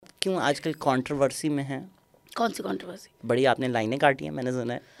क्यों आजकल कंट्रोवर्सी में है? कौन सी कंट्रोवर्सी? बड़ी आपने लाइनें काटी हैं मैंने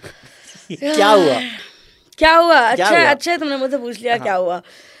सुना है। क्या हुआ? अच्छा तुमने मुझसे पूछ लिया। क्या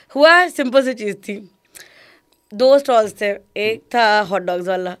हुआ सिंपल सी चीज थी। 2 स्टॉल्स थे, एक था हॉट डॉग्स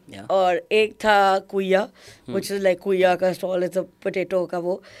वाला और एक था कुइया, which is like कुइया का स्टॉल, इट्स अ पोटैटो का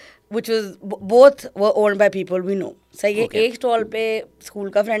वो, which was both were owned by people we know. सही है। एक स्टॉल पे स्कूल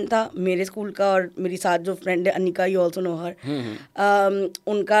का फ्रेंड था, मेरे स्कूल का, और मेरी साथ जो फ्रेंड है अनिका, यू ऑल्सो नो हर,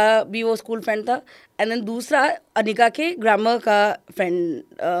 उनका भी वो स्कूल फ्रेंड था। एंड देन दूसरा अनिका के ग्रामर का फ्रेंड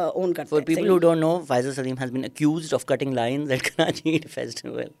ओन करता है। For people who don't know, Faiza Saleem has been accused of cutting lines at Karachi Eid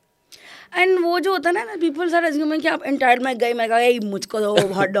Festival. And वो जो होता है ना, पीपल आर अज्यूमिंग कि आप एंटाइटल में गए, मैं कहा मुझको दो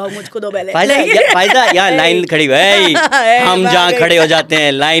हॉट डॉग, मुझको दो पहले। फायजा यहाँ लाइन खड़ी हुई है, हम जहाँ खड़े हो जाते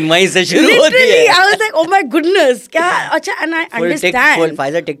हैं लाइन वहीं से शुरू होती है। I was like, oh my goodness, क्या अच्छा। And I understand.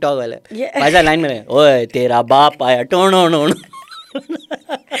 Faiza TikTok वाला है। फायजा लाइन में, ओए तेरा बाप आया टोनो नोनो।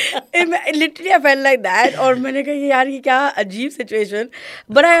 Literally I felt like that, और मैंने कहा यार ये क्या अजीब situation,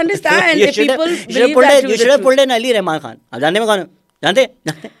 but I understand if people believe that you should have pulled in Ali Rahman Khan. आप जानते हैं कौन? जानते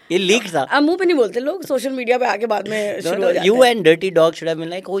ये लीक था। अब मुंह पे नहीं बोलते लोग, सोशल मीडिया पे आके बाद में शुरू हो जाते हैं। You and Dirty Dog should have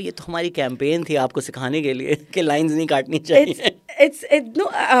been like, oh ये तो हमारी कैंपेन थी आपको सिखाने के लिए कि लाइंस नहीं काटनी चाहिए। No,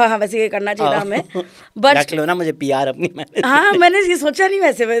 हाँ वैसे ये करना चाहिए था हमें, बट रख लो ना मुझे PR अपनी। हाँ मैंने ये सोचा नहीं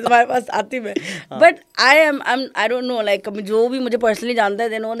वैसे, मैं तुम्हारे पास आती मैं, but I don't no, like जो भी मुझे पर्सनली जानता है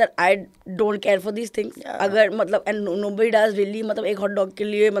they know that I don't care for these things. अगर मतलब एंड नोबडी डज रियली, मतलब एक हॉट डॉग के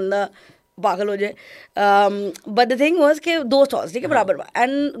लिए बंदा पागल हो जाए। बट द थिंग वाज कि 2 स्टॉल्स ठीक है बराबर,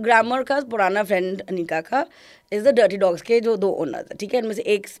 एंड ग्रामर का पुराना फ्रेंड अनिका का इज द डर्टी डॉग्स के जो 2 ओनर्स है, ठीक है, इनमें से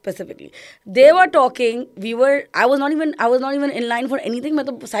एक specifically they were talking, we were, I was not even in line for anything. मैं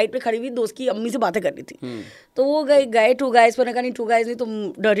तो साइड पे खड़ी हुई दोस्त की अम्मी से बातें कर रही थी, तो वो गए 2 गाइज पर, कहा नहीं 2 गाइज नहीं,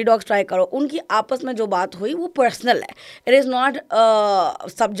 तुम डर्टी डॉग्स ट्राई करो। उनकी आपस में जो बात हुई वो पर्सनल है, it is not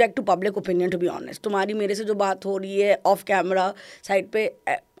subject to public opinion to be honest. तुम्हारी मेरे से जो बात हो रही है ऑफ कैमरा साइड पे,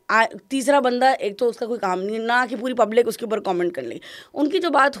 तीसरा बंदा एक तो उसका कोई काम नहीं ना कि पूरी पब्लिक उसके ऊपर कमेंट कर ली। उनकी जो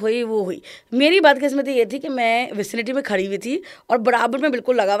बात हुई वो हुई। मेरी बात किस्मत ये थी कि मैं विसिनिटी में खड़ी हुई थी और बराबर में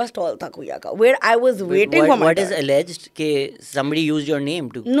बिल्कुल लगा हुआ स्टॉल था कुइया का, where I was waiting for my what is alleged कि somebody used your name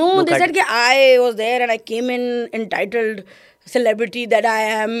to no they said कि I was there and I came in entitled celebrity that I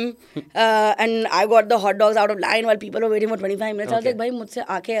am, and I got the hot dogs out of line while people were waiting for 25 minutes. I was like भाई मुझसे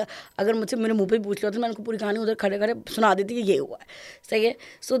आके अगर मुझसे मेरे मुंह पे पूछ लिया तो मैं उनको पूरी कहानी उधर खड़े खड़े सुना देती कि ये हुआ है, सही है।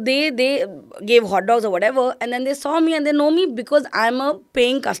 So they gave hot dogs or whatever, and then they saw me and they know me because I'm a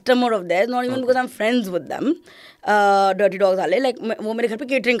paying customer of theirs, not even because I'm friends with them. Dirty dogs वाले, like वो मेरे घर पे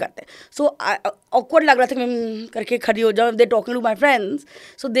catering करते हैं, so awkward लग रहा था कि मैं करके खड़ी हो जाऊँ, they talking to my friends,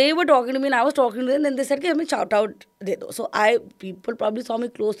 so they were talking to me, I was talking to them, then they said कि हमें शाउट आउट दे दो। सो people probably saw me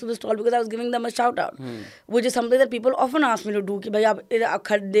close to the stall because I was giving them a shout out, which is something that people often ask me to do कि भाई आप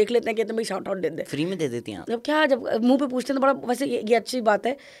देख लेते हैं कि भाई शाउट आउट दे दे, फ्री में दे देती हैं जब क्या, जब मुंह पे पूछते हैं तो बड़ा वैसे ये अच्छी बात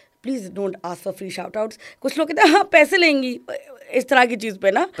है, please don't ask for free shout outs. कुछ लोग कहते हैं हाँ पैसे लेंगी इस तरह की चीज़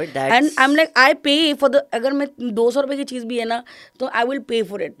पे ना, and I am like I पे फॉर द, अगर मैं 200 रुपये की चीज़ भी है ना तो आई विल पे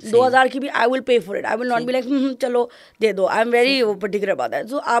फॉर इट, 2000 की भी आई विल पे for it, I will not be like चलो दे दो, I am very particular about that.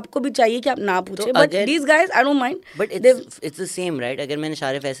 सो आपको भी चाहिए कि आप ना पूछे, but these guys I don't mind, but it's the same right. अगर मैंने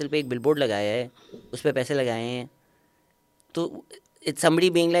शारे फैसल पे एक बिलबोर्ड लगाया है, उस पर पैसे लगाए हैं, तो it's somebody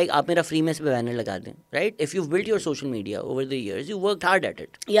being like आप मेरा फ्री में इस पे बैनर लगा दें, right? If you've built your social media over the years, you worked hard at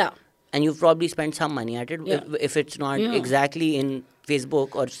it. Yeah. And you've probably spent some money at it. Yeah. If it's not exactly in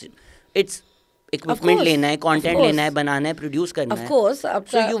Facebook or it's equipment लेना है, content लेना है, बनाना है, produce करना है. Of course.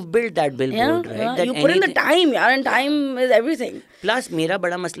 So you've built that billboard, right? Yeah. That you put in the time, yaar, and time is everything. Plus मेरा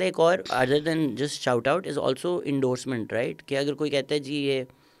बड़ा मसला एक और, other than just shout out, is also endorsement, right? कि अगर कोई कहता है जी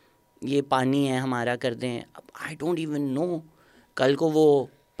ये पानी है हमारा कर दें, I don't even know. कल को वो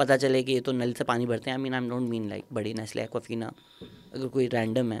पता चले कि ये तो नल से पानी भरते हैं, I mean I don't mean like बड़ी नेस्ले एक्वाफिना, अगर कोई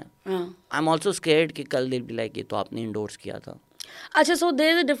रैंडम है, आई एम ऑल्सो स्केयर्ड कि कल दिल भी लाइक ये तो आपने इंडोर्स किया था। अच्छा, so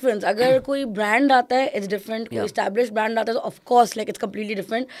there is a difference, अगर कोई ब्रांड आता है इट्स डिफरेंट, कोई एस्टैब्लिश्ड ब्रांड आता है तो of course like it's completely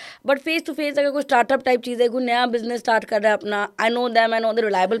different, but face to face अगर कोई स्टार्टअप टाइप चीज़ है, कोई नया बिजनेस स्टार्ट कर रहा है अपना, I know them, I know the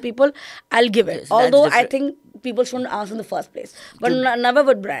reliable people, I will give it, although I think people shouldn't ask in the first place, but never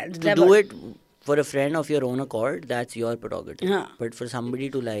with brands, to never. Do it for a friend of your own accord, that's your prerogative. But for somebody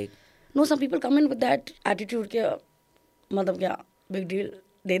to like, no, some people come in with that attitude कि मतलब क्या big deal,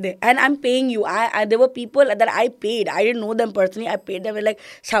 they they, and I am paying you. I there were people that I paid, I didn't know them personally, I paid them like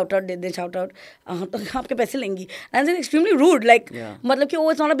shout out they they, shout out, तो आपके पैसे लेंगी. And it's extremely rude, like मतलब कि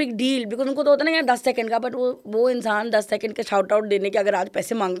वो it's not a big deal, because उनको तो होता है ना यार 10 सेकंड का, बट वो इंसान 10 सेकंड के शाउट आउट देने के अगर आज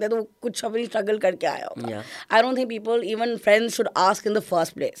पैसे मांगते हैं तो वो कुछ अपनी स्ट्रगल करके आया होगा. आई don't think people, even friends, should ask in the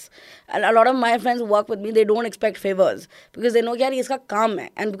first place. And a lot of my friends work with me, they don't expect favours because they know यार ये इसका काम है,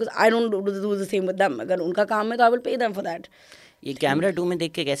 and because I don't do the same with them. अगर उनका काम है तो I will pay them for that. ये कैमरा 2 में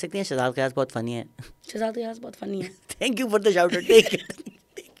देख के कह सकते हैं शहजाद क़यास बहुत फनी है. शहजाद क़यास बहुत फनी है. Thank you for the shout out.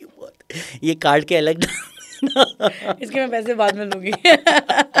 Thank you बहुत. ये कार्ड के अलग इसके मैं पैसे बाद में लूंगी.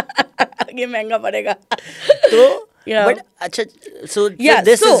 ये महंगा पड़ेगा. तो बट अच्छा, so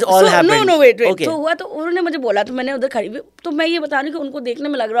this is all happened. No, wait. तो हुआ तो उन्होंने मुझे बोला, तो मैंने उधर खड़ी हुई, तो मैं ये बता रही हूँ कि उनको देखने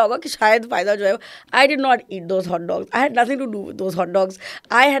में लग रहा होगा कि शायद फ़ायदा जो है, I did not eat those hot dogs. I had nothing to do with those hot dogs.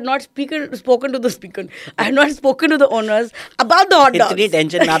 I had not spoken to the speaker. I had not spoken to the owners about the hot dogs. इतनी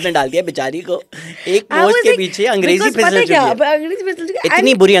tension में आपने डाल दिया बेचारी को. एक post के पीछे अंग्रेजी फिसल चुकी है.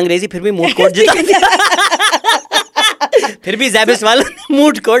 इतनी बुरी अंग्रेजी फिर भी मूड कोर्ट जिता दिया. फिर भी ज़ैबिस वाला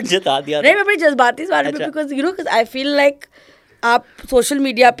मूड कोर्ट जिता दिया. नहीं, मैं बड़ी जज्बाती इस बारे में, because you know I feel like आप सोशल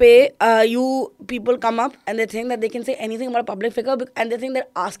मीडिया पे you people come up and they think that they can say anything about public figure, and they think that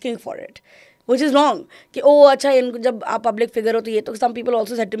asking for it, which is wrong. कि ओ अच्छा इनको जब आप public figure हो तो ये तो some people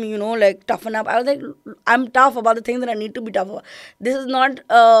also said to me, you know, like toughen up. I was like, I'm tough about the things that I need to be tough about. This is not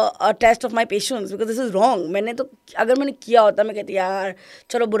a test of my patience because this is wrong. मैंने तो अगर मैंने किया होता मैं कहती यार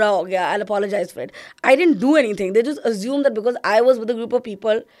चलो बुरा हो गया, I'll apologize for it. I didn't do anything. They just assumed that because I was with a group of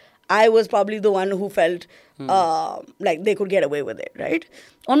people, I was probably the one who felt like they could get away with it, right?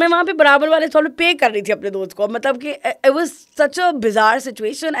 और मैं वहाँ पे बराबर वाले solve पे कर रही थी अपने दोस्त को, मतलब कि it was such a bizarre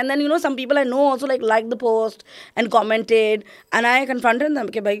situation. And then you know some people I know also like liked the post and commented, and I confronted them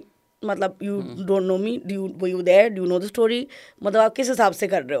कि भाई मतलब you don't know me, were you there, do you know the story, मतलब आप किस हिसाब से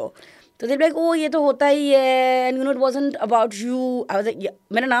कर रहे हो. तो they like oh ये तो होता ही है, and you know it wasn't about you. I was like yeah,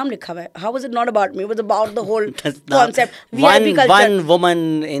 मैंने नाम लिखा हुआ है. How was it not about me? It was about the whole concept. VIP culture. One woman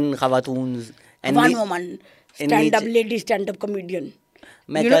in Khawatoons. One woman. Stand-up lady, stand-up comedian.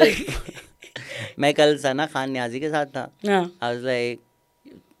 मैं कल सना खान न्याजी के साथ था. I was like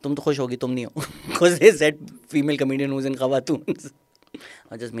तुम तो खुश होगी, तुम नहीं हो. Because they said female comedian who's in Khawatoons. I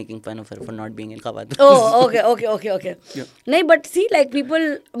was just making fun of her for not being in Khawatoons. Oh, okay. Yeah. नहीं, but see, like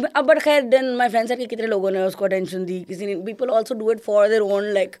people, but खैर then my friends said कि कितने लोगों ने उसको attention दी, किसी ने, people also do it for their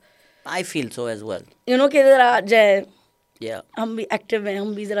own, like. I feel so as well. You know कि जरा जय. Yeah. हम भी active हैं,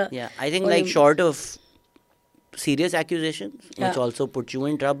 हम भी जरा. Yeah, I think like short of serious accusations, which also put you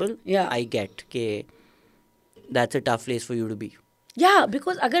in trouble. Yeah. I get कि that's a tough place for you to be. Yeah,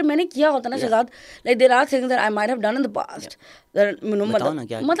 because अगर मैंने किया होता ना Shahzad, like there are things that I might have done in the past. That you know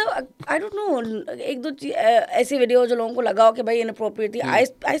मतलब I don't know, एक दो ऐसे वीडियो जो लोगों को लगा हो कि भाई inappropriate थी.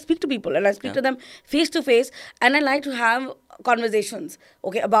 I speak to people and I speak to them face to face, and I like to have conversations,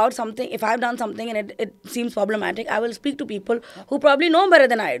 okay, about something. If I've done something and it seems problematic, I will speak to people who probably know better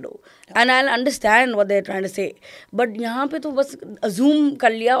than I do, and I'll understand what they're trying to say. But यहाँ पे तो बस assume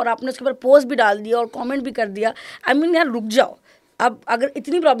कर लिया और आपने उसके ऊपर post भी डाल दिया और comment भी कर दिया. I mean यार रुक जाओ. अब अगर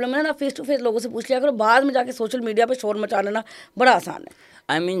इतनी प्रॉब्लम है ना, फेस टू फेस लोगों से पूछ लिया करो, बाद में जाके सोशल मीडिया पे शोर मचा लेना बड़ा आसान है.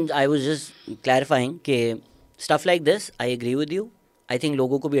 आई mean I was just clarifying कि stuff like this I agree with you. I think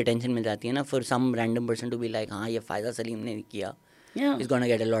लोगों को भी अटेंशन मिल जाती है ना, for some random person to be like हाँ ये फ़ायदा सलीम ने किया, is gonna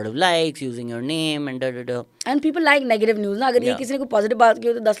get a lot of likes using your name and and people like negative news ना. अगर ये किसी ने कोई पॉजिटिव बात की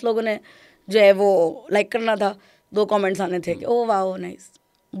हो तो 10 लोगों ने जो है वो लाइक करना था, 2 कमेंट्स आने थे कि ओह वाह नाइस.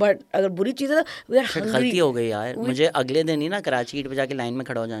 बट अगर बुरी चीज़ है तो गलती हो गई यार. मुझे अगले दिन ही ना कराची ईट पे जाके लाइन में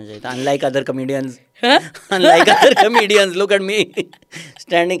खड़ा हो जाना चाहिए था. Unlike other comedians look at me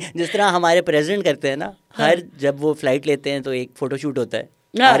standing. जिस तरह हमारे प्रेसिडेंट करते हैं ना, हर जब वो फ्लाइट लेते हैं तो एक फोटो शूट होता है,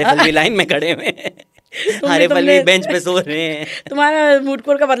 आरिफ भी लाइन में खड़े हुए हैं, आरिफ भी बेंच पे सो रहे हैं. तुम्हारा मूड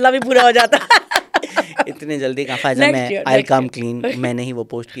कोर्ट का बदला भी पूरा हो जाता. इतने जल्दी कहाँ फायदा. मैं आई कम क्लीन. मैंने ही वो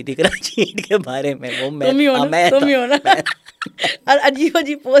पोस्ट की थी कराची ईट के बारे में. वो तुम ही हो ना. और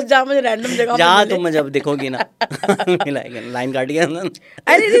अजीब पोस्ट जहाँ मुझे रैंडम जगह जहाँ तुम मुझे अब देखोगी ना लाइन काट गया. नेक्स्ट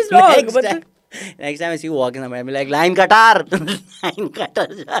टाइम ऐसी वॉक इन मैं लाइक लाइन कटार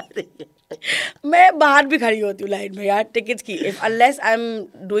जा रही है. मैं बाहर भी खड़ी होती हूँ लाइन में यार टिकट्स की. If unless I am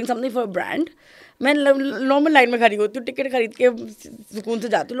doing something for brand, मैं नॉर्मल लाइन में खड़ी होती हूँ, टिकट खरीद के सुकून से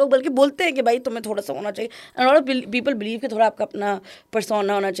जाती हूँ. लोग बल्कि बोलते हैं कि भाई तुम्हें थोड़ा सा होना चाहिए, एंड ऑल पीपल बिलीव कि थोड़ा आपका अपना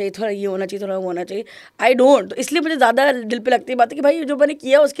पर्सोना होना चाहिए, थोड़ा ये होना चाहिए, थोड़ा वो होना चाहिए. I don't. तो इसलिए मुझे ज़्यादा दिल पे लगती है बात है कि भाई जो मैंने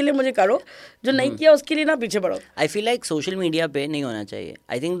किया उसके लिए मुझे करो, जो नहीं किया उसके लिए ना पीछे बढ़ो. आई फील लाइक सोशल मीडिया पे नहीं होना चाहिए.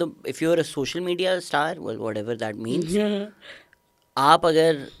 I think if you are a social media star, whatever that means, आप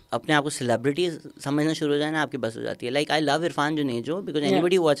अगर अपने आप को सेलिब्रिटी समझना शुरू हो जाए ना, आपकी बस हो जाती है. Like I love Irfan Junejo because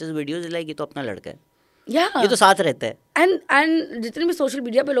anybody watches videos like ये तो अपना लड़का है, ये तो साथ रहता है. एंड जितने भी सोशल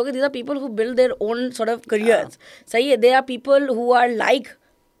मीडिया पे लोग हैं, these are people who build their own sort of careers. सही है, they are people who are like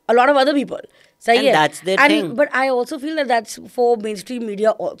a lot of other people. सही And है, that's their thing. But I also feel that that's for mainstream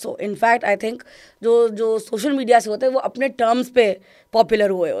media also. In fact, I think जो social media से होते हैं वो अपने terms पे popular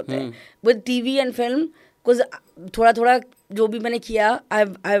हुए होते हैं. With TV and film, कुछ थोड़ा जो भी मैंने किया,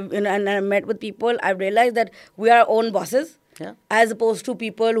 and I met with people, I've realized that we are our own bosses. Yeah. As opposed to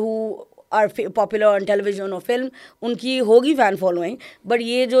people who are popular on television or film, उनकी होगी फैन फॉलोइंग, बट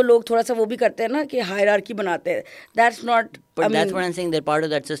ये जो लोग थोड़ा सा वो भी करते हैं ना कि हायरार्की बनाते हैं, that's not. But that's what I'm saying, they're part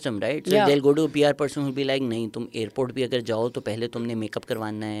of that system, right? So they'll go to a PR person who'll be like, नहीं तुम एयरपोर्ट भी अगर जाओ तो पहले तुमने मेकअप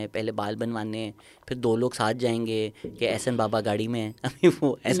करवाना है, पहले बाल बनवाने हैं, फिर 2 लोग साथ जाएंगे कि एहसन बाबा गाड़ी में है, अभी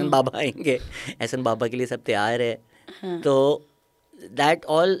वो एहसन बाबा आएंगे, एहसन बाबा के लिए सब तैयार है. तो that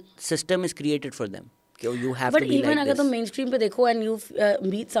all system is created for them. You have But to be even like अगर तुम this. mainstream पे देखो and you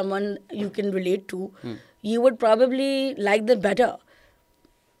meet someone you can relate to, you would probably like them better.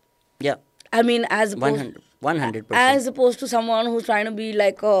 Yeah. I mean, as opposed 100%. as opposed to someone who's trying to be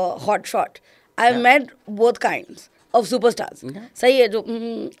like a hot shot. I've met both kinds of superstars. सही है, जो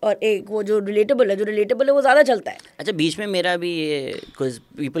और एक वो जो relatable है वो ज़्यादा चलता है. अच्छा, बीच में मेरा भी ये because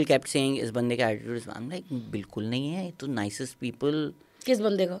people kept saying इस बंदे का attitude, I'm like बिल्कुल नहीं है, ये तो nicest people. किस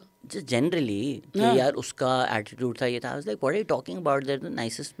बंदे का? Just generally कि यार उसका attitude था, ये था. I was like, what are you talking about? They're the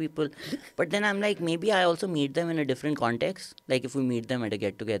nicest people. But then I'm like, maybe I also meet them in a different context. Like if we meet them at a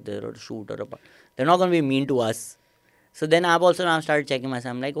get together or a shoot or a, they're not going to be mean to us. So then I've also now started checking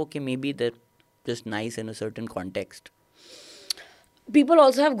myself. I'm like, okay, maybe they're just nice in a certain context. People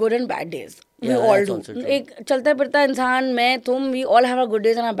also have good and bad days. We Yeah, all that's do. also true. एक चलता फिरता इंसान, मैं तुम, we all have our good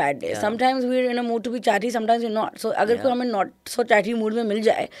days and our bad days. Yeah. Sometimes we're in a mood to be chatty, sometimes we're not. So अगर कोई हमें not so chatty mood में मिल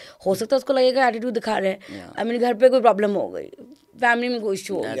जाए, हो सकता है उसको लगेगा attitude दिखा रहे हैं. I mean, घर पे कोई problem हो गई, family में कोई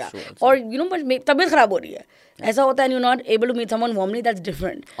issue हो That's गया, true also. और you know but तबीयत खराब हो रही है, ऐसा होता है, and you're not able to meet someone warmly, that's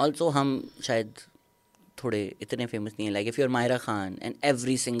different. Also हम शायद थोड़े इतने famous नहीं हैं. Like if you're Myra Khan and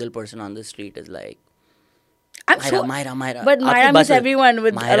every single person on the street is like, I'm Myra, sure, Myra. but Myra आपकी meets बस- everyone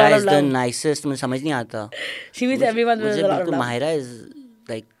with a Myra lot of is the love. nicest. मुझे समझ नहीं आता. She meets everyone with मुझे a lot of बिल्कुल love. Myra is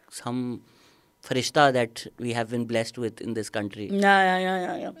like some Firishta that we have been blessed with in this country.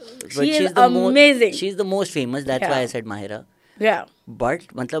 Yeah. But She is she's the amazing. She's the most famous. That's why I Yeah. said Myra. Yeah. But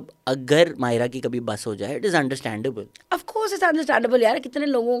मतलब अगर मायरा की कभी बस हो जाए, it is understandable. Of course it's understandable यार, कितने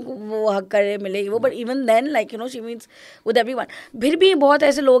लोगों को वो हक करे मिलेगी वो, but even then like you know she meets with everyone. फिर भी बहुत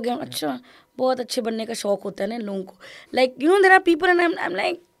ऐसे लोग हैं, अच्छा बहुत अच्छे बनने का शौक होता है ना लोगों को, like you know there are people and I'm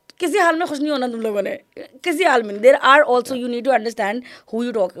like किसी हाल में खुश नहीं होना तुम लोगों ने, किसी हाल में. There are also, you need to understand who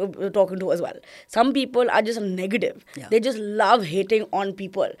you talking to as well. Some people are just negative. Yeah. They just love hating on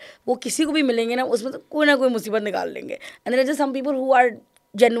people. वो किसी को भी मिलेंगे ना उसमें कोई ना कोई मुसीबत निकाल लेंगे. And there are just some people who are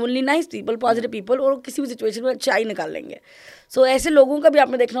genuinely nice people, positive people, और किसी भी सिचुएशन में अच्छा ही निकाल लेंगे. So ऐसे लोगों का भी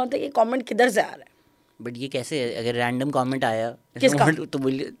आपने देखना होता है कि कमेंट किधर से आ रहा है. बट ये कैसे है, अगर रैंडम कमेंट आया किसका? तो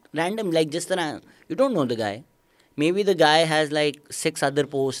बोलिए रैंडम, लाइक जिस तरह you don't know the guy, maybe the guy has like 6 other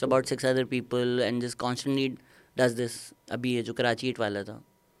posts about 6 other people and just constantly does this. अभी ये जो कराची हिट वाला था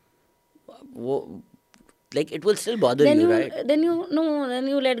वो, like it will still bother you, right? Then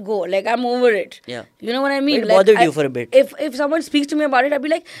you let go. Like I'm over it. Yeah. You know what I mean? It Like, bothered you for a bit. If someone speaks to me about it, I'll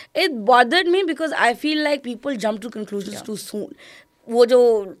be like, it bothered me because I feel like people jump to conclusions too soon. वो जो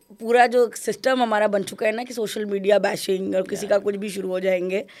पूरा जो system हमारा बन चुका है ना कि सोशल मीडिया बैशिंग और किसी का कुछ भी शुरू हो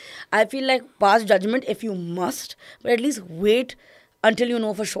जाएंगे, I feel like pass judgement if you must, but at least wait until you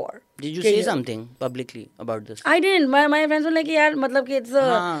know for sure. Did you say something publicly about this? I didn't. My friends were like यार मतलब कि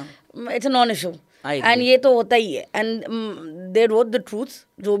it's a non-issue. And ये तो होता ही है. And they wrote the truths.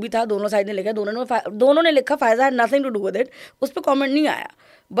 जो भी था दोनों साइड ने लिखा, दोनों ने लिखा. Faiza had nothing to do with it. उस पर कमेंट नहीं आया.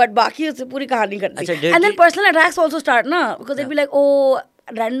 But बाकी उससे पूरी कहानी कर दी. And then personal attacks also start ना, because they'd be like, oh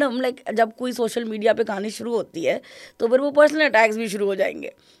random, like जब कोई सोशल मीडिया पे कहानी शुरू होती है तो फिर वो पर्सनल अटैक्स भी शुरू हो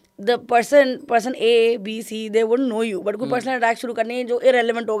जाएंगे. The person A, B, C, they wouldn't know you, but कोई पर्सनल अटैक शुरू करने जो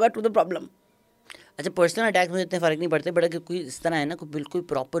irrelevant होगा to the problem. अच्छा, पर्सनल अटैक में इतने फर्क नहीं पड़ते, बट अगर कोई इस तरह है ना, कोई बिल्कुल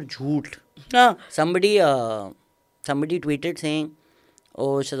प्रॉपर झूठ. हाँ. Somebody tweeted saying,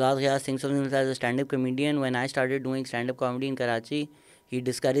 oh, Shahzad Ghias thinks of himself as a stand-up comedian. When I started doing stand-up comedy in Karachi, he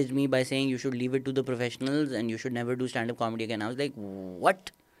discouraged me by saying you should leave it to the professionals and you should never do stand-up comedy again. I was like,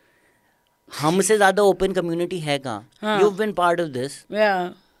 what? हमसे ज़्यादा open community है कहाँ? You've been part of this.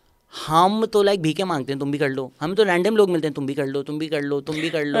 Yeah. हम तो like भीखे मांगते हैं, तुम भी कर लो. हम तो रैंडम लोग मिलते हैं, तुम भी कर लो, तुम भी कर लो, तुम भी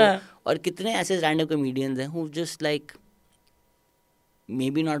कर लो. और कितने ऐसे रैंडम कॉमेडियंस हैं who just like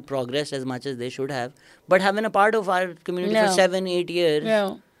maybe not progressed as much as they should have, but have been a part of our community Yeah. for 7-8 years.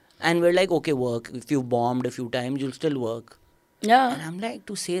 Yeah. And we're like, okay, work. If you bombed a few times, you'll still work. Yeah. And I'm like,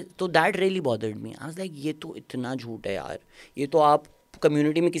 to say, so that really bothered me. I was like, ये तो इतना झूठ है यार. ये तो आप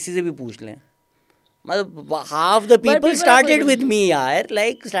community में किसी से भी पूछ लें. मतलब half the people people started are- with me यार,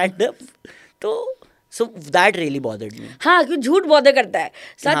 like stand up. तो so that really bothered me. हाँ, क्यों झूठ बहुत करता है.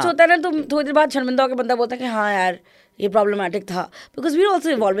 सच हाँ. होता है ना तो थोड़ी देर बाद शर्मिंदा होकर बंदा बोलता है कि हाँ यार ये प्रॉब्लमेटिक था. Because we are also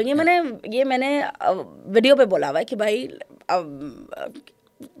evolving. ये मैंने वीडियो पे बोला हुआ है कि भाई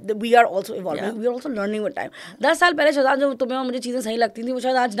we are also evolving, we are also learning with time. 10 साल पहले शायद जो तुम्हें और मुझे चीज़ें सही लगती थी वो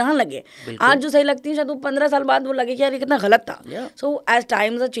शायद आज ना लगे. आज जो सही लगती है शायद वो 15 साल बाद वो लगे कि यार ये कितना गलत था. So as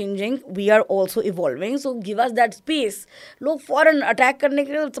times are changing we are also evolving. So give us that space. लोग फॉरन अटैक करने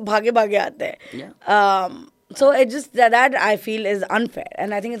के लिए भागे भागे आते हैं. So it just that I feel is unfair,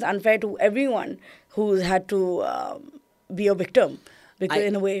 and I think it's unfair to everyone who's had to be a victim, because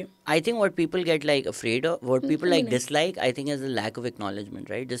in a way. I think what people get like afraid of, what people like dislike, I think is the lack of acknowledgement,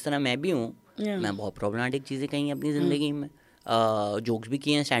 right? जिस तरह मैं भी हूँ, मैं बहुत problematic चीज़ें कही हैं अपनी ज़िंदगी में, jokes भी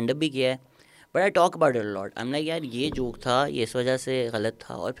किए हैं, stand up भी किया है, but I talk about it a lot. I'm like यार ये joke था, ये इस वजह से गलत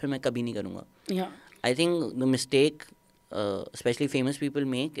था और फिर मैं कभी नहीं करूँगा. Yeah. I think the mistake, especially famous people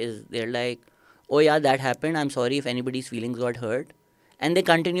make, is they're like, oh yeah, that happened, I'm sorry if anybody's feelings got hurt, and they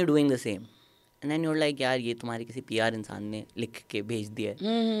continue doing the same. And then you're like, यार ये तुम्हारे किसी PR इंसान ने लिख के भेज दिया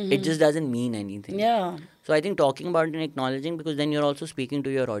है. It just doesn't mean anything. Yeah. So I think talking about it and acknowledging, because then you're also speaking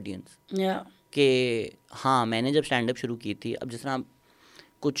to your audience. Yeah. कि हाँ मैंने जब स्टैंड अप शुरू की थी, अब जिस तरह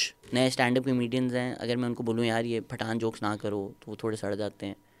कुछ नए स्टैंड अप कॉमेडियंस हैं, अगर मैं उनको बोलूँ यार ये पठान जोक्स ना करो तो वो थोड़े सड़ जाते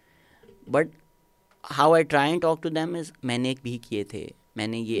हैं. But how I try and talk to them is मैंने भी किए थे,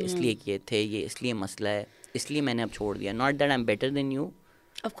 मैंने ये इसलिए किए थे, ये इसलिए मसला है, इसलिए मैंने अब छोड़ दिया. Not that I am better than you.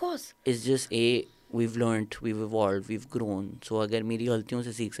 Of course. It's just we've learned, we've evolved, we've grown. So अगर मेरी गलतियों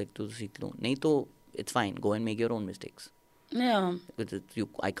से सीख सकते हो तो सीख लो, नहीं तो it's fine, go and make your own mistakes. Yeah. Because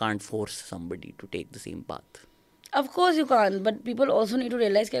I can't force somebody to take the same path. Of course you can't, but people also need to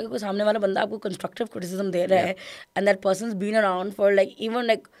realize कि अगर कोई सामने वाला बंदा आपको constructive criticism दे रहा है, and that person's been around for like even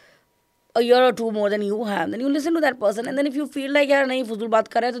like a year or two more than you have, then you listen to that person, and then if you feel like यार नहीं फजूल बात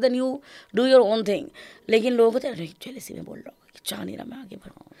कर रहा है तो then you do your own thing. लेकिन लोगों को तो अरे जेलसी में बोल रहा हूँ, चाह नहीं रहा मैं आगे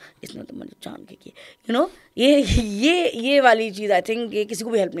बढ़ूँ, इसने तो मुझे जान के किए, you know, ये वाली चीज़ आई थिंक ये किसी को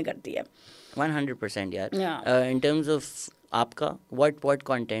भी हेल्प नहीं करती है. 100% यार. Yeah. In terms of आपका what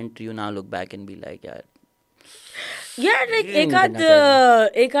content do you now look back and be like यार यार लाइक ये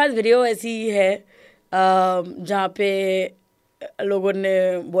नहीं एक आध वीडियो ऐसी है जहाँ पे लोगों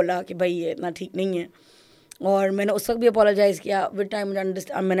ने बोला कि भाई ये इतना ठीक नहीं है, और मैंने उस वक्त भी अपोलोजाइज़ किया. विद टाइम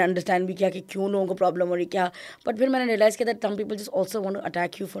मैंने अंडरस्टैंड भी किया कि क्यों लोगों को प्रॉब्लम हो रही क्या. बट फिर मैंने रियलाइज़ किया that some people just also want to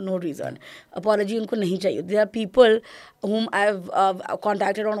attack you for no reason. Apology उनको नहीं चाहिए. There are people whom I've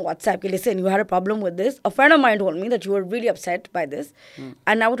contacted on WhatsApp कि listen, you had a problem with this. A friend of mine told me that you were really upset by this,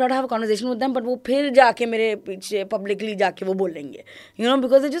 and I would try to have a conversation with them, but वो फिर जाके मेरे पीछे publicly जाके वो बोलेंगे, you know,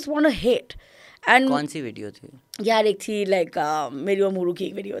 because they just want to hate. And कौन सी video थी? यार एक थी लाइक मेरी और मूरू की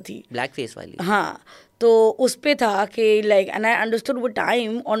एक वीडियो थी, ब्लैक फेस वाली. हाँ, तो उस पे था कि like and I understood with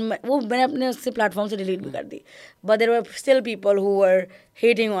time, और वो मैंने अपने उससे प्लेटफॉर्म से डिलीट भी कर दी. But there were still people who were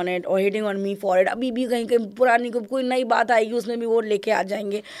hating on it और hating on me for it. अभी भी कहीं कहीं पुरानी कोई नई बात आएगी उसमें भी वो लेके आ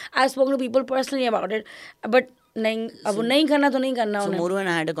जाएंगे. I spoke to people personally about it, but नहीं, अब वो नहीं करना तो नहीं करना. So Muru and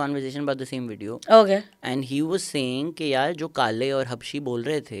I had a conversation about the same video. Okay. And he was saying कि यार जो काले और हबशी बोल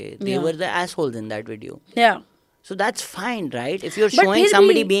रहे थे, they were the assholes in that video. Yeah. So that's fine, right? If you're But showing फिर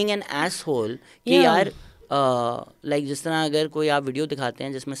somebody भी- being an asshole कि यार like जिस तरह अगर कोई आप वीडियो दिखाते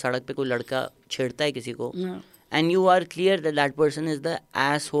हैं जिसमें सड़क पे कोई लड़का छेड़ता है किसी को, and you are clear that that person is the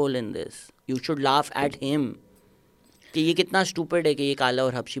asshole in this, you should laugh at him कि ये कितना stupid है कि ये काला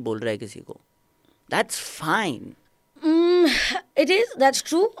और हबशी बोल रहा है किसी को. That's fine. It is that's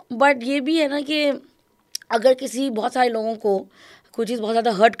true. But ये भी है ना कि अगर किसी बहुत सारे लोगों को कोई चीज़ बहुत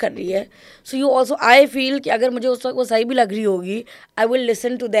ज़्यादा हर्ट कर रही है, so you also I feel कि अगर मुझे उस वक्त वो सही भी लग रही होगी, I will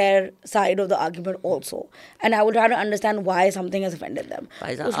listen to their side of the argument also, and I will try to understand why something has offended them.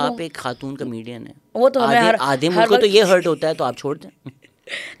 Faiza, आप एक खातून कॉमेडियन है, वो तो हमें आधे मुल्क को तो ये हर्ट होता है तो आप छोड़ दें.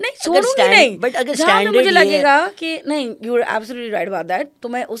 नहीं छोड़ूंगी नहीं, बट अगर जहाँ पे स्टैंडर्ड मुझे लगेगा कि नहीं, you are absolutely right about that, तो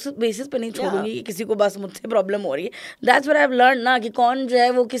मैं उस बेसिस पे नहीं छोड़ूंगी कि किसी को बस मुझसे प्रॉब्लम हो रही है. That's what I have learn ना, कि कौन जो है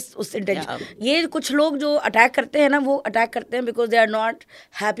वो किस उस इंटेंशन. ये कुछ लोग जो अटैक करते हैं ना, वो अटैक करते हैं because they are not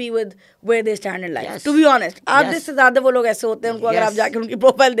happy with where they stand in life. To be honest, आधे से ज़्यादा वो लोग ऐसे होते हैं, उनको अगर आप जाकर उनकी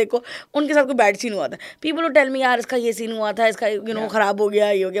प्रोफाइल देखो, उनके साथ कोई बैड सीन हुआ था, पीपल विल टेल मी यार इसका ये सीन हुआ था, इसका यू नो खराब हो गया,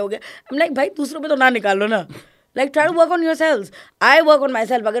 ये हो गया. आई एम लाइक भाई दूसरों पे तो ना निकालो ना, like try to work on yourself. I work on my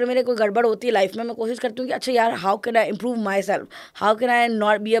self. अगर मेरे कोई गड़बड़ होती है लाइफ में, मैं कोशिश करती हूँ कि अच्छा यार, how can I improve myself, how can I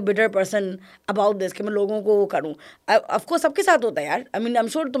not be a bitter person about this, कि मैं लोगों को वो करूँ. ऑफकोर्स सबके साथ होता है यार. आई मीन आई एम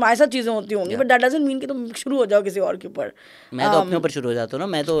श्योर तुम्हारे साथ चीज़ें होती होंगी, बट दैट डजंट मीन कि तुम शुरू हो जाओ किसी और के ऊपर. मैं तो अपने ऊपर शुरू हो जाता हूँ ना.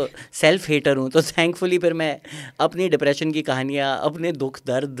 मैं तो सेल्फ हेटर हूँ, तो थैंकफुली फिर मैं अपनी डिप्रेशन की कहानियाँ, अपने दुख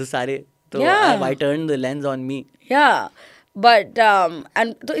दर्द सारे, तो I turn the lens on me. But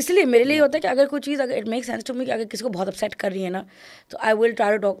and तो इसलिए मेरे लिए होता है कि अगर कोई चीज़, अगर it make sense to me कि अगर किसी को बहुत अपसेट कर रही है ना, तो I will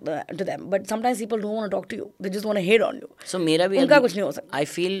try to talk to them. But sometimes people don't want to talk to you, they just want to hate on you. सो मेरा भी उनका कुछ नहीं हो सकता. आई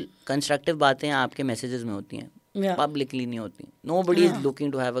फील कंस्ट्रक्टिव बातें आपके मैसेजेस में होती हैं, पब्लिकली नहीं होती. Nobody is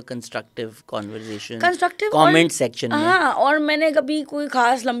looking to have a constructive conversation, comment section में. हाँ, और मैंने कभी कोई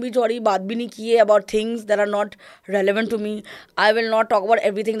खास लंबी चौड़ी बात भी नहीं की है about things that are not relevant to me. I will not talk about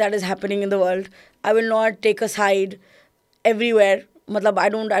everything that is happening in the world. I will not take a side everywhere. मतलब आई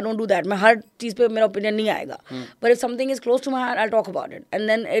डोंट डू दैट. मैं हर चीज़ पे मेरा opinion नहीं आएगा. But if something is close to my heart, I talk about it and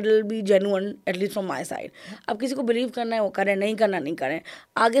then it will be genuine, at least from my side. अब किसी को believe करना है वो करें, नहीं करना नहीं करें.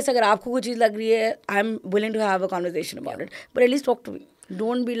 आगे से अगर आपको कोई चीज़ लग रही है, I am willing to have a conversation about it, but at least talk to me.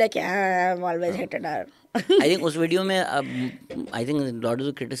 Don't be like I am always hated. I think उस वीडियो में I think a lot of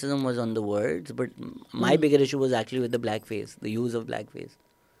the criticism was on the words, but my bigger issue was actually with the blackface, the use of blackface.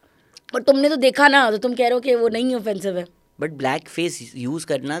 But तुमने तो देखा ना, तो तुम कह रहे हो कि वो नहीं ऑफेंसिव है. बट ब्लैक फेस यूज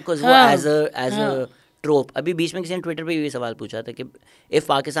करना, बिकॉज वो एज अ ट्रोप. अभी बीच में किसी ने ट्विटर पे ये सवाल पूछा था कि if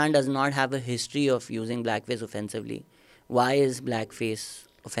Pakistan does not have a history of using black face offensively, why is black face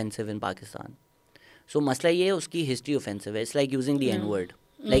offensive इन पाकिस्तान. सो मसला ये है, उसकी हिस्ट्री ऑफेंसिव है. It's like using the N word.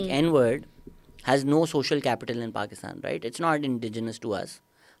 Like an word has no social capital in Pakistan, right? It's not indigenous to us.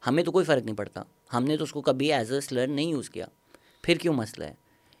 हमें तो कोई फ़र्क नहीं पड़ता, हमने तो उसको कभी एज अ स्लर नहीं यूज़ किया. फिर क्यों मसला है?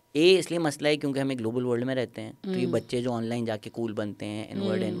 इसलिए मसला है क्योंकि हम एक ग्लोबल वर्ल्ड में रहते हैं. तो ये बच्चे जो ऑनलाइन जाके कूल बनते हैं, एन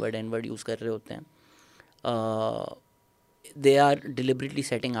वर्ड यूज़ कर रहे होते हैं, they are deliberately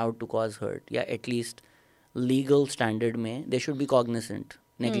setting out to cause hurt, या एटलीस्ट लीगल स्टैंडर्ड में they should be cognisant.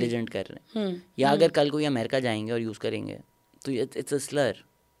 Negligent कर रहे हैं. या अगर कल कोई अमेरिका जाएंगे और यूज़ करेंगे तो इट्स अ स्लर,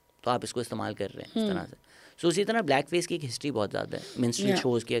 तो आप इसको इस्तेमाल कर रहे हैं इस तरह से. सो उसी तरह ब्लैक फेस की एक हिस्ट्री बहुत ज़्यादा है. मिनिस्ट्री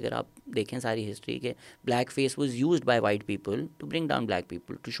शोज़ की अगर आप देखें सारी हिस्ट्री के, black face was used by white people to bring down black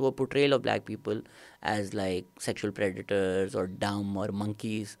people, to show a portrayal of black people as like sexual predators और डम और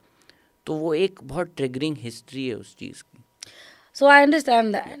मंकीज़. तो वो एक बहुत ट्रिगरिंग हिस्ट्री है उस चीज़ की. So I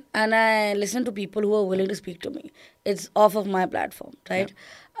understand that, and I listen to people who are willing to speak to me. It's off of my platform, right?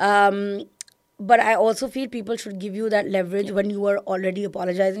 But I also feel people should give you that leverage when you are already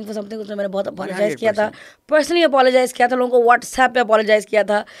apologizing for something. उसमें मैंने बहुत apologize किया था, personally apologize किया था, लोगों को WhatsApp पे apologize किया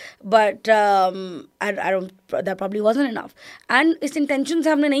था, but I don't, that probably wasn't enough. And इस intention से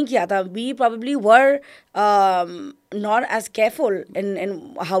हमने नहीं किया था. We probably were not as careful in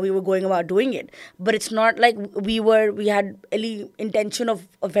how we were going about doing it. But it's not like we had any intention of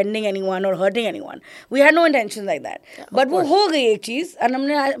offending anyone or hurting anyone. We had no intention like that. Yeah, but वो हो गई एक चीज़, and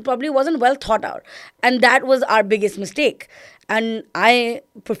हमने probably wasn't well thought out. And that was our biggest mistake. And I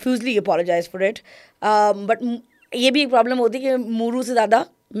profusely apologize for it. But ये भी एक problem होती है कि मूरू से ज़्यादा,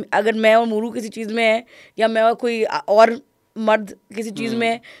 अगर मैं और मूरू किसी चीज़ में है, या मैं और कोई और मर्द किसी चीज़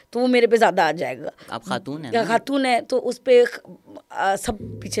में, तो वो मेरे पे ज़्यादा आ जाएगा. आप खातून है, या खातून है, तो उस पे सब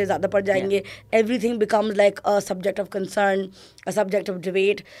पीछे ज़्यादा पड़ जाएंगे. Everything becomes like a subject of concern, a subject of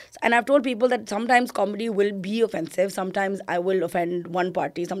debate. And I have told people that sometimes comedy will be offensive, sometimes I will offend one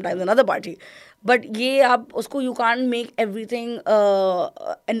party, sometimes another party. But ये आप उसको, you can't make everything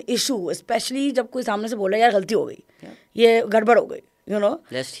an issue, specially जब कोई सामने से बोला यार गलती हो गई, ये गड़बड़ हो गई, you know.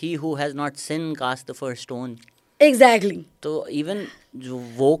 लेस्ट he who has not sin cast the first stone. Exactly. तो इवन जो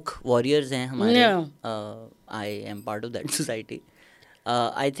वोक वॉरियर्स हैं हमारे, I am part of that society.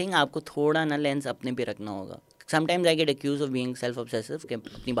 I think आपको थोड़ा ना लेंस अपने पे रखना होगा. Sometimes I get accused of being self obsessive, कि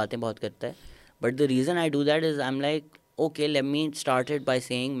अपनी बातें बहुत करता है. But the reason I do that is I am like, okay let me started by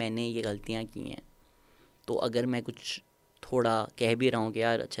saying मैंने ये गलतियाँ की हैं. तो अगर मैं कुछ थोड़ा कह भी रहा हूँ कि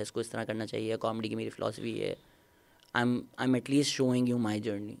यार अच्छा इसको इस तरह करना चाहिए, कॉमेडी की मेरी फिलॉसफी है, I am at least showing you my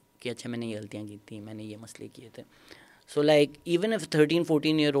journey कि अच्छा मैंने ये गलतियाँ की थी, मैंने ये मसले किए थे. So like even if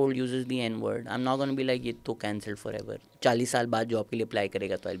 13-14-year-old uses the N word, I am not gonna be like ये तो कैंसिल फॉर एवर. 40 साल बाद जॉब के लिए अप्लाई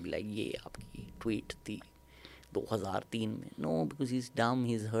करेगा तो आई बी लाइक ये आपकी ट्वीट थी 2003 में. नो, बिकॉज ही इज़ डम,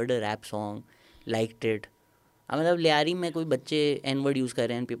 he is heard a rap song, liked it. मतलब लियारी में कोई बच्चे एन वर्ड यूज़ कर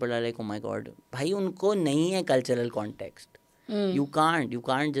रहे हैं, people are like O my God. भाई उनको नहीं है cultural context. You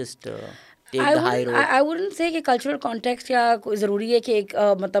can't just take the high road. I wouldn't say कि cultural context या कोई ज़रूरी है कि एक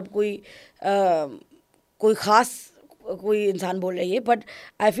मतलब कोई ख़ास कोई इंसान बोल रही है. But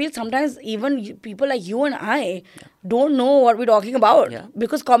I feel sometimes even people like you and I don't know what we talking about,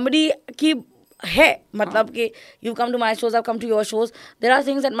 because comedy की है मतलब कि you come to my shows, I come to your shows, there are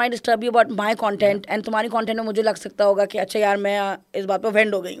things that my disturb you about my content, and तुम्हारी content में मुझे लग सकता होगा कि अच्छा यार मैं इस बात पर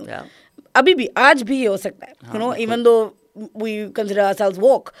ऑफेंड हो गई हूँ. अभी भी, आज भी ये हो सकता है, you no, even though we consider ourselves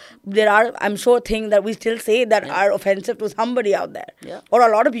woke, there are, I'm sure, things that we still say that are offensive to somebody out there, or a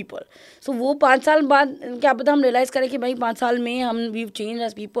lot of people. So वो 5 साल बाद क्या पता हम realize करें कि भाई 5 साल में हम we've changed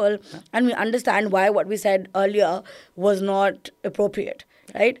as people, and we understand why what we said earlier was not appropriate,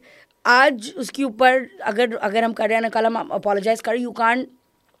 right? आज उसके ऊपर अगर हम कर रहे हैं ना, कल हम apologize करें, you can't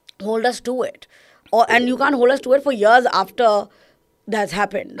hold us to it, and you can't hold us to it for years after that's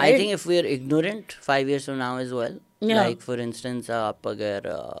happened, right? I think if we're ignorant 5 years from now as well, like for instance आप अगर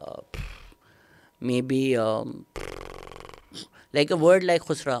maybe like a word like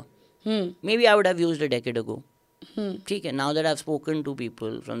khusra, maybe I would have used a decade ago. ठीक है, now that I've spoken to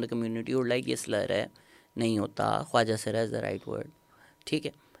people from the community who are like ये slur है, नहीं होता, ख्वाजा सरा is the right word. ठीक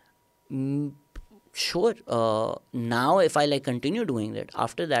है, sure, now if I like continue doing that,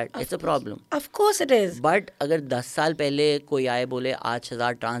 after that it's a problem. Of course it is. But अगर 10 साल पहले कोई आए बोले आज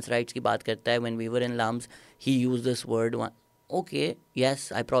शहजाद ट्रांस राइट्स की बात करता है, when we were in Lums he used this word, okay, yes,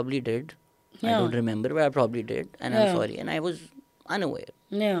 I probably did. I don't remember, but I probably did, and I'm sorry, and I was unaware.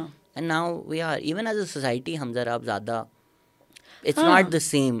 And now we are, even as a society, हम जरा अब ज़्यादा, it's not the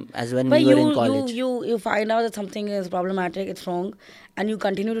same as when we were in college. You find out that something is problematic, it's wrong, and you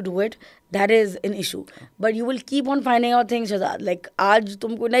continue to do it, that is an issue. But you will keep on finding out things, Shahzad. Like आज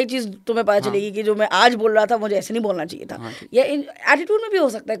तुमको नई चीज़ तुम्हें पता चलेगी कि जो मैं आज बोल रहा था मुझे ऐसे नहीं बोलना चाहिए था. या एटीट्यूड में भी हो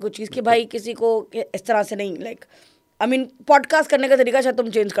सकता है कुछ चीज़ कि भाई किसी को इस तरह से नहीं, लाइक आई मीन पॉडकास्ट करने का तरीका शायद तुम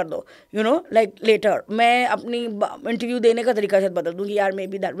चेंज कर दो, यू नो, लाइक लेटर मैं अपनी इंटरव्यू देने का तरीका शायद बदल दूँ कि यार may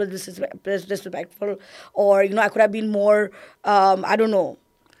be that was disrespectful, और you no I could have been more, I don't no.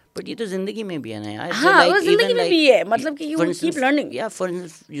 But ये तो जिंदगी में भी है ना यार. हाँ, वो जिंदगी में भी है, मतलब कि you keep learning. Yeah, for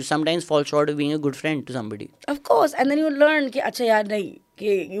instance, you sometimes fall short of being a good friend to somebody. Of course, and then you learn कि अच्छा यार नहीं,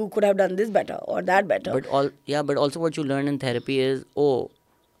 कि you could have done this better or that better. But also what you learn in therapy is, oh,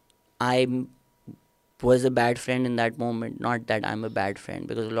 I was a bad friend in that moment, not that I'm a bad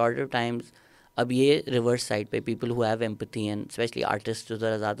friend, because a lot of times अब ये reverse side पे people who have empathy and especially artists जो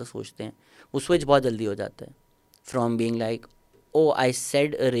ज़रा ज़्यादा सोचते हैं, वो switch बहुत जल्दी हो जाता है from being like, oh, I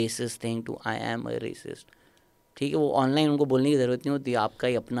said a racist thing to I am a racist. ठीक है, वो ऑनलाइन उनको बोलने की ज़रूरत नहीं होती, आपका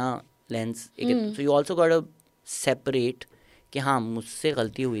ही अपना lens. So you also got to separate कि हाँ मुझसे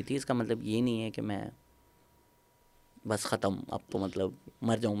गलती हुई थी, इसका मतलब ये नहीं है कि मैं बस ख़त्म, अब तो मतलब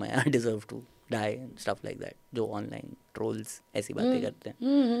मर जाऊँ मैं, I deserve to die and stuff like that, जो ऑनलाइन ट्रोल्स ऐसी बातें करते हैं.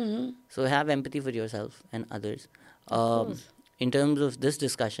 So have empathy for yourself and others. In terms of this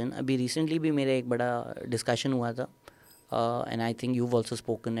discussion, अभी रिसेंटली भी मेरा एक बड़ा डिस्कशन हुआ था, and I think you've also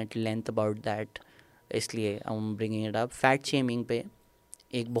spoken at length about that, इसलिए I'm bringing it up. Fat shaming पे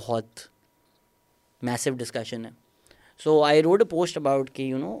एक बहुत massive discussion है. So I wrote a post about कि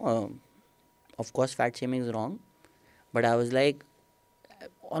you know, of course fat shaming is wrong, but I was like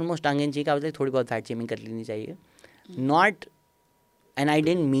almost tongue in cheek, I was like थोड़ी बहुत fat shaming कर लेनी चाहिए. Not, and I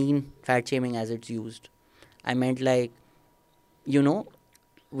didn't mean fat shaming as it's used. I meant like, you know,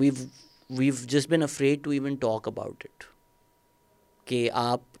 we've just been afraid to even talk about it. कि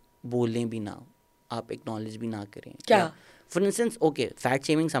आप बोलें भी ना, आप एक्नॉलेज भी ना करें. क्या? For instance, okay, fat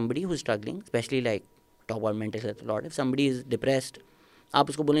shaming somebody who is struggling, specially like talk about mental health lot. If somebody is depressed, आप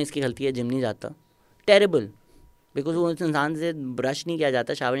उसको बोलें इसकी गलती है, जिम नहीं जाता, टेरेबल, बिकॉज वो उस इंसान से ब्रश नहीं किया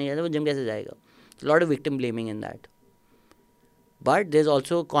जाता, शावर नहीं किया जाता, वो जिम कैसे जाएगा? Lot of victim blaming in that. But there is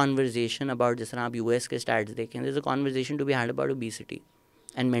also conversation about, जिस तरह आप US के स्टैट्स देखें, there is a conversation to be had about obesity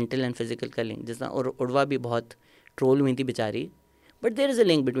and mental and physical का लिंक. जिस तरह और उर्वा भी बहुत ट्रोल हुई थी बेचारी, but there is a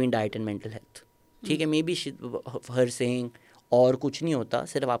link between diet and mental health. ठीक है, मे बी हर सेइंग और कुछ नहीं होता,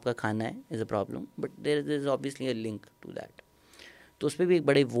 सिर्फ आपका खाना है is a problem, but there is obviously a link to that. तो उस पर भी एक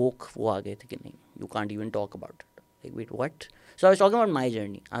बड़े वोक वो आ गए थे कि नहीं, you can't even talk about it. Like wait what? So I was talking about my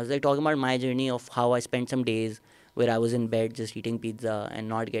journey. I was like talking about my journey of how I spent some days where I was in bed just eating pizza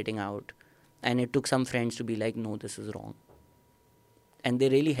and not getting out, and it took some friends to be like, no, this is wrong, and they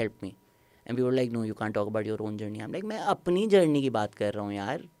really helped me. And people were like, no, you can't talk about your own journey. I'm like, मैं अपनी journey की बात कर रहा हूँ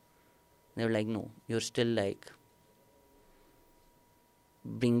यार. They were like, no, you're still like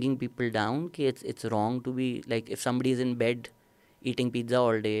bringing people down, कि it's wrong to be like, if somebody is in bed eating pizza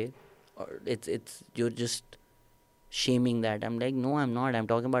all day, or it's you're just shaming that. I'm like, no, I'm not. I'm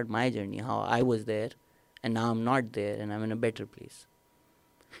talking about my journey, how I was there and now I'm not there and I'm in a better place.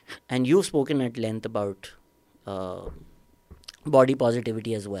 And you've spoken at length about body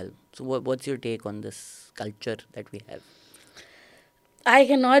positivity as well. So what's your take on this culture that we have? I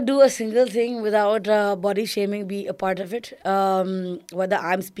cannot do a single thing without body shaming be a part of it. Whether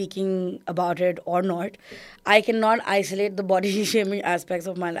I'm speaking about it or not, I cannot isolate the body shaming aspects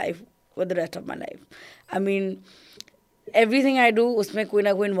of my life with the rest of my life. I mean, everything I do, उसमें कोई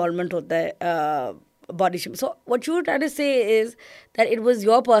ना कोई involvement होता है body shaming. So what you were trying to say is that it was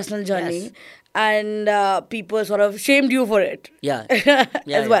your personal journey, Yes. and people sort of shamed you for it. Yeah.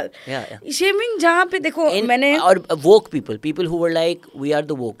 as well. Yeah. Shaming जहाँ पे देखो मैंने Or woke people who were like, we are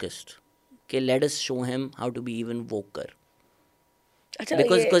the wokest. Okay, let us show him how to be even woker. अच्छा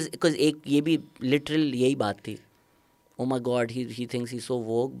Because एक ये भी literal यही बात थी. Oh my God, he thinks he's so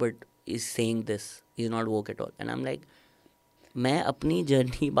woke, but he's saying this. He's not woke at all. And I'm like, मैं अपनी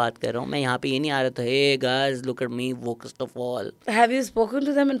journey बात कर रहा हूँ. मैं यहाँ पे ये नहीं आ रहा था, hey guys, look at me, wokest of all. have you spoken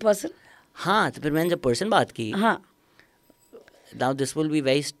to them in person? हाँ, तो फिर मैंने जब पर्सन बात की, हाँ. now this will be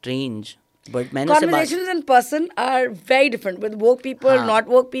very strange. But मैंने उससे बात Conversations in person are very different with woke people, हाँ. not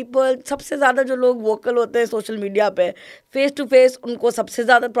woke people. सबसे ज़्यादा जो लोग vocal होते हैं सोशल मीडिया पे फेस टू फेस उनको सबसे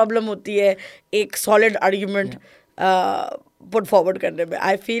ज़्यादा प्रॉब्लम होती है एक सॉलिड आर्ग्यूमेंट पुट फॉरवर्ड करने में.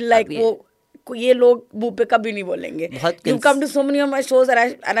 आई फील लाइक ये लोग मुंह पे कभी नहीं बोलेंगे. You come to so many of my shows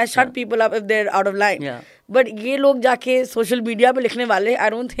and I shut people up if they are out of line. But ये लोग जाके सोशल मीडिया पे लिखने वाले, आई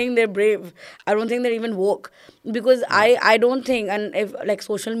don't think they are brave, I don't think they are even woke, because I don't think and if like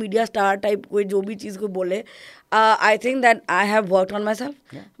social media star type कोई जो भी चीज़ को बोले, आई think that I have worked on my self.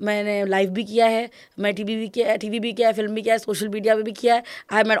 मैंने live भी किया है, मैं टीवी भी किया है, फिल्म भी किया है, सोशल मीडिया पे भी किया है.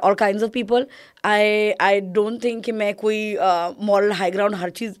 I have met all kinds of people. I don't think कि मैं कोई मॉरल हाई ग्राउंड हर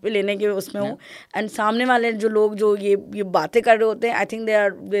चीज़ पे लेने के उसमें हूँ. एंड सामने वाले जो लोग जो ये बातें कर रहे होते हैं, I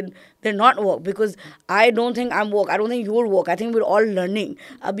think they're not woke, because I don't think I'm woke. I don't think you're woke. I think we're all learning.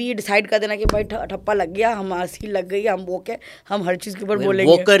 अभी ये डिसाइड कर देना कि भाई ठप्पा लग गया, हमारी सील लग गई, हम woke है, हम हर चीज़ के ऊपर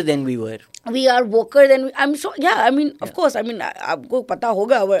बोलेंगे. woker than we were. We are woker than we, I'm sure. Yeah, I mean, of course. I mean, आपको पता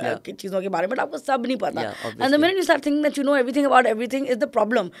होगा कि चीज़ों के बारे में, but आपको सब नहीं पता. And the minute you start thinking that you know everything about everything is the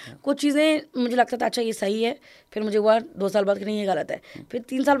problem. कुछ चीज़ें मुझे लगता था अच्छा ये सही है, फिर मुझे हुआ 2 साल बाद कि नहीं ये गलत है, फिर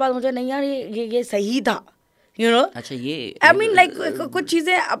 3 साल बाद मुझे नहीं यार ये सही था. You know? अच्छा ये I mean like कुछ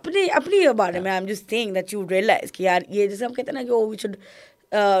चीज़ें अपनी बारे में I'm just saying that you realize कि यार ये जैसे हम कहते हैं ना कि oh we should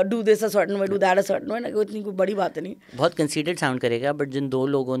do this a certain way, do that a certain way, ना कि इतनी कोई बड़ी बात नहीं. बहुत कंसीडर्ड साउंड करेगा, बट जिन 2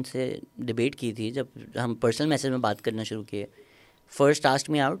 लोगों से डिबेट की थी, जब हम पर्सनल मैसेज में बात करना शुरू किए, फर्स्ट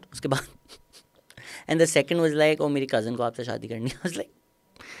आस्क्ड मी आउट, उसके बाद and the second was like oh मेरी कज़न को आपसे शादी करनी है. I was like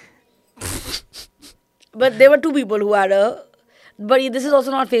but there were 2 people who had but this is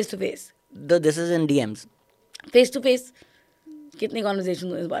also not face to face. This is in DMs. Face to face कितनी conversation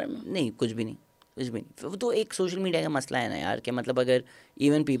हुई इस बारे में? नहीं, कुछ भी नहीं. वो तो एक सोशल मीडिया का मसला है ना यार, कि मतलब अगर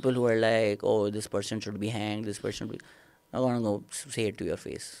even people who are like oh this person should be hanged, this person should be, I'm gonna go say it to your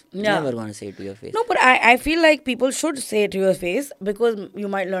face. Never gonna say it to your face. No, but I feel like people should say it to your face because you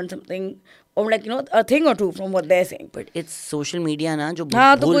might learn something or like you know a thing or two from what they're saying. But it's social media ना जो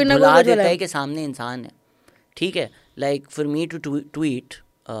तो भुला देता है कि सामने इंसान है. ठीक है, like for me to tweet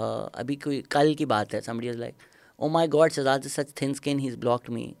अभी कोई कल की बात है, somebody is like oh my God, Shazad is such thin skin, he's blocked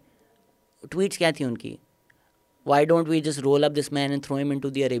me. Tweets क्या थी उनकी? Why don't we just roll up this man and throw him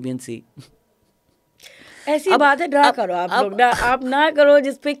into the Arabian Sea? ऐसी बात है, ड्रा करो आप लोग, आप ना करो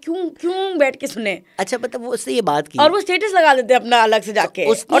जिस पे क्यों बैठ के सुने. अच्छा पता वो उससे ये बात की और वो स्टेटस लगा देते हैं अपना अलग से जाके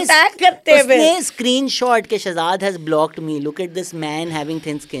और टैग करते हैं. उसने स्क्रीनशॉट के Shehzad has blocked me, look at this man having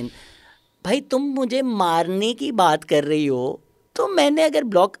thin skin. भाई तुम मुझे मारने की बात कर रही हो, तो मैंने अगर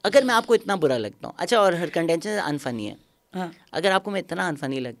मैं आपको इतना बुरा लगता हूँ, अच्छा और हर कंटेंशन अनफनी है, हाँ. अगर आपको मैं इतना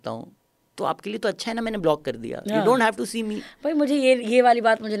अनफनी लगता हूँ तो आपके लिए तो अच्छा है ना मैंने ब्लॉक कर दिया. यू डोंट हैव टू सी मी. भाई मुझे ये वाली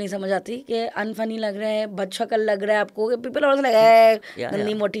बात मुझे नहीं समझ आती कि अनफनी लग रहा है, बदशक्ल लग रहा है आपको, पीपल आल्सो लाइक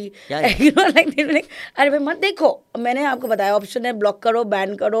नन्ही मोटी, यू नो लाइक अरे भाई मत देखो. मैंने आपको बताया ऑप्शन है ब्लॉक करो,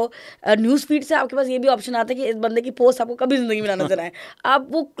 बैन करो. न्यूज़ फीड से आपके पास ये भी ऑप्शन आता है कि इस बंदे की पोस्ट आपको कभी जिंदगी में ना नजर आए. आप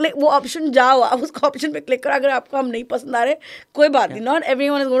वो ऑप्शन जाओ, आप उसका ऑप्शन पे क्लिक करो. अगर आपको हम नहीं पसंद आ रहे कोई बात नहीं, not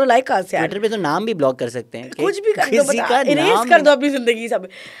everyone is going to like us. यार ट्विटर पे तो नाम भी ब्लॉक कर सकते हैं, कुछ भी कर दो, इरेज कर दो अपनी जिंदगी सब.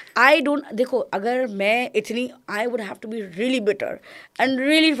 आई डोंट देखो अगर मैं इतनी I would have to be really bitter and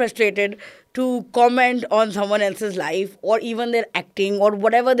really frustrated to comment on someone else's life or even their acting or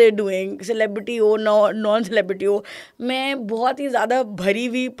whatever they're doing, celebrity हो non celebrity हो. मैं बहुत ही ज़्यादा भरी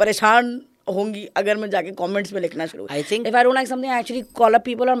हुई परेशान होंगी अगर मैं जाके कमेंट्स में लिखना शुरू. I think if I don't like something I actually call up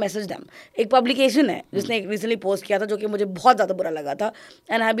people or message them. एक पब्लिकेशन है जिसने एक रिसेंटली पोस्ट किया था जो कि मुझे बहुत ज़्यादा बुरा लगा था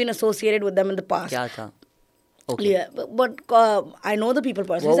and I've been associated with them in the past. क्या था? Okay. Yeah, but I know the people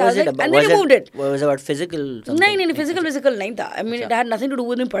personally. What was it about? And they removed it. Was it about physical something? नहीं physical नहीं था. I mean, it had nothing to do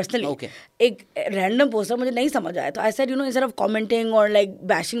with me personally. Okay. एक random poster मुझे नहीं समझ आया. तो I said, you know, instead of commenting or like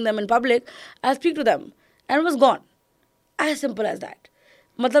bashing them in public, I'll speak to them. And it was gone. As simple as that.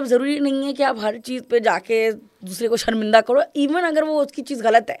 मतलब ज़रूरी नहीं है कि आप हर चीज़ पे जाके दूसरे को शर्मिंदा करो. इवन अगर वो उसकी चीज़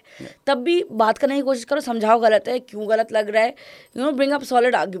गलत है तब भी बात करने की कोशिश करो, समझाओ गलत है, क्यों गलत लग रहा है, bring up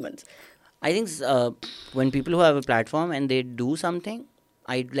solid arguments. I think when people who have a platform and they do something,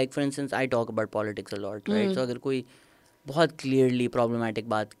 like for instance, I talk about politics a lot, right? So अगर कोई बहुत clearly problematic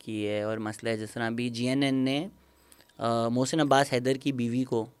बात की है और मसला है, जिस तरह अभी GNN ने मोहसिन अब्बास हैदर की बीवी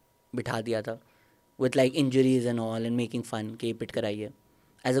को बिठा दिया था with like injuries and all and making fun कि पिट कराई है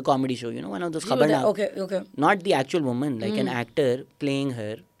as a comedy show, one of those खबरनाक, okay. not the actual woman, like an actor playing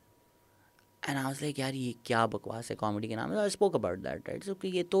her. And I was like, यार ये क्या बकवास है कॉमेडी के नाम में. I spoke about that, right? So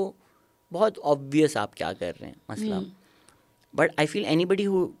कि ये तो बहुत ऑब्वियस आप क्या कर रहे हैं मसला. But I feel anybody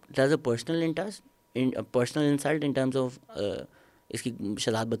who does a personal insult in terms of इसकी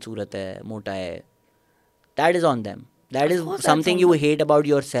शहजाद बदसूरत है, मोटा है, that is on them. That is something you hate about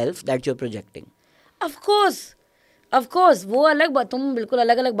yourself that you are projecting. Of course वो अलग बात, तुम बिल्कुल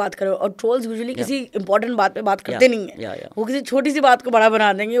अलग अलग बात करो. और ट्रोल्स यूजुअली किसी इंपॉर्टेंट बात पे बात करते नहीं है. वो किसी छोटी सी बात को बड़ा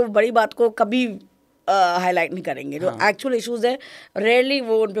बना देंगे, वो बड़ी बात को कभी हाईलाइट नहीं करेंगे. जो एक्चुअल इश्यूज है रेयरली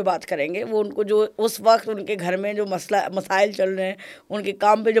वो उन पे बात करेंगे. वो उनको जो उस वक्त उनके घर में जो मसाइल चल रहे हैं, उनके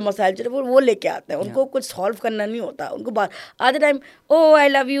काम पे जो मसाइल चल रहे हैं, वो लेके आते हैं. उनको कुछ सॉल्व करना नहीं होता. उनको बात आधे time O I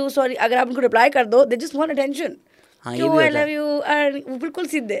love you sorry अगर आप उनको रिप्लाई कर दो, they just want attention. I love you वो बिल्कुल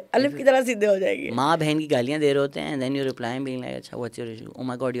सीधे अलिफ की तरह सीधे हो जाएगी. माँ बहन की गालियाँ दे रहे होते हैं, then you reply being like अच्छा what's your issue, oh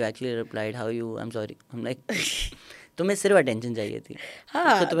my god you actually replied, how you, I am sorry. हम लाइक तुम्हें सिर्फ अटेंशन चाहिए थी.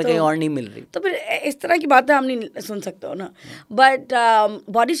 हाँ, तो तुम्हें कहीं और नहीं मिल रही. तो फिर इस तरह की बातें हम नहीं सुन सकते हो ना. बट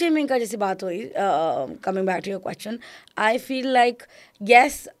बॉडी शेमिंग का जैसी बात हुई, coming back to your question, I feel like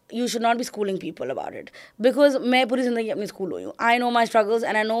yes you should not be schooling people about it, because मैं पूरी ज़िंदगी अपनी स्कूल हुई हूँ. I know my struggles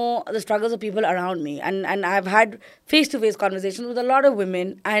and I know the struggles of people around me, and I've had face-to-face conversations with a lot of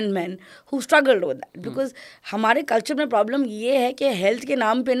women and men who struggled with that, because हमारे culture में problem ये है कि health के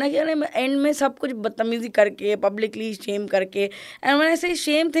नाम पे ना कि एंड में सब कुछ बदतमीजी करके पब्लिकली शेम करके, and when I say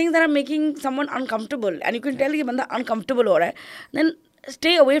shame things that are making someone uncomfortable and you can tell कि बंदा uncomfortable हो रहा है, then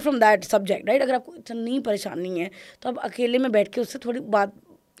stay away from that subject, right? अगर आपको इतनी परेशानी है तो आप अकेले में बैठ के उससे थोड़ी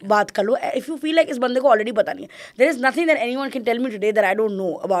बात कर लो. इफ यू फील लाइक इस बंदे को ऑलरेडी पता नहीं है, there is nothing that anyone can tell me today that I don't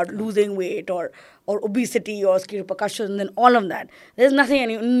know about losing weight और ओबेसिटी और उसकी repercussions and all of that. There is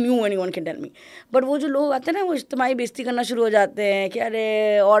nothing new anyone can tell me. But वो जो लोग आते हैं ना, वो इज्तिमाई बेइज्जती करना शुरू हो जाते हैं कि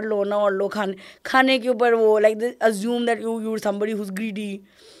अरे और लो ना और लो, खाने के ऊपर वो like assume that you somebody who is greedy,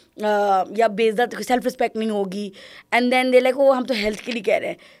 या बेइज्जत, सेल्फ रिस्पेक्ट नहीं होगी, and then they like oh हम तो हेल्थ के लिए कह रहे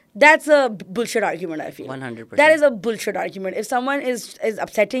हैं. That's a bullshit argument, I feel. 100%. That is a bullshit argument. If someone is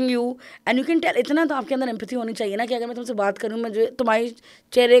upsetting you, and you can tell, इतना तो आपके अंदर empathy होनी चाहिए ना कि अगर मैं तुमसे बात करूँ, मुझे तुम्हारी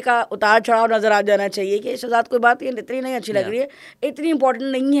चेहरे का उतार चढ़ाव नज़र आ जाना चाहिए कि शहजाद कोई बात ये इतनी नहीं अच्छी लग रही है, इतनी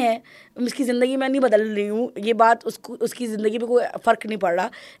इंपॉर्टेंट नहीं है, इसकी ज़िंदगी में नहीं बदल रही हूँ, ये बात उसकी ज़िंदगी पे कोई फ़र्क नहीं पड़ रहा.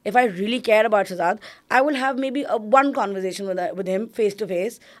 If I really care about Shehzad, I will have maybe one conversation with him face to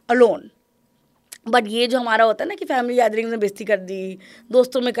face alone. But ये जो हमारा होता है ना कि फैमिली गैदरिंग में बेइज्जती कर दी,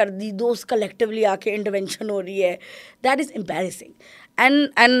 दोस्तों में कर दी, दोस्त कलेक्टिवली आके इंटरवेंशन हो रही है, that is embarrassing. And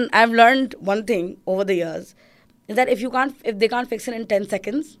I have learned one thing over the years that if they can't fix it in 10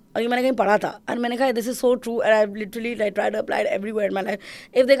 seconds, और ये मैंने कहीं पढ़ा था और मैंने कहा this is so true and I have literally like tried to apply it everywhere in my life.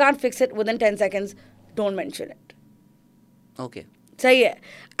 If they can't fix it within 10 seconds, don't mention it. Okay, सही है.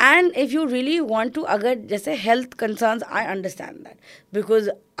 And if you really want to, अगर जैसे health concerns, I understand that because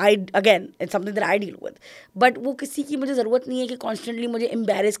I again it's something that I deal with, but वो किसी की मुझे ज़रूरत नहीं है कि कॉन्स्टेंटली मुझे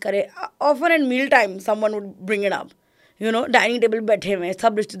एम्बैरेस करे. Often and meal time someone would bring it up, dining table बैठे हुए हैं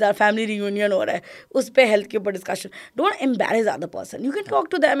सब रिश्तेदार, फैमिली रियूनियन हो रहा है, उस पर हेल्थ के ऊपर discussion. Don't embarrass other person. You can talk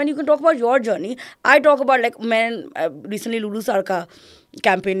to them and you can talk about your journey. I talk about like मैं रिसेंटली लुलू सर का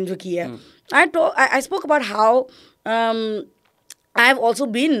कैंपेन जो किया है, I spoke about how I've also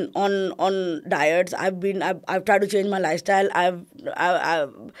been on diets. I've tried to change my lifestyle. I've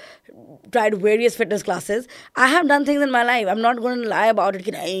tried various fitness classes. I have done things in my life. I'm not going to lie about it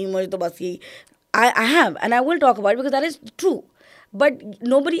कि नहीं मुझे तो बस ये. I have, and I will talk about it because that is true. But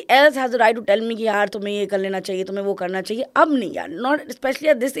nobody else has the right to tell me कि यार तुम्हें ये कर लेना चाहिए, तुम्हें वो करना चाहिए. अब नहीं यार, not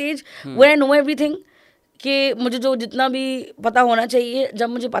especially at this age when I know everything. कि मुझे जो जितना भी पता होना चाहिए जब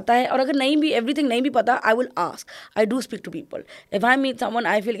मुझे पता है, और अगर नहीं भी एवरीथिंग नहीं भी पता, I will ask. I do speak to people. If I meet someone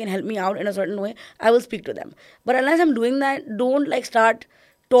I feel can help me out in a certain way, I will speak to them. But unless I am doing that, don't like start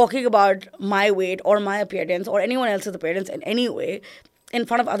talking about my weight और my appearance और anyone else's appearance in any way in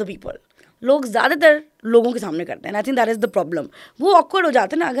front of other people. लोग ज़्यादातर लोगों के सामने करते हैं. I think that is the problem. वो ऑकवर्ड हो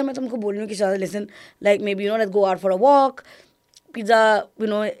जाते हैं ना. अगर मैं तुमको बोल रही हूँ कि शायद listen like maybe let's go out for a walk, pizza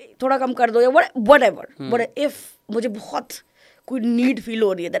थोड़ा कम कर दो या वट एवर. बट इफ़ मुझे बहुत कोई नीड फील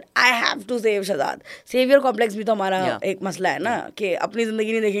हो रही है that I have to save Shehzad. Saviour complex भी तो हमारा एक मसला है ना कि अपनी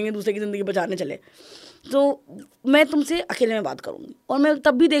ज़िंदगी नहीं देखेंगे, दूसरे की ज़िंदगी बचाने चले. तो मैं तुमसे अकेले में बात करूँगी और मैं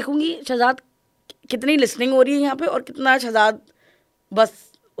तब भी देखूँगी शहजाद कितनी लिसनिंग हो रही है यहाँ पे और कितना शहजाद बस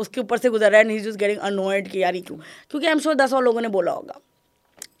उसके ऊपर से गुजर रहा है. नहीं जस्ट गेटिंग अनोयड कि यार क्यों, क्योंकि आई एम श्योर 10 और लोगों ने बोला होगा.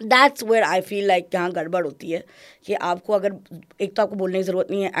 That's where I feel like यहाँ गड़बड़ होती है कि आपको अगर एक तो आपको बोलने की ज़रूरत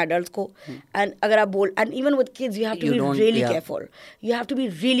नहीं है एडल्ट को, एंड अगर आप बोल and even with kids you have to be really careful. You have to be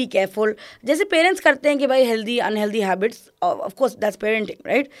really careful. जैसे पेरेंट्स करते हैं कि भाई healthy unhealthy habits, of course that's parenting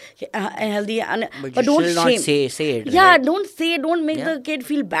right, healthy but don't shame. या don't make the kid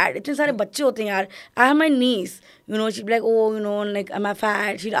feel bad. इतने सारे बच्चे होते हैं यार. I have my niece, you know, she'd be like, oh, you know, like, am I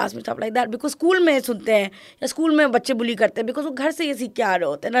fat? She'd ask me stuff like that. Because school में सुनते हैं या स्कूल में बच्चे बुली करते हैं बिकॉज वो घर से ये सीख के आ रहे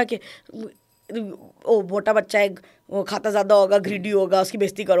होते हैं ना कि ओ मोटा बच्चा है, वो खाता ज़्यादा होगा, ग्रीडी होगा, उसकी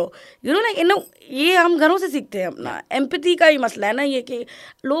बेइज्जती करो. यू नो लाइक नो, ये हम घरों से सीखते हैं. अपना एम्पैथी का ही मसला है ना ये कि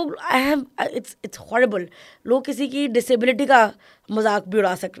लोग इट्स हॉरिबल. लोग किसी की डिसेबिलिटी का मजाक भी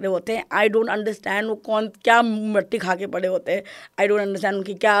उड़ा सकते होते हैं. आई डोंट अंडरस्टैंड वो कौन क्या मट्टी खा के पड़े होते हैं. आई डोंट अंडरस्टैंड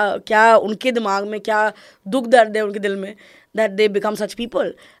उनकी क्या उनके दिमाग में क्या दुख दर्द है उनके दिल में that they become such people.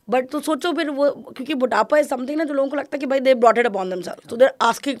 But तो सोचो फिर वो, क्योंकि बुढ़ापा is something ना जो लोगों को लगता है कि भाई they brought it upon themselves, so they're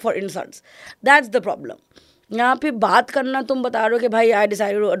asking for insults. That's the problem. यहाँ पे बात करना, तुम बता रहे हो कि भाई I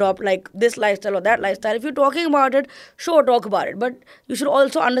decided to adopt like this lifestyle or that lifestyle. If you're talking about it, sure, talk about it. But you should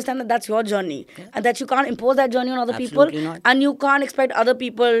also understand that that's your journey, and that you can't impose that journey on other people. Not. And you can't expect other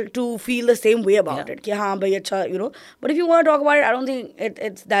people to feel the same way about it. कि हाँ भाई अच्छा, you know. But if you want to talk about it, I don't think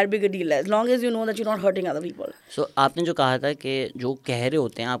it's that big a deal. As long as you know that you're not hurting other people. So आपने जो कहा था कि जो कह रहे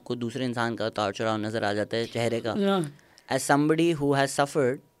होते हैं आपको दूसरे इंसान का तार चढ़ाव नजर आ जाता है चेहरे का. As somebody who has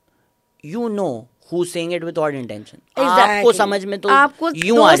suffered, you know who's saying it with odd intention. आपको समझ में तो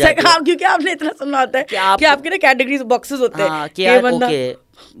यूं आ जाता है क्योंकि आपने इतना सुना होता है कि आपके ना कैटेगरीज बॉक्सेस होते हैं कि यार ओके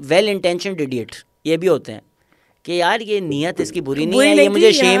वेल इंटेंशनड इडियट ये भी होते हैं कि यार ये नियत इसकी बुरी नहीं है, ये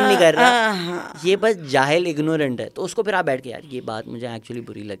मुझे शेम नहीं कर रहा, ये बस जाहिल इग्नोरेंट है. तो उसको फिर आप बैठ के यार ये बात मुझे एक्चुअली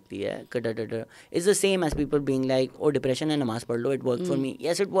बुरी लगती है. It's the same as people being like oh depression है, नमाज पढ़ लो, it work for me.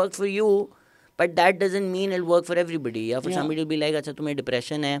 Yes it work for you but that doesn't mean it work for everybody. या फिर समबडी विल बी लाइक अच्छा तुम्हें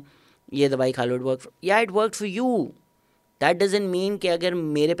डिप्रेशन है, ये दवाई खा लो, इट वर्क. या it work for you. That doesn't mean कि अगर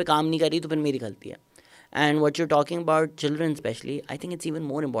मेरे पे काम नहीं कर रही तो फिर मेरी गलती है. And what you're talking about children especially, I think it's even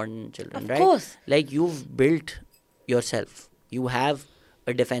more important in children, right? Of course. Like you've built yourself. You have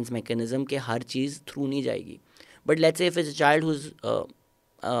a defense mechanism कि हर चीज़ through नहीं जाएगी. But let's say if it's a child who's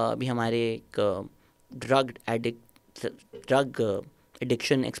अभी हमारे एक drug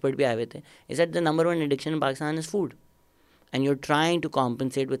addiction expert भी आए हुए थे. Is that the number one addiction in Pakistan is food. And you're trying to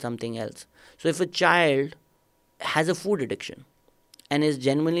compensate with something else. So if a child has a food addiction and is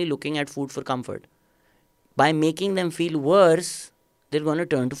genuinely looking at food for comfort, by making them feel worse, they're going to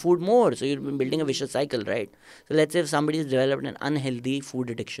turn to food more. So you're building a vicious cycle, right? So let's say if somebody has developed an unhealthy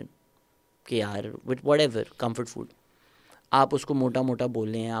food addiction, कि यार with whatever, comfort food, आप उसको मोटा मोटा बोल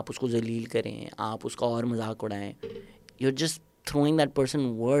रहे हैं, आप उसको जलील करें, आप उसका और मजाक उड़ाएं, you're just throwing that person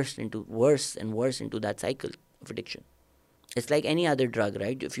worse and worse into that cycle of addiction. It's like any other drug,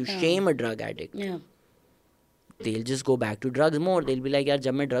 right? If you shame a drug addict, they'll just go back to drugs more. They'll be like, यार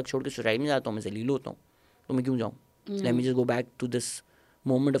जब मैं drug छोड़ के suicide में जाता हूँ मैं जलील होता हूँ तो मैं क्यों जाऊँ? Let me just go back to this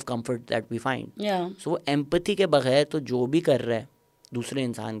moment of comfort that we find. So empathy के बगैर तो जो भी कर रहा है दूसरे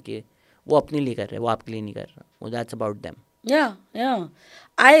इंसान के, वो अपने लिए कर रहा है, वो आपके लिए नहीं कर रहा. वो that's about them. Yeah.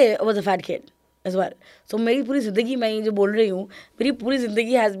 I was a fat kid as well. So मेरी पूरी ज़िंदगी, मैं ये जो बोल रही हूँ, मेरी पूरी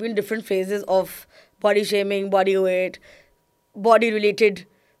ज़िंदगी has been different phases of body shaming, body weight, body related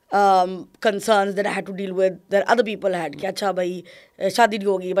concerns that I had to deal with, that other people had. कि अच्छा भाई शादी नहीं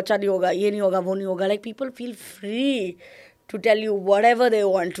होगी, बच्चा नहीं होगा, ये नहीं होगा, वो नहीं होगा. Like people feel free to tell you whatever they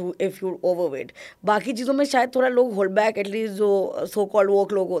want to if you're overweight. बाकी चीज़ों में शायद थोड़ा लोग hold back, at least जो so called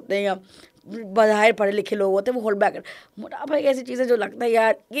woke लोग होते हैं या बाहर पढ़े लिखे लोग होते हैं वो hold back. मोटापा एक ऐसी चीज़ है जो लगता है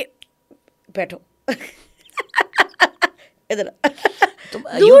यार ये बैठो इधर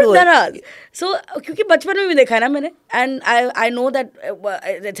दूर दराज. सो क्योंकि बचपन में भी देखा है ना मैंने, and I know that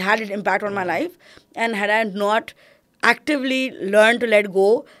it's had an impact on my life, and had I not actively learn to let go,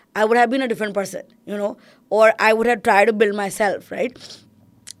 I would have been a different person, you know, or I would have tried to build myself, right?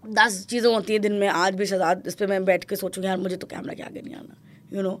 10 चीज़ें होती हैं दिन में. आज भी शहजाद इस पर मैं बैठ के सोचूंगी यार मुझे तो कैमरा के आगे नहीं आना,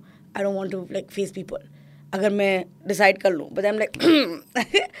 you know, I don't want to like face people. अगर मैं decide कर लूँ, but I'm like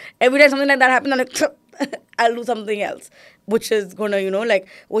every time something like that happens, I'm like I'll do something else, which is gonna, you know, like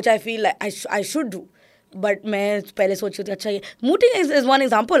which I feel like I should do, but मैं पहले सोची थी अच्छा ये मूटिंग is one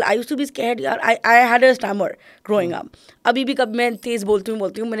example. I used to be scared यार. I had a stammer growing up. अभी भी कब मैं तेज़ बोलती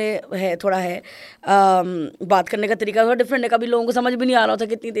हूँ मैंने है थोड़ा है बात करने का तरीका थोड़ा डिफरेंट है. कभी लोगों को समझ भी नहीं आ रहा था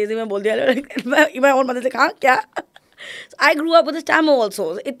कितनी तेज़ी में बोल दिया. मैं और मदद से कहा क्या. आई ग्रू अप विद स्टैमर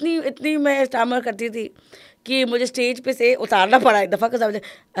ऑल्सो. इतनी मैं स्टैमर करती थी कि मुझे स्टेज पे से उतारना पड़ा एक दफ़ा.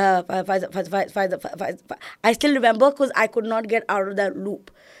 आई still remember because I could not get out of that loop.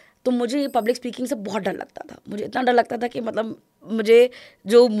 तो मुझे पब्लिक स्पीकिंग से बहुत डर लगता था. मुझे इतना डर लगता था कि मतलब मुझे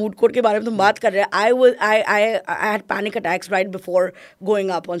जो मूड कोड के बारे में तुम बात कर रहे हैं I had panic attacks right before going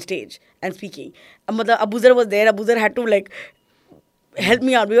up on stage and speaking. मतलब Abuzar was there. Abuzar had to like help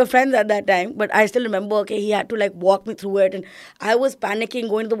me out. We were friends at that time, but I still remember, okay, he had to like walk me through it, and I was panicking,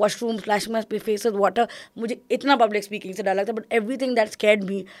 going to the washroom, splashing my face with water. मुझे इतना public speaking से डर लगता, but everything that scared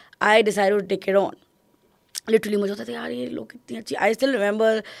me, I decided to take it on. Literally मुझे होता था यार ये लोग कितनी अच्छी. I still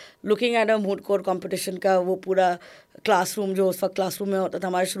remember looking at a moot court competition का वो पूरा क्लासरूम जो उस वक्त क्लासरूम में होता था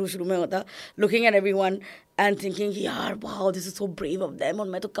हमारे शुरू में होता. Looking at everyone and thinking यार wow this is so brave of them और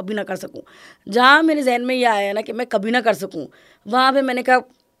मैं तो कभी ना कर सकूँ. जहाँ मेरे जहन में ये आया ना कि मैं कभी ना कर सकूँ, वहाँ पे मैंने कहा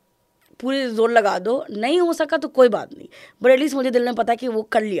पूरी जोर लगा दो. नहीं हो सका तो कोई बात नहीं, बट एटलीस्ट मुझे दिल में पता कि वो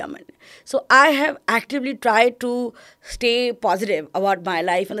कर लिया मैंने. So I have actively try to stay positive about my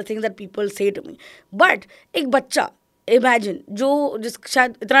life and the things that people say to me. बट एक बच्चा इमेजिन जिस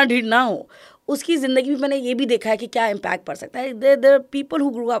शायद इतना ढीठ ना हो, उसकी ज़िंदगी में मैंने ये भी देखा है कि क्या इम्पैक्ट पड़ सकता है. There people who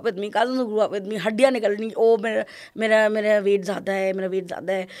grew up with me, cousins who grew up with me, हड्डियाँ निकल रही, ओ मेरा वेट ज़्यादा है, मेरा वेट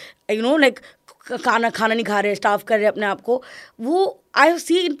ज़्यादा है, यू नो लाइक खाना नहीं खा रहे, स्टाफ कर रहे अपने आप को. वो I have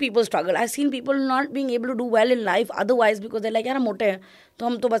seen people struggle. I have seen people not being able to do well in life otherwise because they like यार हम मोटे हैं तो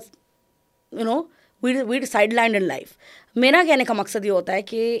हम तो बस you know we sidelined in life. मेरा कहने का मकसद ये होता है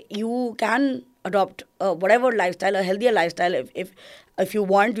कि you can adopt whatever lifestyle, a healthier lifestyle. If you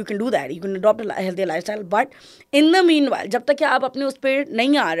want, you can do that. You can adopt a healthier lifestyle. But in the meanwhile, जब तक कि आप अपने उस पर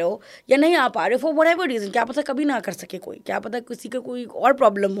नहीं आ रहे हो या नहीं आ पा रहे हो for whatever reason, क्या पता कभी ना कर सके कोई, क्या पता किसी का कोई और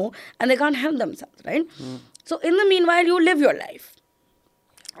प्रॉब्लम हो and they can't help themselves, right? So in the meanwhile, you live your life.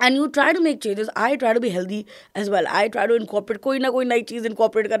 And you try to make changes. I try to be healthy as well. I try to incorporate कोई ना कोई नई चीज़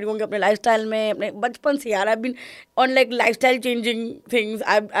incorporate कर रही होंगी अपने lifestyle में. अपने बचपन से यार I've been on like lifestyle changing things.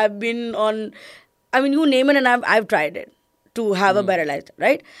 I've been on, I mean you name it and I've tried it to have a better lifestyle,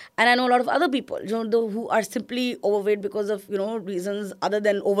 right? And I know a lot of other people, you know, who are simply overweight because of, you know, reasons other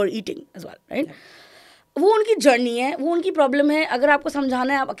than overeating as well, right? वो उनकी journey है, वो उनकी problem है. अगर आपको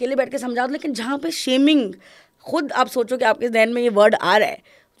समझाना है आप अकेले बैठ के समझा दो. लेकिन जहाँ पे शेमिंग, खुद आप सोचो कि आपके जहन में ये वर्ड आ रहा है,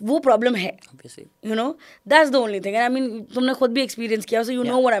 वो प्रॉब्लम है. You know that's the only thing. I mean तुमने खुद भी एक्सपीरियंस किया, so you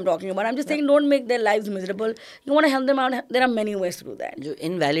know what I am talking about. I am just saying don't make their lives miserable. You want to help them out. There are many ways to do that. जो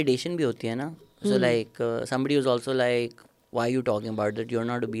invalidation भी होती है ना, so like somebody was also like why you talking about that, you are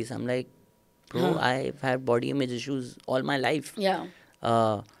not obese. I am like bro I have had body image issues all my life.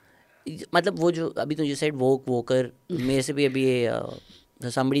 मतलब वो जो अभी तो यू सेड वोकर, मेरे से भी अभी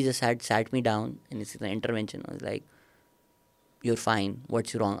somebody just had sat me down in this intervention. I was like, you're fine,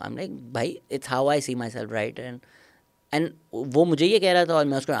 what's wrong? I'm like, bhai, it's how I see myself, right? And वो मुझे ये कह रहा था और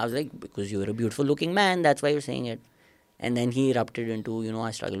मैं उसको I was like, because you're a beautiful looking man, that's why you're saying it. And then he erupted into, you know,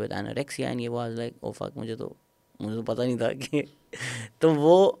 I struggle with anorexia, and he was like, oh fuck, मुझे तो पता नहीं था कि तो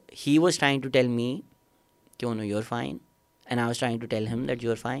वो he was trying to tell me कि oh no, you're fine, and I was trying to tell him that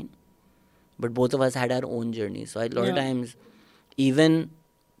you're fine, but both of us had our own journey. So a lot of times even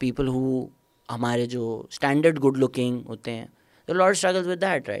people who हमारे जो standard good looking होते हैं, there are a lot of struggles with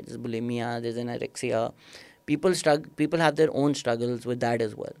that, right? There's bulimia, there's anorexia. People have their own struggles with that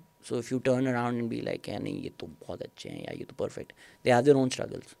as well. So if you turn around and be like, yeah, नहीं ये तो बहुत अच्छे हैं या ये तो perfect, they have their own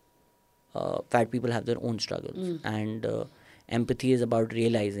struggles. Fat people have their own struggles. And empathy is about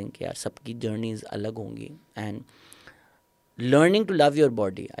realizing कि यार सबकी journeys अलग होंगी, and learning to love your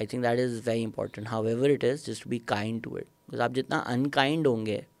body. I think that is very important. However it is, just be kind to it. Because आप जितना unkind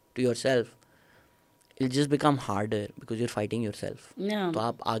होंगे to yourself, it'll just become harder because you're fighting yourself. तो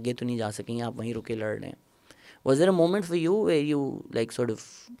आप आगे तो नहीं जा सकेंगे, आप वहीं रुके लड़ रहे हैं. Was there a moment for you where you like sort of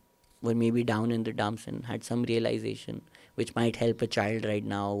were maybe down in the dumps and had some realization which might help a child right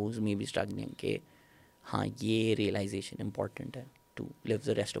now who's maybe struggling कि हाँ ये realization important है to live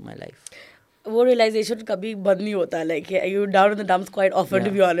the rest of my life? वो realization कभी बंद नहीं होता. Like you down in the dumps quite often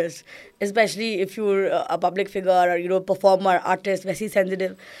to be honest, specially if you a public figure और यू नो परफॉर्मर आर्टिस्ट, वैसी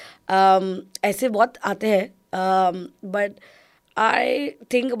sensitive ऐसे बहुत आते हैं. But I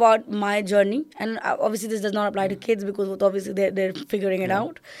think about my journey and obviously this does not apply to kids because वो तो obviously they're figuring it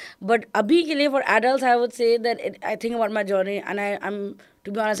out. But अभी के लिए for adults I would say that I think about my journey and I am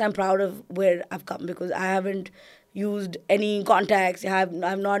to be honest I am proud of where I have come because I haven't used any contacts. I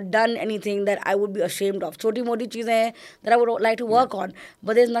have not done anything that I would be ashamed of. छोटी मोटी चीज़ें हैं that I would like to work on,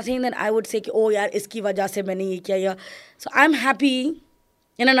 but there's nothing that I would say कि oh यार इसकी वजह से मैंने ये किया या. So I'm happy.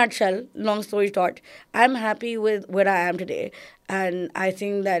 In a nutshell, long story short, I'm happy with where I am today, and I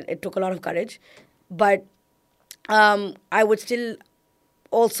think that it took a lot of courage, but I would still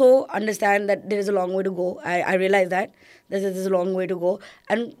also understand that there is a long way to go. I realize that there's a long way to go,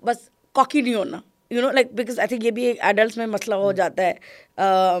 and बस cocky नहीं होना, like because I think ये भी एक adults में मसला हो जाता है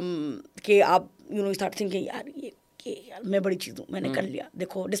कि आप start thinking यार यार मैं बड़ी चीज़ हूँ, मैंने कर लिया,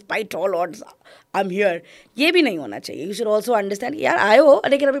 देखो despite all odds I am here. ये भी नहीं होना चाहिए. यू शुड ऑल्सो अंडरस्टैंड कि यार आए हो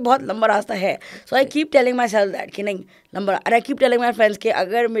लेकिन अभी बहुत लंबा रास्ता है. So I keep telling myself that कि नहीं लंबा. And I keep telling my friends कि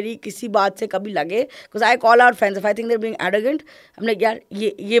अगर मेरी किसी बात से कभी लगे, because I call out friends if I think they're being arrogant, हम लाइक यार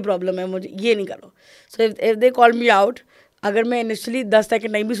ये प्रॉब्लम है, मुझे ये नहीं करो. So if they call me out, अगर मैं इनिशियली 10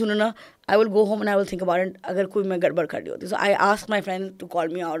 सेकंड नहीं भी सुनू ना, I will go home and I will think about it अगर कोई मैं गड़बड़ कर रही होती. So I ask my friend to call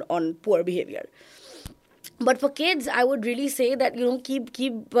me out on poor behaviour. But for kids, I would really say that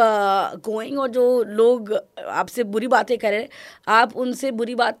keep going. और जो लोग आपसे बुरी बातें करें, आप उनसे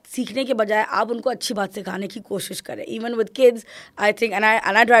बुरी बात सीखने के बजाय आप उनको अच्छी बात सिखाने की कोशिश करें. Even with kids, I think, and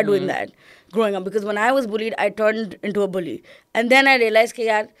I tried doing that growing up, because when I was bullied, I turned into a bully, and then I realized कि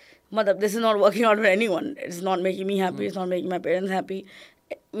यार मतलब this is not working out for anyone. It's not making me happy. It's not making my parents happy.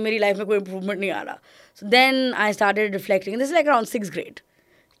 मेरी life में कोई improvement नहीं आ रहा. So then I started reflecting. This is like around 6th grade.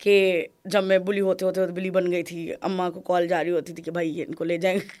 कि जब मैं बुली होते होते बिली बन गई थी, अम्मा को कॉल जा रही होती थी कि भाई ये इनको ले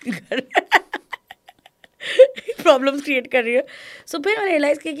जाएंगे घर. प्रॉब्लम्स क्रिएट कर रही है. सो फिर मैंने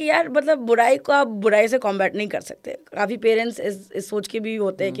रियलाइज़ किया कि यार मतलब बुराई को आप बुराई से कॉम्बैट नहीं कर सकते. काफ़ी पेरेंट्स इस सोच के भी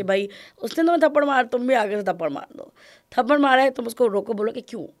होते हैं कि भाई उसने तुम्हें थप्पड़ मार, तुम भी आगे से थप्पड़ मार दो. थप्पड़ मारा है तुम उसको रोको, बोलो कि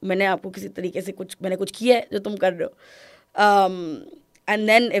क्यों, मैंने आपको किसी तरीके से मैंने कुछ किया है जो तुम कर रहे हो. एंड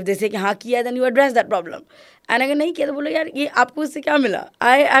देन इफ दे से कि हाँ किया है, then you address that problem. And अगर नहीं किया तो बोलो यार ये आपको इससे क्या मिला.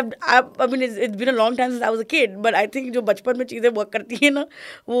 I mean it's been a long time since I was a kid, but I think जो बचपन में चीज़ें वर्क करती हैं ना,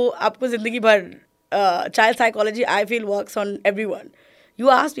 वो आपको ज़िंदगी भर. Child psychology I feel works on everyone. You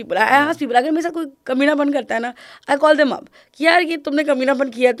ask people, I ask people, अगर मेरे साथ कोई कमीनापन करता है ना, आई कॉल देम अप कि यार ये तुमने कमीनापन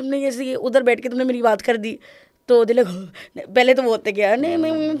किया, तुमने जैसे उधर बैठ के तुमने मेरी बात कर दी. तो दिल पहले तो वो होते कि यार नहीं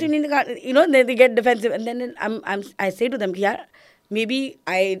मैं they get defensive, and then I say to them कि यार maybe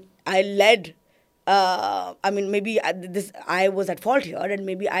I led, I mean maybe I was at fault here, and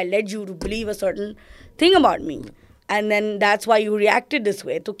maybe I led you to believe a certain thing about me, and then that's why you reacted this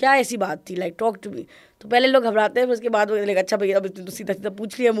way. तो क्या ऐसी बात थी, like talk to me. तो पहले लोग घबराते हैं, फिर उसके बाद वो like अच्छा भैया अब तो सीधा सीधा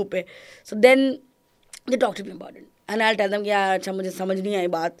पूछ लिया मुँह पे. So then they talk to me about it, and I'll tell them कि यार अच्छा मुझे समझ नहीं आई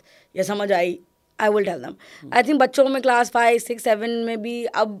बात, या समझ आई. I will tell them. I think बच्चों में क्लास 5, 6, 7 में भी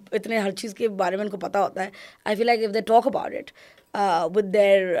अब इतने हर चीज़ के बारे में उनको पता होता है. I feel like if they talk about it with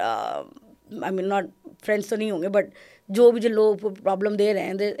their I mean not friends तो नहीं होंगे, but जो भी जो लोग प्रॉब्लम दे रहे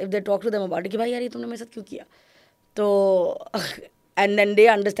हैं, if they talk to them about it कि भाई यार ये तुमने मेरे साथ क्यों किया, तो and then they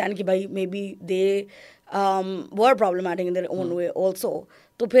understand कि भाई maybe they were problematic in their own way also,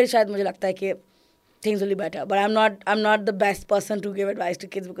 तो फिर शायद मुझे लगता है कि things will be better. But I'm not the best person to give advice to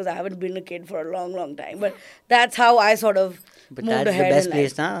kids because I haven't been a kid for a long time. But that's how I sort of moved ahead. That's the best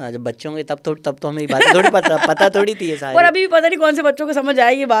place ना, जब बच्चों के तब तो हमें बात थोड़ी पता थोड़ी थी ये सारी. और अभी भी पता नहीं कौन से बच्चों को समझ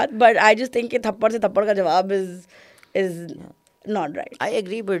आए ये बात. But I just think कि थप्पड़ से थप्पड़ का जवाब is not right. I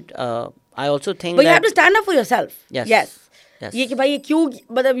agree, but I also think but you have to stand up for yourself. Yes. ये कि भाई ये क्यों,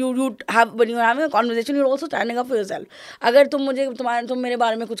 मतलब you have when you are having a conversation you're also standing up for yourself. अगर तुम मेरे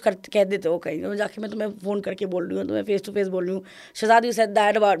बारे में कुछ कह देते हो कहीं, जाके मैं तुम्हें फ़ोन करके बोल रही हूँ, तुम्हें फेस टू फेस बोल रही हूँ, Shahzad you said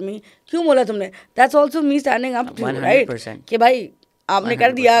that about me, क्यों बोला तुमने, that's also me standing up to you, right? 100%. कि भाई आपने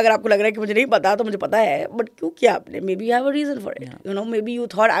कर दिया, अगर आपको लग रहा है कि मुझे नहीं पता तो मुझे पता है, बट क्यों किया आपने, maybe you have a reason for it. Maybe you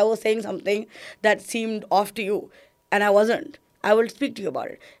thought I was saying something that seemed off to you and I wasn't. I will speak to you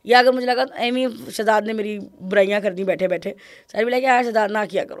about it. या अगर मुझे लगा एमी शहजाद ने मेरी बुराइयाँ कर दी बैठे बैठे, सारी भी लगे यार शहजाद ना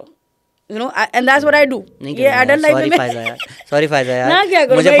किया करो, and that's what I do. ये एडल्ट लाइफ में सॉरी फायजा यार, ना क्या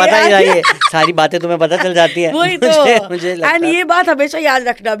करो, मुझे पता ही है, ये सारी बातें तुम्हें पता चल जाती है. वही तो मुझे एंड ये बात हमेशा याद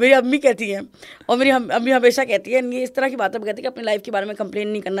रखना, मेरी अम्मी कहती हैं और मेरी अम्मी हमेशा कहती है, ये इस तरह की बातें कहती है कि अपनी लाइफ के बारे में कंप्लेन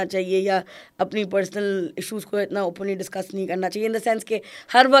नहीं करना चाहिए या अपनी पर्सनल इश्यूज़ को इतना ओपनली डिस्कस नहीं करना चाहिए, इन द सेंस के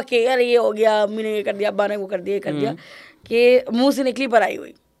हर वक्त यार ये हो गया, अम्मी ने ये कर दिया, अब्बा ने वो कर दिया, ये कर दिया, कि मुँह से निकली पर आई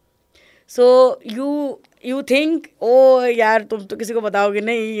हुई. सो यू थिंक ओ यार तुम तो किसी को बताओगे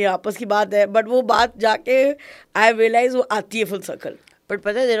नहीं, ये आपस की बात है, बट वो बात जाके आई रियलाइज वो आती है फुल सर्कल. बट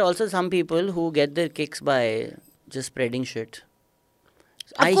पता है there are also some people who get there kicks by just spreading shit.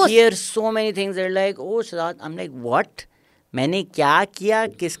 I here so many things that like oh Shahzad, I am like what, मैंने क्या किया,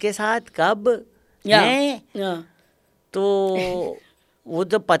 किसके साथ, कब, तो वो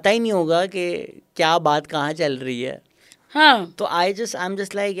तो पता ही नहीं होगा कि क्या बात कहाँ चल रही है. हाँ तो I'm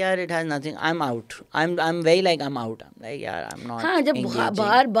just like यार it has nothing. I'm out. I'm very like I'm out. I'm like यार I'm not हाँ, जब engaging.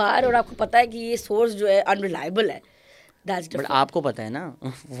 बार बार और आपको पता है कि ये सोर्स जो है अनरिलायबल है, दैट्स बट डिफरेंट. आपको पता है ना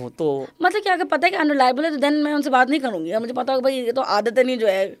वो तो. मतलब क्या, अगर पता है कि अनरिलायबल है तो देन मैं उनसे बात नहीं करूंगी. मुझे पता होगा भाई ये तो आदत नहीं जो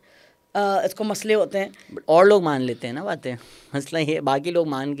है, इसको मसले होते हैं. But और लोग मान लेते हैं ना बातें. मसला ये बाकी लोग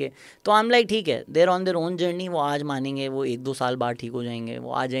मान के. तो I'm like ठीक है, देर ऑन देयर ओन जर्नी. वो आज मानेंगे, वो 1-2 साल बाद ठीक हो जाएंगे,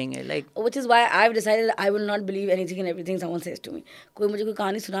 वो आ जाएंगे. Like Which is why I've decided I will not believe anything and everything someone says to me. कोई मुझे कोई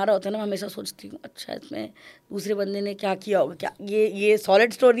कहानी सुना रहा होता है ना, मैं हमेशा सोचती हूँ अच्छा इसमें दूसरे बंदे ने क्या किया होगा, क्या ये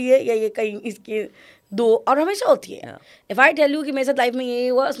सॉलिड स्टोरी है या ये कहीं इसके दो, और हमेशा होती है. इफ आई टेल यू कि मेरे साथ लाइफ में ये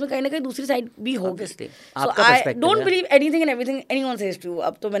हुआ, उसमें कहीं ना कहीं दूसरी साइड भी होगी. Obviously, सो आपका आई perspective डोंट है. Believe anything and everything anyone says to.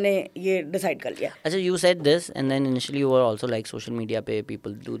 अब तो मैंने ये डिसाइड कर लिया. अच्छा, you said this and then initially you were also like social media पे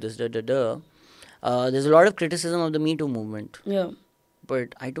people do this there's a lot of criticism of the Me Too movement, Yeah.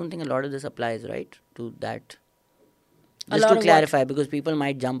 but I don't think a lot of this applies, right, to that. A Just lot to of clarify, because people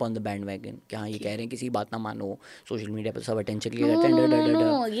might jump on the bandwagon कि हाँ ये कह रहे हैं किसी बात ना मानो, सोशल मीडिया पर सब अटेंशन के लिए करते हैं.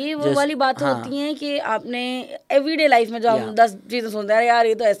 नो, ये वो Just- वाली बातें हाँ. होती हैं कि आपने एवरीडे लाइफ में जो हम Yeah. 10 चीज़ें सुनते हैं, अरे यार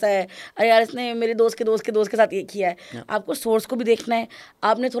ये तो ऐसा है, अरे यार इसने मेरे दोस्त के दोस्त के दोस्त के साथ ये किया है. Yeah. आपको सोर्स को भी देखना है,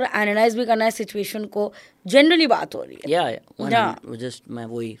 आपने थोड़ा एनालाइज भी करना है सिचुएशन को. जनरली बात हो रही है. Yeah. Yeah. Just मैं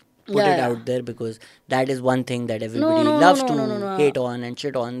वही put it out there because that is one thing that everybody no, loves no, to no, no, no. hate on and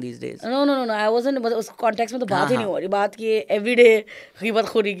shit on these days. No, I wasn't. उस context में तो बात ही नहीं हाँ. हो रही. बात की एवरीडे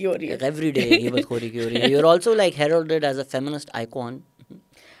गिबतखोरी की हो रही है. Like every day ये बदखोरी की हो रही है. You're also like heralded as a feminist icon.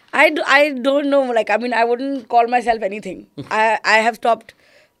 I don't know. Like, I mean, I wouldn't call myself anything. I have stopped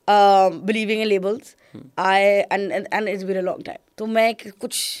believing in labels. And it's been a long time. तो मैं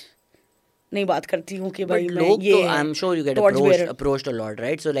कुछ नहीं बात करती हूँ कि भाई But मैं लोग ये तो I'm sure you get torchbearer. approached a lot,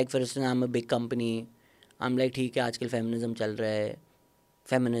 right? So like for instance I'm a big company. I'm like ठीक है आजकल feminism चल रहा है,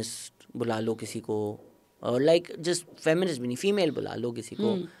 feminist बुला लो किसी को, और like just feminist भी नहीं, female बुला लो किसी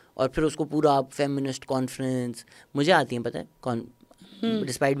को, और फिर उसको पूरा आप feminist conference. मुझे आती हैं पता है,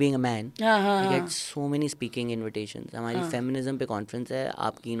 despite being a man, हाँ. I get so many speaking invitations. हमारी feminism पे conference है,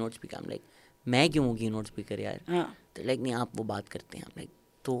 आप keynote speaker. I'm like मैं क्यों हूँ keynote speaker यार? तो like नहीं आप वो बात करते हैं. I'm like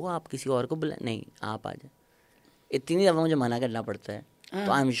तो आप किसी और को बुला, नहीं आप आ जाए. इतनी दफ़ा मुझे मना करना पड़ता है.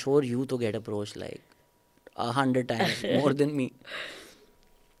 तो आई एम श्योर यू तो get approach like 100 times more than me.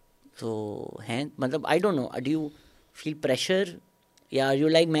 तो हैं मतलब I don't know, do you feel pressure या यू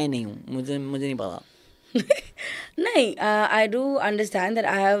लाइक मैं नहीं हूँ, मुझे नहीं पता. नहीं, I do understand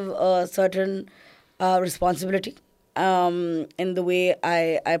that I have a certain responsibility in the way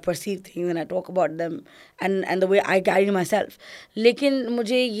I perceive things and I talk about them and the way I carry myself. लेकिन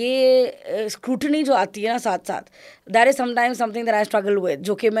मुझे ये scrutiny जो आती है ना साथ साथ, that is sometimes something that I struggle with.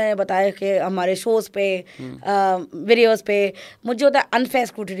 जो कि मैं बताया कि हमारे shows पे videos पे मुझे होता है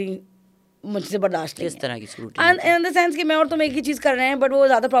unfair scrutiny मुझसे बर्दाश्त नहीं है. किस तरह की scrutiny? इन द सेंस कि मैं और तुम एक ही चीज़ कर रहे हैं, बट वो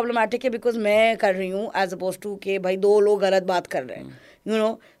ज़्यादा प्रॉब्लमेटिक है बिकॉज मैं कर रही हूँ एज अपोज टू कि भाई दो लोग गलत बात कर रहे हैं, यू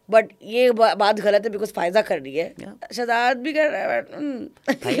नो. बट ये बात गलत है बिकॉज फायजा कर रही है, शहजाद भी कर रहा है.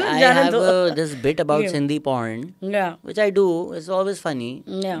 I have this bit about Sindhi porn, Yeah. which I do. It's always funny.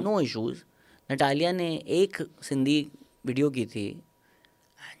 Yeah. No issues. Natalia ने एक सिंधी वीडियो की थी,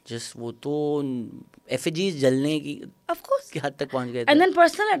 जस्ट वो तो एफजीज जलने की Of course. की हद तक पहुंच गए थे. And then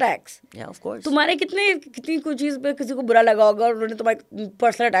personal attacks. Yeah, of course. तुम्हारे कितनी कोई चीज़ पे किसी को बुरा लगा होगा और उन्होंने तुम्हारे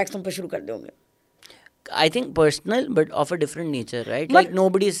पर्सनल अटैक्स तुम पे शुरू कर देंगे. I think personal, but of a different nature, right? But- like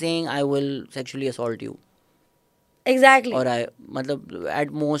nobody is saying I will sexually assault you, Exactly. or I मतलब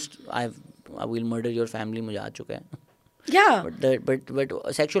at most I will murder your family. मुझे आ चुका है. Yeah. But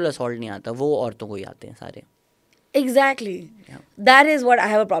sexual assault नहीं आता, वो औरतों को ही आते हैं सारे. Exactly. Yeah. That is what I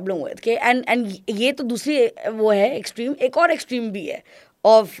have a problem with. Okay? And ये तो दूसरी वो है एक्सट्रीम. एक और एक्सट्रीम भी है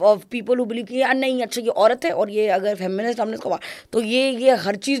of people who believe कि यार नहीं अच्छा ये औरत है और ये अगर फेमिनिस्ट हमने इसको तो ये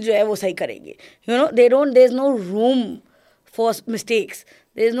हर चीज़ जो है वो सही करेगी. You know, there is no room for mistakes.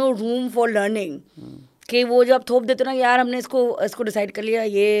 There is no room for learning. कि वो जब थोप देते ना यार हमने इसको डिसाइड कर लिया,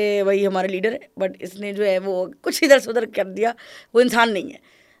 ये वही हमारा लीडर है, बट इसने जो है वो कुछ इधर से उधर कर दिया, वो इंसान नहीं है.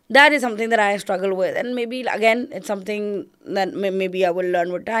 That is something that I struggle with, and maybe again it's something that maybe I will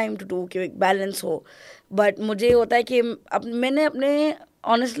learn with time to do कि एक balance हो. But मुझे होता है कि मैंने अपने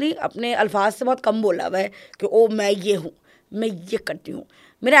honestly अपने अल्फाज से बहुत कम बोला हुआ है कि ओ मैं ये हूँ, मैं ये करती हूँ.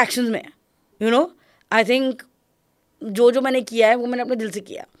 मेरे actions में है, you know. I think जो मैंने किया है वो मैंने अपने दिल से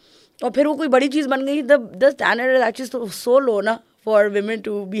किया, और फिर वो कोई बड़ी चीज़ बन गई. The standard is actually so low ना for women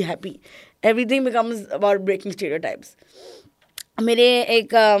to be happy. Everything becomes about breaking stereotypes. मेरे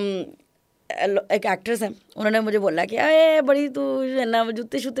एक एक एक्ट्रेस है, उन्होंने मुझे बोला कि अरे बड़ी तू जो है ना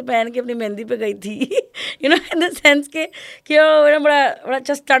जूते शूते पहन के अपनी मेहंदी पे गई थी, you know, in the sense के कि वो बड़ा बड़ा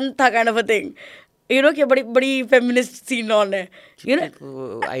अच्छा स्टंट था, kind of a thing, you know, कि बड़ी बड़ी फेमिनिस्ट सीन ऑन है, you know.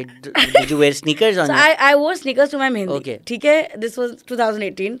 Did you wear sneakers on So it? I wore sneakers to my mehndi. Okay. ठीक है, दिस वाज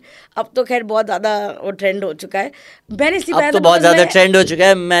 2018. अब तो खैर बहुत ज़्यादा वो ट्रेंड हो चुका है. मैंने इसलिए अब पहना तो था बहुत because ज्यादा मैं- ट्रेंड हो चुका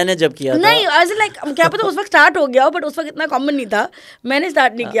है, मैंने जब किया था नहीं, ऐसे लाइक क्या पता उस वक्त स्टार्ट हो गया हो, बट उस वक्त इतना कॉमन नहीं था, मैंने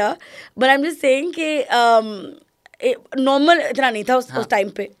स्टार्ट नहीं किया. But I am just saying कि नॉर्मल इतना नहीं था उस टाइम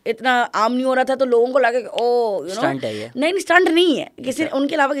पे, इतना आम नहीं हो रहा था, तो लोगों को लगा कि ओ यू नो Stunt है ये? नहीं स्टंट नहीं है, किसी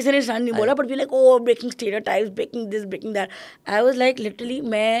उनके अलावा किसी ने स्टंट नहीं बोला, but we like oh breaking stereotypes, breaking this breaking that. I was like literally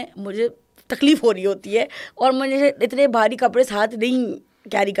मुझे तकलीफ हो रही होती है और मुझे इतने भारी कपड़े साथ नहीं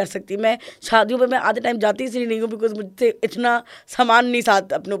कैरी कर सकती. मैं शादियों पर मैं आधे टाइम जाती इसलिए नहीं हूँ बिकॉज मुझसे इतना सामान नहीं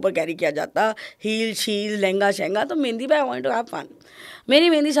साथ अपने ऊपर कैरी किया जाता, हील शील लहंगा शहंगा. तो मेहंदी पे I want to have fun. मेरी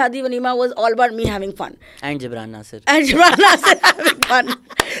मेहंदी शादी वलीमा was all about me having fun. And Jibran Nasir. And Jimrana said having fun.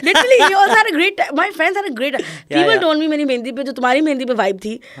 Literally, we also had a great time. My friends had a great time. People yeah. told me मेरी मेहंदी पे जो तुम्हारी मेहंदी पे vibe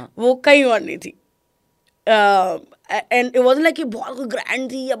थी वो कहीं और नहीं थी. And it wasn't like कि बहुत कोई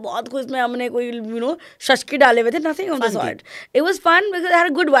ग्रैंड थी या बहुत कोई इसमें हमने कोई यू नो शशकी डाले हुए थे. Nothing of the sort. It was fun because I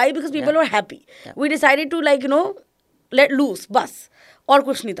had a good vibe because people were happy. We decided to like you know let loose बस, और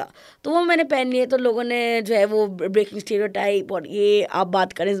कुछ नहीं था. तो वो मैंने पहन लिए, तो लोगों ने जो है वो ब्रेकिंग स्टीरियोटाइप और ये आप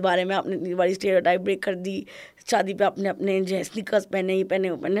बात करें इस बारे में, आपने इतनी बड़ी स्टीरियोटाइप ब्रेक कर दी. शादी पे आपने अपने जो है स्नीकर्स पहने, ये पहने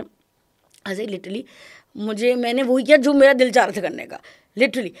वो पहने. ऐसे लिटरली मैंने वही किया जो मेरा दिल चाह रहा था करने का,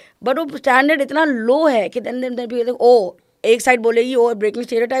 लिटरली. बट वो स्टैंडर्ड इतना लो है कि देन ओ एक साइड बोलेगी और ब्रेकिंग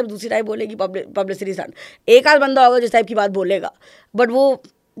स्टीरियोटाइप, दूसरी साइड बोलेगी पब्लिसिटी स्टंट. एक आध बंदा होगा जिस टाइप की बात बोलेगा, बट वो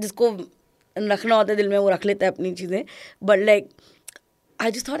जिसको रखना होता है दिल में वो रख लेता है अपनी चीज़ें. But like I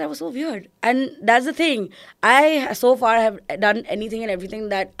just thought I was so weird. And that's the thing. I so far have done anything and everything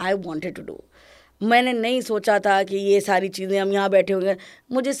that I wanted to do. मैंने नहीं सोचा था कि ये सारी चीज़ें हम यहाँ बैठे होंगे.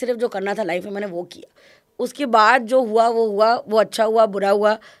 मुझे सिर्फ जो करना था लाइफ में मैंने वो किया. उसके बाद जो हुआ वो अच्छा हुआ बुरा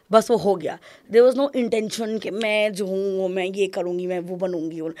हुआ, बस वो हो गया. देयर वाज नो इंटेंशन कि मैं जो हूँ वो मैं ये करूँगी, मैं वो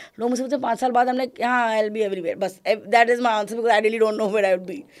बनूँगी. और लोग मुझसे पूछते 5 साल बाद हम लाइक हाँ आई विल बी एवरीवेयर. बस that is my answer because I really don't know where I would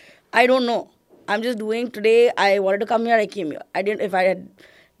be. I don't no. I'm just doing today. I wanted to come here. I came here. If I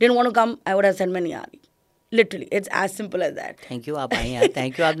didn't want to come, I would have said मैं नहीं आ रही. Literally, it's as simple as that. Thank you आप आई यार.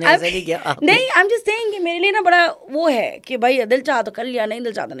 Thank you आपने ऐसा नहीं किया. नहीं, I'm just saying कि मेरे लिए ना बड़ा वो है कि भाई दिल चाहा तो कर लिया, नहीं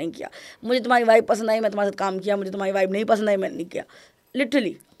दिल चाहा तो नहीं किया. मुझे तुम्हारी वाइब पसंद आई, मैं तुम्हारे साथ काम किया. मुझे तुम्हारी वाइब नहीं पसंद आई, मैंने नहीं किया.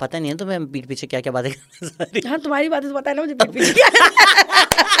 Literally. पता नहीं है तो मैं पीठ पीछे क्या क्या बातें कर रहा. हाँ तुम्हारी बातें तो पता है ना मुझे पीठ पीछे.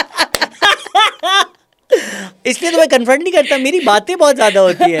 इसलिए तो मैं कन्फ्रंट नहीं करता. मेरी बातें बहुत ज्यादा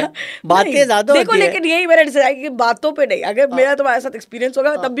होती है, बातें ज्यादा देखो, होती है. लेकिन यही मैंने डिसाइड कि बातों पे नहीं. अगर मेरा तुम्हारे साथ एक्सपीरियंस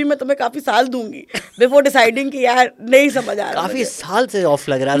होगा तब भी मैं तुम्हें काफी साल दूंगी बिफोर डिसाइडिंग कि यार नहीं समझ आ रहा. काफी साल से ऑफ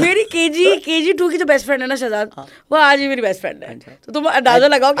लग रहा था. मेरी केजी 2 की जो बेस्ट फ्रेंड है ना शहजाद, वो आज भी मेरी बेस्ट फ्रेंड है. तो तुम अंदाजा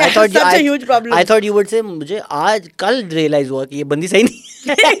लगाओ कि such a huge problem. I thought you would say मुझे आज कल रियलाइज हुआ कि ये बंदी सही नहीं.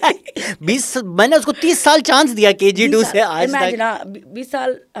 20 मैंने उसको 30 साल चांस दिया केजी 2 से आज तक. 20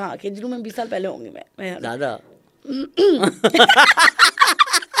 साल. हाँ केजी 2 में 20 साल पहले होंगी मैं ज्यादा.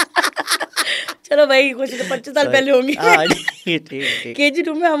 चलो भाई कुछ तो 25 साल पहले होंगी. ठीक. केजी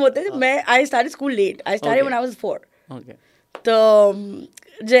 2 में हम होते थे. मैं I started school late. I started when I was 4. Okay. तो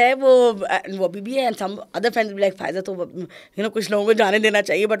जो है वो अभी भी है. एंड सम अदर फ्रेंड्स भी लाइक फायजा तो यू नो कुछ लोगों को जाने देना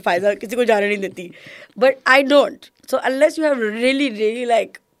चाहिए, बट फायजा किसी को जाने नहीं देती. But I don't. So unless you have really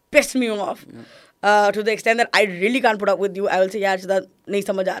like pissed me off to the extent that I really can't put up with you, I will say यार शुदा नहीं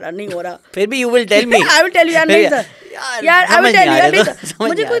समझ आ रहा, नहीं हो रहा. फिर भी you will tell me. I will tell you यार नहीं सर. यार I will tell you यार नहीं सर.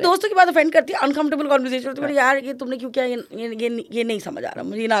 मुझे कोई रहा. दोस्तों की बात ऑफेंड करती है, अनकंफर्टेबल कॉन्वर्सेशन, तो यार ये तुमने क्यों किया, ये नहीं समझ आ रहा,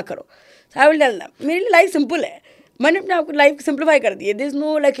 मुझे ये ना करो. So I will tell them. मेरे लिए लाइफ सिंपल है. मैंने अपने आप को लाइफ सिंप्लीफाई कर दी है. There is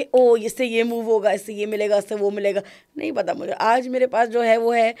no like oh इससे ये मूव होगा, इससे ये मिलेगा, इससे वो मिलेगा. नहीं पता मुझे. आज मेरे पास जो है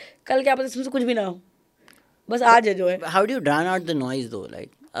वो है, कल क्या पता इसमें से कुछ भी ना हो. बस आज है जो है. How do you drown out the noise though?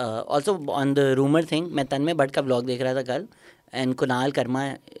 Like also on the rumor thing, मैं तन्मय भट्ट का ब्लॉग देख रहा था कल, and Kunal Karma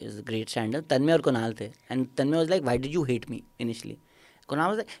is a great stand-up. तन्मय और कुणाल थे, and Tanmay was like, why did you hate me initially? Kunal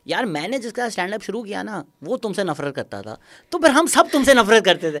was like, यार मैंने जिसका स्टैंड अप शुरू किया ना वो तुमसे नफरत करता था, तो फिर हम सब तुमसे नफरत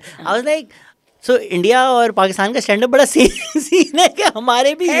करते थे. I was like, so India और पाकिस्तान का स्टैंड अप बड़ा सीन है कि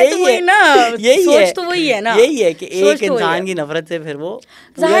हमारे भी यही है ना. यही सोच है, तो वही है ना. यही है कि एक इंसान की नफरत से फिर वो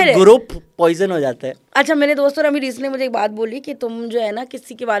ग्रुप पॉइजन हो जाता है. अच्छा मेरे दोस्तों ने अभी रिसेंटली मुझे एक बात बोली कि तुम जो है ना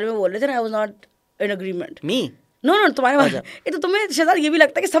किसी के बारे में बोल रहे थे ना, I was not in agreement. Me no तुम्हारे बारे में. ये तो तुम्हें शहजाद ये भी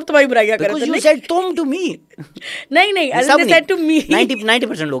लगता है कि सब तुम्हारी बुराइयां कर रहे थे. यू सेड तुम टू मी. नहीं सब सेड टू मी.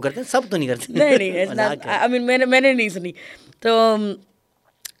 90% लोग करते हैं, सब तो नहीं करते. नहीं आई मीन मैंने नहीं सुनी. तो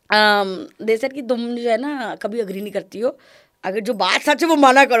दे सेड कि तुम जो है ना कभी अग्री नहीं करती हो अगर जो बात सच है वो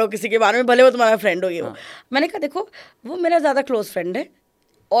माना करो किसी के बारे में, भले वो तुम्हारा फ्रेंड हो ये हो। मैंने कहा देखो वो मेरा ज़्यादा क्लोज फ्रेंड है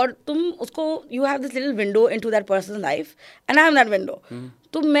और तुम उसको you have this little window in to that person life and I M that window.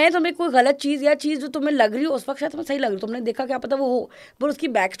 तो मैं तुम्हें कोई गलत चीज़ या चीज़ जो तुम्हें लग रही हो उस वक्त शायद तुम्हें सही लग रही हो, तुमने देखा क्या पता वो हो, पर उसकी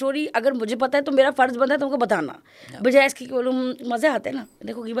बैक स्टोरी अगर मुझे पता है तो मेरा फ़र्ज़ बनता है तुमको बताना, बजाय इसकी कि बोलो मज़े आते हैं ना,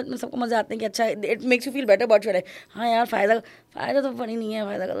 देखो गिबत में सबको मज़े आते हैं कि अच्छा it makes you feel better about your life. हाँ यार फ़ायदा तो फनी नहीं है,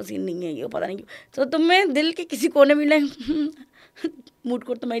 फ़ायदा का तो सीन नहीं है, ये पता नहीं क्यों। तो तुम्हें दिल के किसी कोने में मूड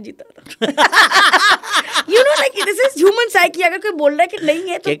कोर्ट तो मैं ही जीता था। You know, like this is human psyche. अगर कोई बोल रहा है कि नहीं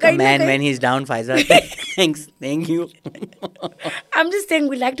है तो कहीं ना कहीं when he's down, Faiza. Thank you. I'm just saying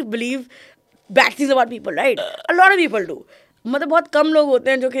we like to believe bad things about people, right? A lot of people do. मतलब बहुत कम लोग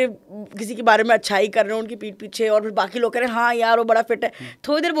होते हैं जो कि किसी के बारे में अच्छाई कर रहे हैं उनकी पीठ पीछे, और फिर बाकी लोग कह रहे हैं हाँ यार वो बड़ा फिट है,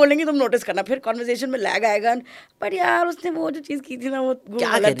 थोड़ी देर बोलेंगे तुम नोटिस करना, फिर कॉन्वर्सेशन में लैग आएगा, पर यार उसने वो जो चीज़ की थी ना वो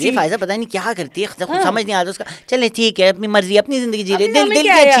क्या कर रही है फायजा, पता नहीं क्या करती है, समझ नहीं आता उसका। चले ठीक है, अपनी मर्जी, अपनी जिंदगी जी रही है, दिल की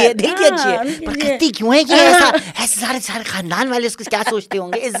अच्छी है, दिल की अच्छी है, पर करती क्यों है कि ऐसे सारे खानदान वाले उसको क्या सोचते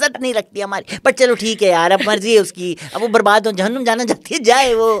होंगे, इज्जत नहीं रखती हमारी, पर चलो ठीक है यार, अब मर्जी है उसकी, अब वो बर्बाद हो जहन्नुम जाना चाहती है,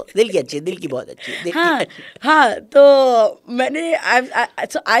 जाए, वो दिल की अच्छी है, दिल की बहुत अच्छी है। हाँ तो मैंने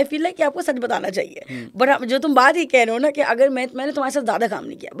आई फील लाइक कि आपको सच बताना चाहिए, बट जो तुम बात ही कह रहे हो ना कि अगर मैंने तुम्हारे साथ ज़्यादा काम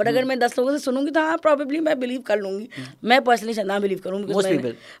नहीं किया, बट अगर मैं 10 लोगों से सुनूंगी तो हाँ प्रॉबेबली मैं बिलीव कर लूंगी, मैं पर्सनली शायद ना बिलीव करूँगी,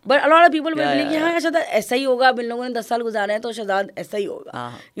 but a lot of people will believe कि हाँ शहजाद ऐसा ही होगा, अब इन लोगों ने 10 साल गुजारे हैं तो शहजाद ऐसा ही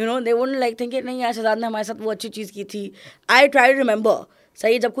होगा, you know they wouldn't like think नहीं यार शहजाद ने हमारे साथ वो अच्छी चीज़ की थी। आई ट्राई टू रिमेंबर,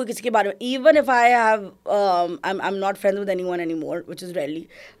 सही, जब कोई किसी के बारे में, even if I have I am not friends with anyone anymore which is rarely,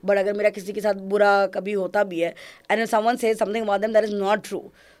 but अगर मेरा किसी के साथ बुरा कभी होता भी है and someone says something about them that is not true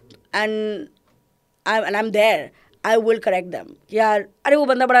and I am there, I will correct them कि यार अरे वो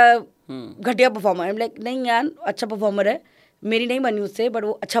बंदा बड़ा घटिया परफॉर्मर है, लाइक नहीं यार अच्छा परफॉर्मर है, मेरी नहीं बनी उससे, बट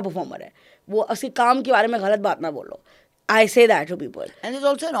वो अच्छा परफॉर्मर है, वो उसके काम के बारे में गलत बात ना बोलो। I say that to people. And there's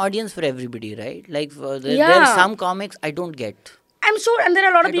also an audience for everybody, right? Like there are some comics I don't get. I'm sure, and there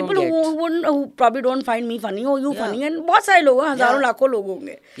are a lot of people who probably don't find me funny or you funny, and बहुत सारे लोग हैं, हजारों लाखों लोग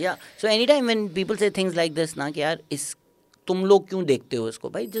होंगे. Yeah. So anytime when people say things like this ना कि यार इस तुम लोग क्यों देखते हो इसको,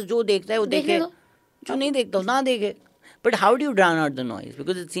 भाई जो देखता है वो देखे, जो नहीं देखता हो ना देखे. But how do you drown out the noise?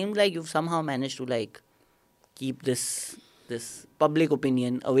 Because it seems like you've somehow managed to like keep this public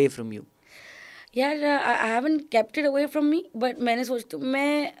opinion away from you. यार I haven't kept it away from me, but मैंने सोचती हूँ,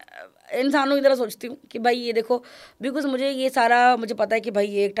 मैं इंसानों की तरह सोचती हूँ कि भाई ये देखो, बिकॉज मुझे ये सारा मुझे पता है कि भाई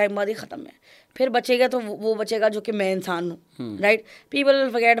ये एक टाइम बाद ही ख़त्म है, फिर बचेगा तो वो बचेगा जो कि मैं इंसान हूँ, right? People will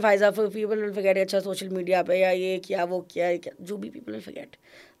forget Faiza, people will forget अच्छा सोशल मीडिया पे या ये किया वो किया क्या, जो भी पीपल विल फॉरगेट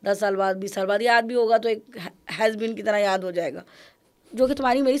 10 साल बाद 20 साल बाद याद भी होगा तो एक हैज़ बीन की तरह याद हो जाएगा, जो कि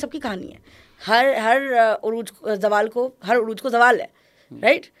तुम्हारी मेरी सबकी कहानी है। हर उरूज जवाल को, हर उरूज को जवाल है,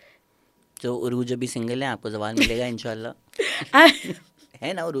 राइट? जो उरूज अभी सिंगल है, आपको जवाल मिलेगा इंशाल्लाह।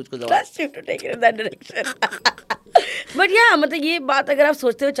 है ना उरूज को जवाल। बट या मतलब ये बात अगर आप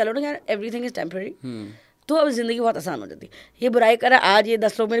सोचते हो चलो ना यार एवरीथिंग इज टेम्पररी, तो अब जिंदगी बहुत आसान हो जाती है। ये बुराई करा आज, ये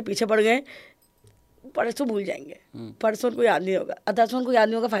 10 लोग मेरे पीछे पड़ गए, परसों भूल जाएंगे, परसों उनको याद नहीं होगा, 10 उनको याद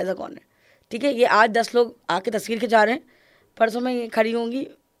नहीं होगा फ़ायदा कौन है, ठीक है? ये आज 10 लोग आके तस्वीर खिंचा रहे हैं, परसों में ये खड़ी होंगी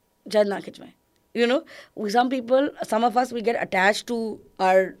शायद ना खिंचवाएं, you know. Some people, some of us, we get attached to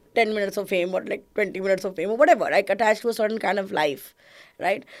our 10 minutes of fame or like 20 minutes of fame or whatever, like attached to a certain kind of life,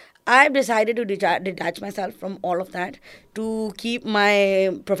 right? I've decided to detach myself from all of that, to keep my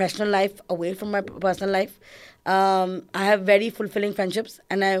professional life away from my personal life. I have very fulfilling friendships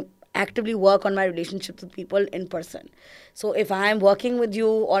and I actively work on my relationships with people in person. So if I am working with you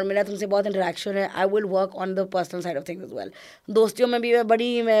और मेरा तुमसे बहुत interaction है, I will work on the personal side of things as well. दोस्तियों में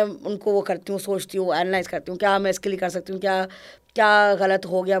भी मैं उनको वो करती हूँ, सोचती हूँ, एनालाइज करती हूँ, क्या मैं इसके लिए कर सकती हूँ, क्या गलत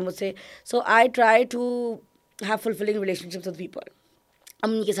हो गया मुझसे. So I try to have fulfilling relationships with people.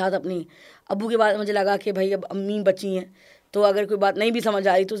 अम्मी के साथ अपनी, अब्बू के बाद मुझे लगा कि भाई अब अम्मी बची हैं, तो अगर कोई बात नहीं भी समझ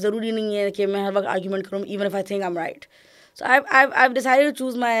आ रही तो ज़रूरी नहीं है कि मैं हर वक्त आर्ग्यूमेंट करूँ, even if I think I'm right. So I've decided to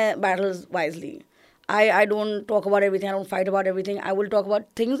choose my battles wisely. I don't talk about everything. I don't fight about everything. I will talk about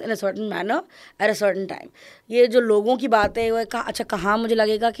things in a certain manner at a certain time. ये जो लोगों की बात है वो अच्छा कहाँ मुझे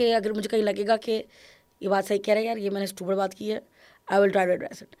लगेगा कि अगर मुझे कहीं लगेगा कि ये बात सही कह रहे हैं यार, ये मैंने स्टूपिड बात की है, I will try to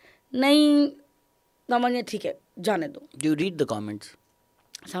address it. नहीं समझिए ठीक है जाने दो. Do you read the comments?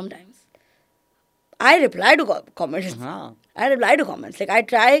 Sometimes. I reply to comments. हाँ. I reply to comments. Like I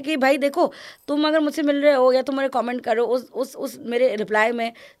try कि भाई देखो तुम अगर मुझसे मिल रहे हो या तुम मेरे कमेंट करो, उस मेरे रिप्लाई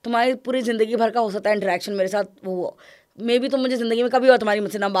में तुम्हारी पूरी ज़िंदगी भर का हो सकता है इंटरेक्शन मेरे साथ वो मे बी तुम मुझे ज़िंदगी में कभी और तुम्हारी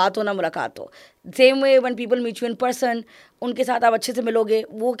मुझसे ना बात हो ना मुलाकात हो. Same way one people meet you in person, उनके साथ आप अच्छे से मिलोगे,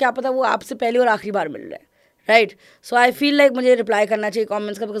 वो क्या पता वो आपसे पहली और आखिरी बार मिल रहे हैं, right. So I feel like मुझे रिप्लाई करना चाहिए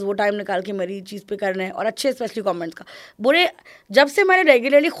कमेंट्स का, बिकॉज वो टाइम निकाल के मेरी चीज़ पे करना है, और अच्छे स्पेशली कमेंट्स का. बुरे, जब से मैंने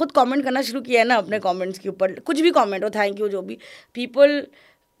रेगुलरली खुद कमेंट करना शुरू किया है ना अपने कमेंट्स के ऊपर, कुछ भी कमेंट हो, थैंक यू, जो भी, people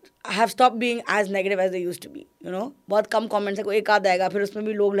have stop being as negative as they used to be, you know. बहुत कम कमेंट्स है, कोई एक आध आएगा, फिर उसमें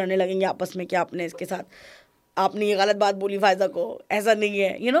भी लोग लड़ने लगेंगे आपस में कि आपने इसके साथ, आपने ये गलत बात बोली फायजा को, ऐसा नहीं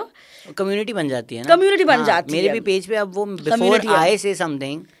है, यू नो. कम्युनिटी बन जाती है ना, कम्युनिटी बन जाती है. मेरे भी पेज पे अब वो बिफोर Community है. I say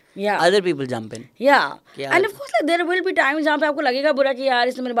something, other people jump in. Yeah. Yeah. And of course, like, there will be times जहाँ पे आपको लगेगा बुरा कि यार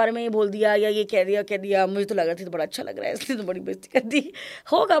इसने मेरे बारे में ये बोल दिया या ये कह दिया, मुझे तो लग रहा था तो बड़ा अच्छा लग रहा है, इसलिए तो बड़ी बेइज्जती कर दी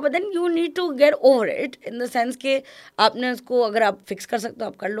होगा. But then you need to get over it in the sense कि आपने उसको, अगर आप फिक्स कर सकते हो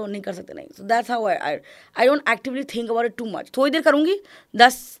आप कर लो, नहीं कर सकते नहीं. So that's how I don't actively think about it too much. थोड़ी देर करूँगी,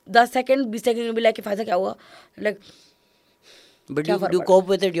 10 सेकंड 20 सेकंड में भी लाइक फायदा क्या हुआ, like. But do you cope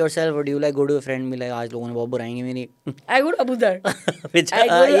with it yourself, or do you like go to a friend and be like, आज लोगों ने बहुत बुराएंगे मेरी? I go to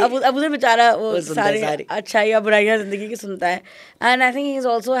अबूदर बेचारा वो सारे अच्छाइयाँ बुराइयाँ ज़िंदगी की सुनता है. And I think he's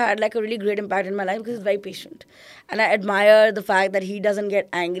also had like a really great impact in my life because he's very patient. And I admire the fact that he doesn't get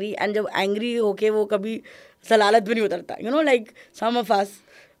angry. And जब angry होके वो कभी सलालत भी नहीं उतरता. You know, like some of us,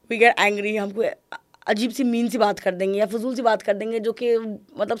 we get angry, हमको अजीब सी mean सी बात कर देंगे या फजूल सी बात कर देंगे जो कि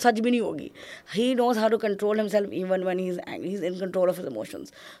मतलब सच भी नहीं होगी. He knows how to control himself even when he is angry, he is in control of his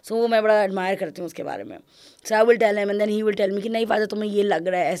emotions. So वो मैं बड़ा एडमायर करती हूँ उसके बारे में. So I will tell him and then he will tell me कि नहीं फायदा तुम्हें ये लग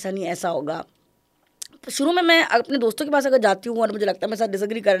रहा है, ऐसा नहीं ऐसा होगा. शुरू में मैं अपने दोस्तों के पास अगर जाती हूँ और मुझे लगता है मेरे साथ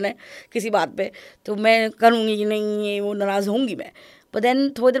डिसएग्री कर रहे हैं किसी बात पे, तो मैं करूँगी कि नहीं, ये वो नाराज़ होंगी मैं. पर देन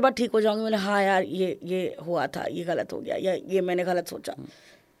थोड़ी देर बाद ठीक हो जाऊँगी, मैंने हाँ यार ये हुआ था, ये गलत हो गया, या ये मैंने गलत सोचा.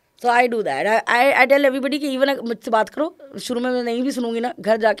 So I do that. I tell everybody कि even मुझसे बात करो, शुरू में मैं नहीं भी सुनूंगी ना,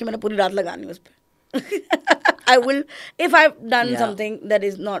 घर जाके मैंने पूरी रात लगानी उस पर. I will, if I've done something that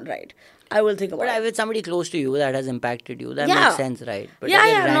is not right, I will think about it. But with somebody close to you that has impacted you, that Yeah. makes sense, right? But Yeah,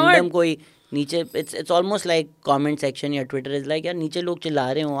 like yeah, random not- कोई नीचे, it's almost like comment section या Twitter is like, यार नीचे लोग चिल्ला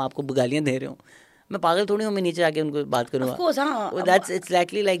रहे हो, आपको गालियाँ दे रहे हो, मैं पागल थोड़ी हूँ मैं नीचे जाके उनको बात करूँगा. Of course, हाँ. That's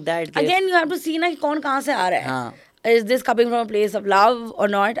exactly like that. Again, you have to see ना कि कौन कहाँ से आ रहा है. हाँ. Is this coming from a place of love or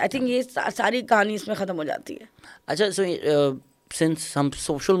not? I think ये सारी कहानी इसमें ख़त्म हो जाती है. अच्छा, so since हम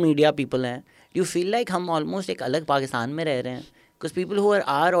social media people हैं, do you feel like हम almost एक अलग पाकिस्तान में रह रहे हैं? Because people who are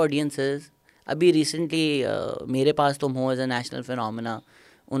our audiences, अभी recently मेरे पास तुम हो as a national phenomena,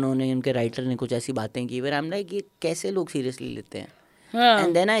 उन्होंने, उनके राइटर ने कुछ ऐसी बातें की where I'm like, ये कैसे लोग सीरियसली लेते हैं.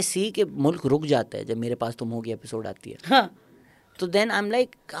 एंड देन आई सी कि मुल्क रुक जाता है जब मेरे पास तुम हो की एपिसोड आती है. हाँ. तो देन आई एम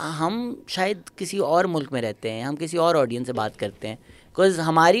लाइक, हम शायद किसी और मुल्क में रहते हैं, हम किसी और ऑडियंस से बात करते हैं, बिकॉज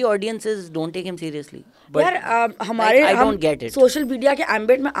हमारी audiences don't take him seriously. यार हमारे I don't get it. Social media के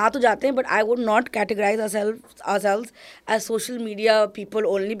एम्बेट में आ तो जाते हैं, but I would not categorise ourselves as social media people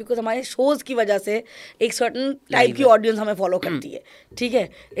only, because हमारे शोज़ की वजह से एक सर्टन टाइप की ऑडियंस हमें फॉलो करती है. ठीक है,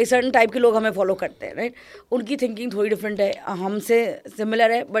 एक सर्टन टाइप के लोग हमें फॉलो करते हैं, राइट. उनकी थिंकिंग थोड़ी डिफरेंट है, हमसे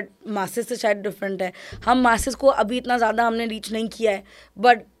सिमिलर है, बट मासेस से शायद डिफरेंट है. हम मासेस को अभी इतना ज़्यादा हमने रीच नहीं किया है,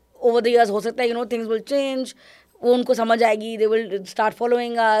 बट ओवर द ईयर्स हो सकता है, you no, things will change. वो उनको समझ आएगी, they will start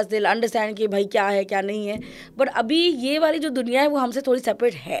following us, they will understand कि भाई क्या है क्या नहीं है. बट अभी ये वाली जो दुनिया है वो हमसे थोड़ी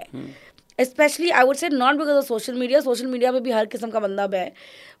सेपरेट है. स्पेशली आई वुड से not because of social media पे भी हर किस्म का बंदा है,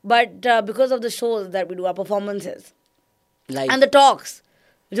 but because of the shows that we do, our performances and the talks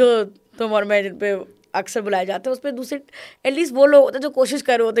जो तुम और मैं जिन पे अक्सर बुलाए जाते हैं, उस पर दूसरे एटलीस्ट वो लोग होते हैं जो कोशिश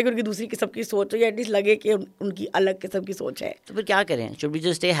कर रहे होते हैं कि उनकी दूसरी किस्म की सोच हो, या एटलीस्ट लगे कि उनकी अलग किस्म की सोच है. तो फिर क्या करें? Should we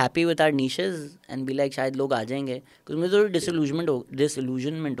just stay happy with our niches and be like शायद लोग आ जाएंगे? क्योंकि मुझे तो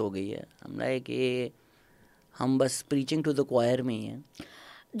डिसइल्यूजनमेंट हो गई है. हम लाइक ये हम बस प्रीचिंग टू द क्वायर में ही हैं.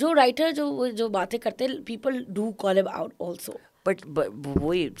 जो राइटर जो बातें करते हैं, people do call him out also, but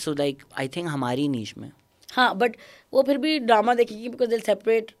वही, सो लाइक आई थिंक हमारी नीश में, हाँ, बट वो फिर भी ड्रामा देखेगी, because they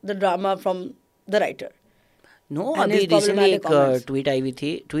separate the drama from the writer. No, अभी रिसेंटली एक ट्वीट आई हुई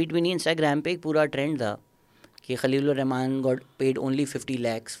थी, ट्वीट भी नहीं, इंस्टाग्राम पे एक पूरा ट्रेंड था कि Khalilur Rahman got paid only 50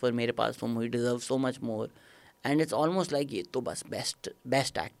 lakhs for मेरे पास तुम, he deserve so much more. And it's almost like ये तो बस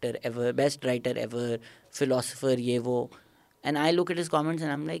best actor ever, best writer ever, philosopher, ये वो. And I look at his comments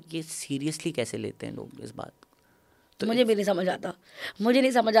and I am like, ये seriously कैसे लेते हैं लोग इस बात? तो मुझे भी नहीं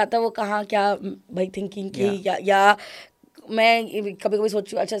समझ आता वो कहाँ क्या भाई थिंकिंग की, या मैं कभी कभी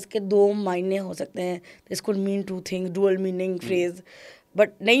सोचती हूँ अच्छा इसके 2 मायने हो सकते हैं, this could mean 2 things, dual meaning phrase, but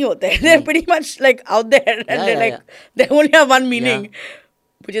नहीं होते हैं. They are pretty much like out there and they like they only have 1 meaning.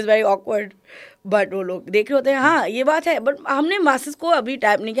 which is very awkward. But वो लोग देख रहे होते हैं. हाँ ये बात है, बट हमने मासेस को अभी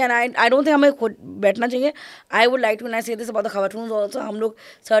टैप नहीं किया. एंड आई डोंट थिंक हमें खुद बैठना चाहिए. आई would like to, when I say this about the खवातून ऑल्सो, हम लोग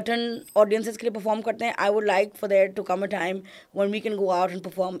सर्टन ऑडियंसेस के लिए परफॉर्म करते हैं. I would like for there to come a time when we can go out and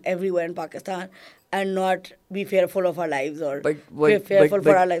perform everywhere in Pakistan and not be fearful of our lives or fearful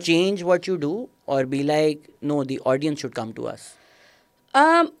for our lives. Change what you do or be like, no, the audience should come to us.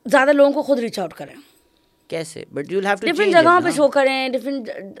 ज़्यादा लोगों को खुद reach out करें. कैसे? But you'll have to different change जगहों it, पे ना? Show करें,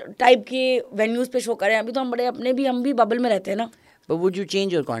 डिफरेंट टाइप के वेन्यूज पे शो करें. अभी तो हम बड़े अपने भी, हम भी बबल में रहते हैं ना. But would you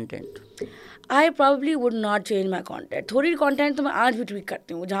change your content? I probably would not change my content. थोड़ी कॉन्टेंट तो मैं आज भी ट्वीक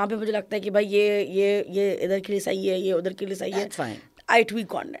करती हूँ, जहाँ पे मुझे लगता है कि भाई ये इधर के लिए सही है, ये उधर के लिए सही है. That's fine. I tweak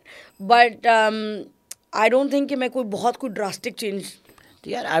content. But I don't think कि मैं कोई ड्रास्टिक चेंज.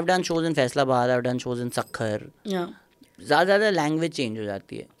 यार I've done shows in Faisalabad, I've done shows in Sukkur. ज़्यादा लैंग्वेज चेंज हो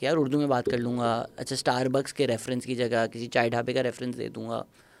जाती है कि यार उर्दू में बात कर लूँगा. अच्छा, स्टारबक्स के रेफरेंस की जगह किसी चाय ढाबे का रेफरेंस दे दूँगा.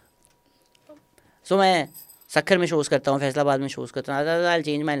 सो मैं सक्खर में शोज़ करता हूँ, फैसलाबाद में शोज़ करता हूँ. I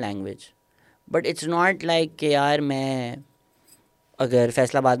change my language. But it's not like कि यार मैं अगर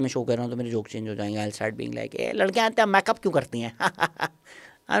फैसलाबाद में शो कर रहा हूँ तो मेरे जोक चेंज हो जाएंगे. आई स्टार्ट बीइंग लाइक, ए लड़कियाँ आते हैं मेकअप क्यों करती हैं?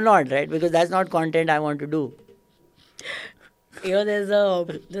 I am not, right? Because that's not content I want to do. You know, there's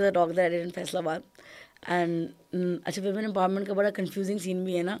a talk that I did in Faisalabad, and अच्छा women empowerment का बड़ा confusing scene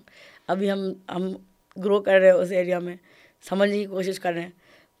भी है ना. अभी हम ग्रो कर रहे हैं उस एरिया में, समझने की कोशिश कर रहे हैं.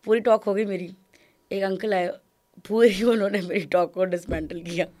 पूरी टॉक हो गई मेरी. एक अंकल आए, पूरी उन्होंने मेरी टॉक को डिसमेंटल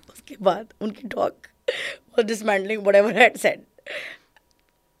किया. उसके बाद उनकी talk was dismantling whatever I had said.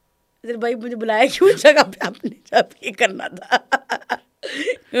 फिर भाई मुझे बुलाया क्यों उस जगह पे, आपने जब ये करना था.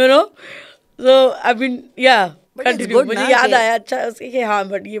 You know, so I mean, yeah. But it's Continue. good मुझे ना याद कि- आया अच्छा उसके कि हाँ,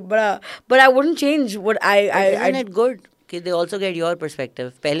 बट ये बड़ा, but I wouldn't change what Isn't it good कि they also get your perspective?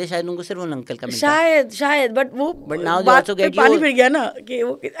 पहले शायद उनको सिर्फ उन अंकल का मिलता. शायद बट वो But now they बात also पे get पानी your- फिर गया ना कि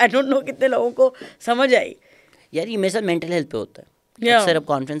वो आई डोंट नो कितने लोगों को समझ आई. यार ये मेरे साथ मेंटल हेल्थ पे होता है. Yeah. अक्सर अब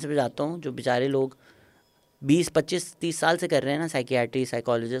कॉन्फ्रेंस पे जाता हूँ, जो बेचारे लोग 20, 25, 30 साल से कर रहे हैं ना, psychiatry,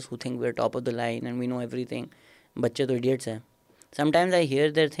 psychologist who think we are top of the line and we know everything. बच्चे तो इडियट्स हैं. Sometimes I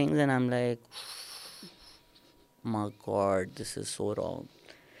hear their things and I am like, my God, this is so wrong.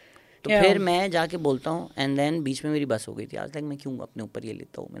 तो Yeah. फिर मैं जाके बोलता हूँ and then बीच में मेरी बस हो गई थी. आज लाइक मैं क्यों अपने ऊपर ये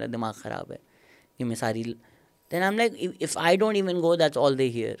लेता हूँ, मेरा दिमाग ख़राब है कि मैं सारी. Then I am like, if I don't even go, that's all they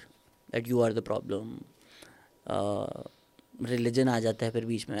hear, that you are the problem. Religion आ जाता है फिर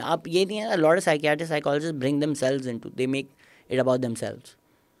बीच में. आप ये नहीं है, lot of psychiatrist, psychologist bring themselves into, they make it about themselves.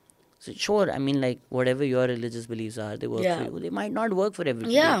 So sure, I mean, like whatever your religious beliefs are, they work Yeah. for you. They might not work for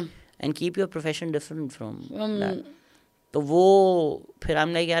everybody. Yeah. And keep your profession different from that. तो वो फिर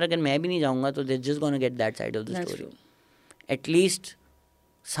I'm like, यार अगर मैं भी नहीं जाऊँगा तो they're just gonna get that side of the That's story. true. At least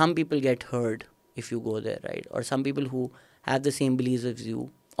some people get heard if you go there, right? Or some people who have the same beliefs as you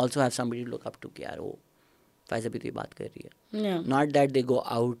also have somebody to look up to कि यार वो फायजा भी तो ये बात कर रही है. Yeah. Not that they go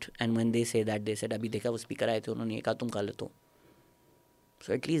out and when they say that, they said अभी देखा वो speaker आए थे, उन्होंने ये कहा, तुम कर लो तो.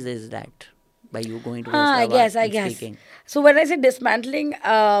 So at least there is that by you going to I Faisalabad guess. and speaking. So when I say dismantling,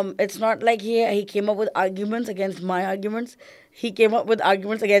 it's not like he came up with arguments against my arguments. He came up with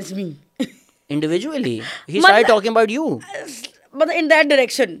arguments against me. Individually, he started talking about you. But in that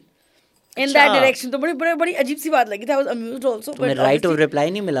direction. In that अच्छा. direction. तो बड़ी अजीब सी बात लगी थी. I was amused also. तुम्हें right of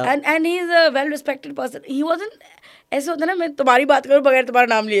reply नहीं मिला. And he's a well respected person. He wasn't, ऐसे होता है ना, मैं तुम्हारी बात करूँ बगैर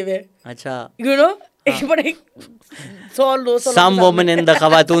तुम्हारा नाम लिए हुए. अच्छा. You know? बड़े 100 Some woman in the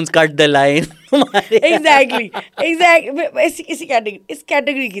Khawatuns cut the line. exactly इसी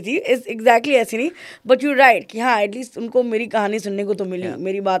कैटेगरी की थी. exactly ऐसी नहीं, but you're right कि हाँ at least उनको मेरी कहानी सुनने को तो मिली. Yeah.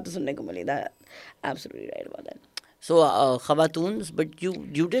 मेरी बात तो सुनने को मिली. That absolutely right about that. So Khawatuns, but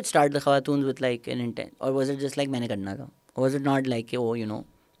you did start the Khawatuns with like an intent, or was it just like मैंने करना था, or was it not like, oh, you know,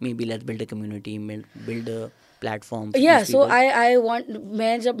 maybe let's build a community, build a platform for Yeah, these so people? I want,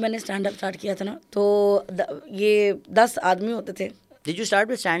 जब मैंने stand up start किया था ना, तो ये 10 आदमी होते थे. Did you start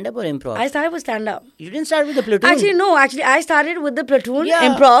with stand-up or improv? I started with stand up. You didn't start with the platoon? Actually no, I started with the platoon Yeah.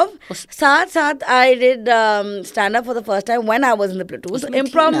 improv. साथ I did stand up for the first time when I was in the platoon. So उसमें थी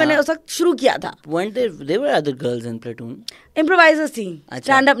improv ना? मैंने उस वक्त शुरू किया था. Weren't there were other girls in platoon? Improvisers थी. अच्छा.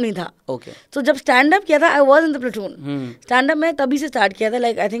 Stand up नहीं था. Okay. So जब stand up किया था, I was in the platoon. Stand up मैं तभी से start किया था,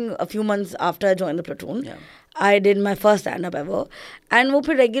 like I think a few months after I joined the platoon. Yeah. I did my first stand up ever. And वो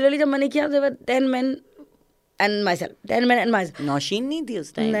फिर regularly जब मैंने किया, there were 10 men and myself. 10 men and myself. Nausheen नहीं थी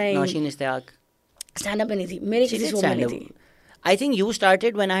उस टाइम? नहीं. नौशीन इस्तेआक? Stand up में नहीं थी. मेरे She किसी did show में stand नहीं up. थी. I think you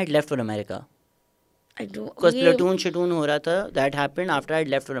started when I had left for America. I do. Because ये- platoon shitoon हो रहा था. That happened after I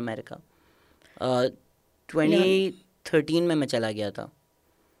had left for America. 2013 में मैं चला गया था.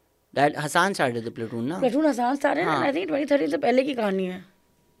 That Hassan started the platoon ना? Platoon Hassan started हाँ. and I think 2013 से पहले की कहानी है.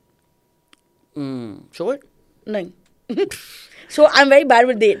 Sure. नहीं. So I'm very bad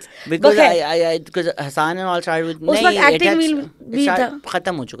with dates. Because But because Hassan and all started with उस वक्त acting meal भी था.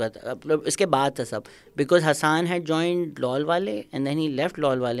 खत्म हो चुका था, मतलब इसके बाद था सब. Because Hassan had joined LOL वाले and then he left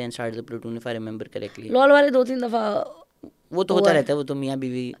LOL वाले and started the platoon, if I remember correctly. LOL वाले 2-3 दफा वो तो होता रहता है, वो तो मियाँ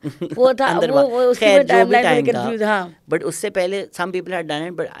बीवी वो था, अंदर वो उसकी खैर में जो भी timeline टाइम में था. confused. हाँ. बट उससे पहले some people had done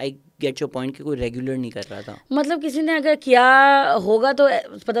it, but I get your point कि कोई रेगुलर नहीं कर रहा था. मतलब किसी ने अगर किया होगा तो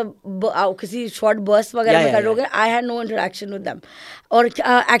मतलब किसी शॉर्ट बर्स्ट वगैरह में करोगे. I had no interaction with them. और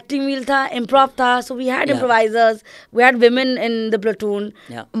एक्टिंग मील था, इम्प्रोव था, सो we had इम्प्रोवाइजर्स, we had women in the platoon,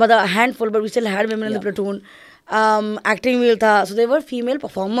 मतलब handful, but we still had women in the platoon. Acting मील था, सो दे वर female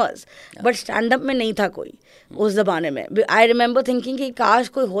performers, but stand up में नहीं था कोई उस ज़माने में. आई रिमेंबर थिंकिंग कि काश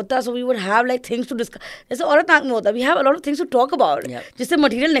कोई होता, so we would have like things to discuss. जैसे औरत नाक में होता, we have a lot of things to talk about, जिससे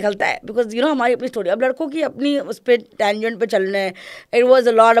मटेरियल निकलता है. बिकॉज यू नो हमारी अपनी स्टोरी. अब लड़कों की अपनी उस पर टेंजेंट पे चलना है. It was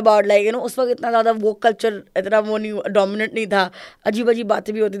a lot about like you know उस वक्त इतना ज़्यादा वो कल्चर इतना वो नहीं डोमिनेंट नहीं था. अजीब अजीब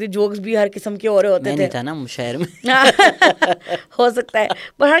बातें भी होती थी, जोक्स भी हर किस्म के हो रहे होते थे. नहीं था ना शहर में. हो सकता है,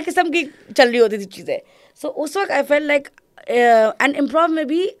 पर हर किस्म की चल रही होती थी चीज़ें. सो उस वक्त I fell like and improv में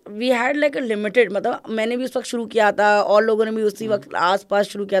भी we had like a limited, मतलब मैंने भी उस वक्त शुरू किया था और लोगों ने भी उसी वक्त आस पास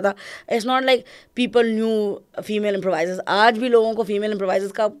शुरू किया था. It's not like people new female improvisers. आज भी लोगों को फीमेल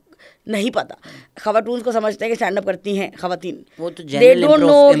इम्प्रोवाइजर्स का नहीं पता. खवातून को समझते हैं कि स्टैंड अप करती हैं खवातीन. वो तो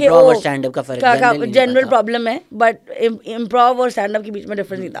इम्प्रोव और स्टैंड अप का फर्क जनरल प्रॉब्लम है, बट इम्प्रोव और स्टैंड अप के बीच में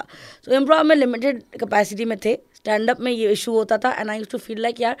डिफरेंस नहीं था. सो इम्प्रोव में लिमिटेड कैपेसिटी में थे. स्टैंड अप में ये इशू होता था, and I used to feel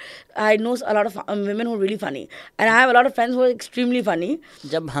like यार I know a lot of women who are really funny and I have a lot of friends who are extremely funny.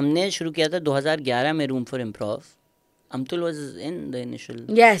 जब हमने शुरू किया था 2011 में room for improv, Amtul was in the initial.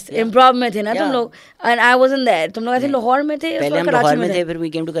 Yes, improv में थे ना तुम लोग, एंड आई वाजंट देयर. तुम लोग ऐसे लाहौर में थे, पहले हम लाहौर में थे, फिर we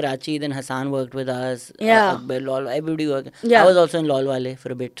came to Karachi, then Hasan worked with us, Akbar, LOL, everybody work. I was also in LOL वाले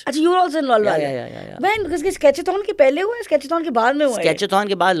फॉर अ बिट. अच्छा, you were also in LOL वाले. या व्हेन, बिकॉज़ स्केचथॉन के पहले हुआ, स्केचथॉन के बाद में हुआ. स्केचथॉन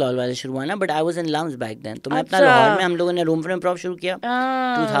के बाद लॉल वाले शुरू हुआ ना, but I was in lounge back then. तो मैं अपना लाहौर में, हम लोगों ने रूम फॉर इम्प्रोव शुरू किया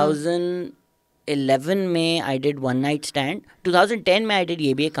 2011 में. I did one night stand. 2010 में आई डिड,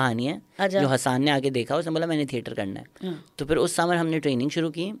 ये भी एक कहानी है जो हसन ने आके देखा, उसने बोला मैंने थिएटर करना है. तो फिर उस समर हमने ट्रेनिंग शुरू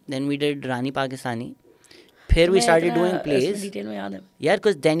की. Then we did Rani Pakistani. फिर वी स्टार्टेड डूइंग प्लेस यार,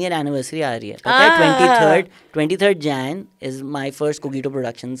 कुछ 10 ईयर एनिवर्सरी आ रही है. पता है 23rd Jan is my first Cogito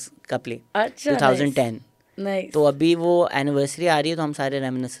Productions का प्ले 2010. तो अभी वो एनिवर्सरी आ रही है, तो हम सारे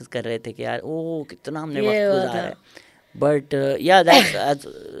रेमिनिस्सेंस कर रहे थे कि यार ओ कितना हमने वक्त गुजारा है. बट या दैट्स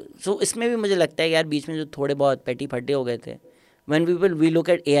सो इसमें भी मुझे लगता है यार बीच में जो थोड़े बहुत पेटी फड्डे हो गए थे. When people we look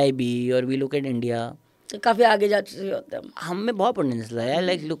at AIB और वी लुक एट इंडिया, काफ़ी आगे जा चुके होते हैं. हम में बहुत पोटेंशियल है.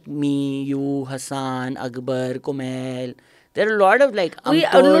 Like look me, you, Hasan, Akbar, Kumail, there are lot of like.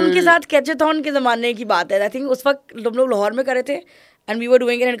 उनके साथ कैचेथॉन के ज़माने की बात है. आई थिंक उस वक्त तुम लोग लाहौर में करे थे and we were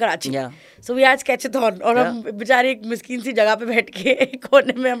doing it in Karachi. So we had sketchathon, और हम बेचारे एक मिस्कीन सी जगह पे बैठ के एक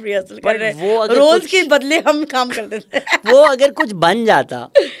कोने में हम रिहर्सल कर रहे हैं. रोज के बदले हम काम करते थे. वो अगर कुछ बन जाता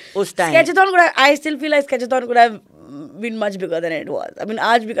उस टाइम, स्केचथॉन को I still feel like sketchathon could have been much bigger than it was. I mean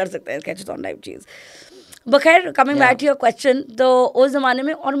आज भी कर सकते हैं स्केचथॉन टाइप चीज़. बखैर coming back to your question, तो उस जमाने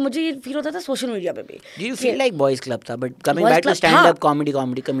में और मुझे ये फील होता था सोशल मीडिया पे भी. Do you feel like boys club था? But coming back to stand up comedy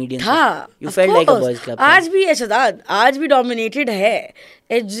comedian था, you felt like a boys club. आज भी है शहजाद, आज भी डोमिनेटेड है.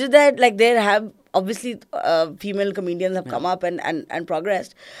 It's just that like there have obviously female comedians have come up and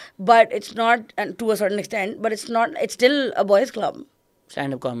progressed, but it's not, and to a certain extent, but it's still a boys club.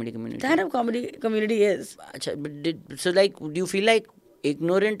 Stand up comedy community is. अच्छा, but so like do you feel like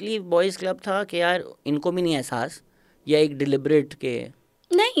ignorantly boys club था कि यार इनको भी नहीं एहसास, या एक deliberate के?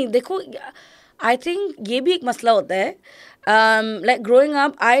 नहीं, देखो आई थिंक ये भी एक मसला होता है. Like growing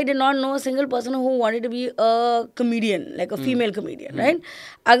up, I did not know a single person who wanted to be a comedian, like a female comedian, right?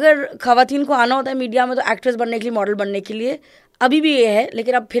 अगर खवातीन को आना होता है मीडिया में तो एक्ट्रेस बनने के लिए, मॉडल बनने के लिए, अभी भी ये है,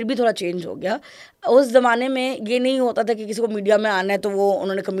 लेकिन अब फिर भी थोड़ा चेंज हो गया. उस ज़माने में ये नहीं होता था कि किसी को मीडिया में आना है तो वो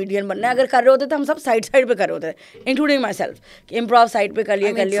उन्होंने कॉमेडियन बनना है. अगर कर रहे होते थे हम सब साइड पे कर रहे होते थे, इंक्लूडिंग माई सेल्फ, कि इम्प्रोव साइड पे कर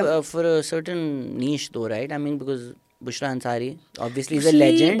लिया. For a certain niche though, right? I mean, because Bushra Ansari obviously is a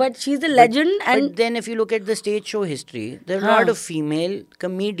legend, but she's the legend. But then if you look at the stage show history, there are a lot of female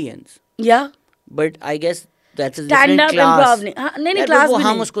comedians. Yeah. But I guess that's a different class. Stand-up improv नहीं class भी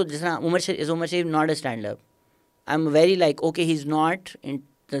हम उसको जिस तरह उमर शरीफ not a stand-up. I'm very like okay, he's not in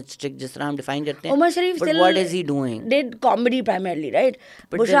the strict जिस तरह हम define करते हैं. उमर शरीफ but what is he doing? Did comedy primarily, right?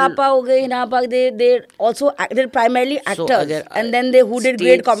 Bushra Appa हो गए, Hina Appa, they also they're primarily actors, and then they who did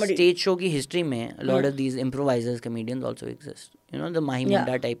great comedy. Stage show की history में a lot of these improvisers comedians also exist. You know the Mahi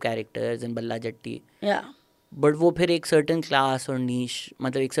Munda type characters and Balla Jatti. Yeah. But वो फिर एक certain class और niche,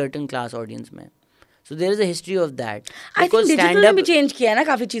 मतलब एक certain class audience में. So there is a history of that. I think digital ने भी change किया है ना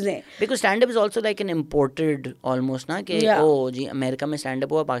काफी चीजें. Because stand up is also like an imported almost ना कि ओ जी अमेरिका में stand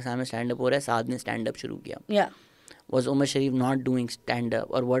up हुआ, पाकिस्तान में stand up हो रहा है, साथ ने stand up शुरू किया. Yeah. Was Umar Sharif not doing stand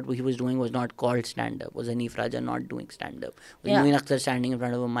up, or what he was doing was not called stand up? Was Hanif Raja not doing stand up? Was Muin Akhtar standing in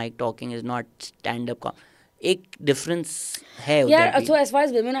front of a mic talking is not stand up? एक difference है उधर Yeah, भी. so as far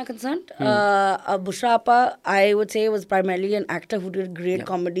as women are concerned, Bushra Appa, I would say, was primarily an actor who did great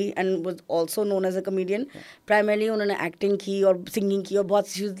comedy and was also known as a comedian. Primarily उन्होंने acting की और singing की और बहुत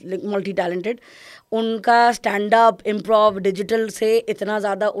she was like multi-talented. उनका stand up, improv, digital से इतना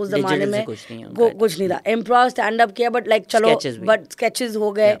ज़्यादा उस ज़माने में कुछ नहीं था. Improv stand up किया but like चलो but sketches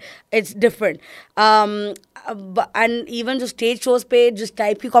हो गए. It's different. And even जो stage shows पे जिस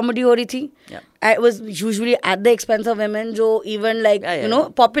type की comedy हो रही थी, it was usually at the expense of women जो even like you know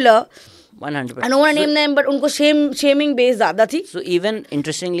popular. 100%. I don't want to name them, but उनको shaming base ज़्यादा थी. So even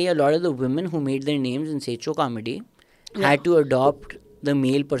interestingly, a lot of the women who made their names in stage show comedy had to adopt the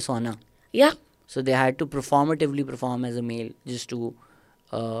male persona. Yeah. So they had to performatively perform as a male just to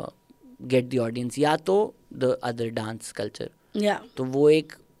get the audience. या तो the other dance culture. Yeah. तो वो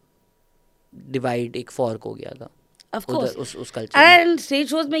एक divide, एक fork हो गया था. Of course. उस culture. And stage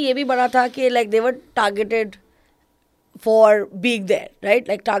shows में ये भी बड़ा था कि like they were targeted for being there, right?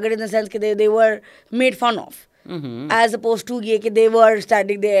 Like targeted in the sense कि they were made fun of. As opposed to ये कि they were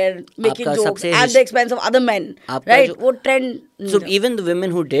standing there making jokes at the expense of other men, right? वो trend. So even the women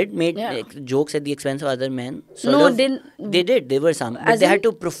who did made jokes at the expense of other men. They did. They were some, but they had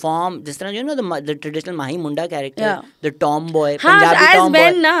to perform. This time, you know the traditional Mahi Munda character, the tomboy, Punjabi as tomboy.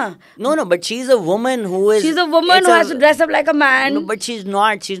 men, na. No, but she's a woman who is. She's a woman who has to dress up like a man. No, but she's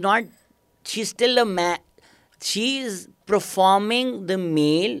not. She's still a man. She's performing the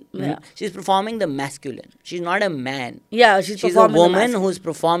male. She's performing the masculine. She's not a man. Yeah, she's a woman who's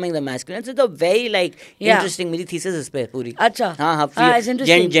performing the masculine. So it's a very like interesting. मेरी thesis इस पे पूरी. अच्छा. हाँ, it's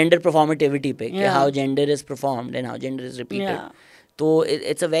interesting. Gender performativity पे कि how gender is performed and how gender is repeated. तो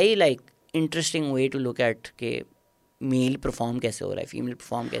it's a very like interesting way to look at कि मेल परफॉर्म कैसे हो रहा है, फीमेल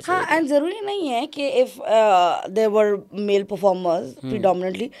परफॉर्म कैसे हो रहा है. एंड ज़रूरी नहीं है कि if there were mail performers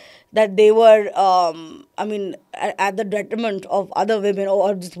predominantly that they were I mean at the detriment of other women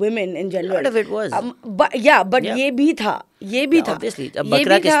और just women in general. Lot of it was. But ये भी था. Obviously,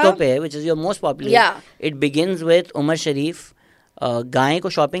 बकरा किस्तों पे है, which is your most popular. Yeah. It begins with Umar शरीफ गाय को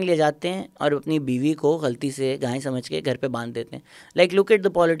shopping ले जाते हैं और अपनी बीवी को गलती से गाय समझ के घर पे बांध देते हैं. Like look at the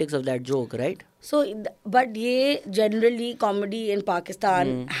politics of that joke, right? So, but ये generally comedy in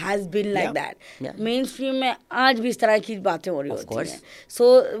Pakistan has been like that. Mainstream में आज भी इस तरह की बातें हो रही होती हैं. So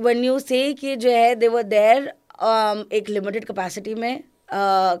when you say कि जो है they were there एक limited capacity में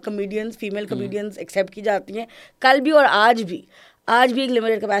comedians, female comedians accept की जाती हैं. कल भी और आज भी एक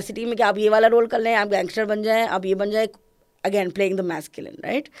limited capacity में कि आप ये वाला रोल कर लें, आप गैंगस्टर बन जाएं, आप ये बन जाए. Again playing the masculine,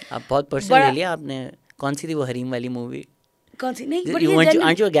 right? आप बहुत पर्सनल ले लिया आपने. कौन सी थी वो हरीम वाली मूवी? कौन सी? नहीं,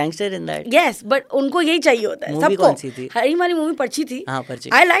 aren't you a gangster in that? Yes, but उनको यही चाहिए होता है सबको. कौन सी थी? हरीम वाली मूवी पर्ची थी. हाँ, पर्ची.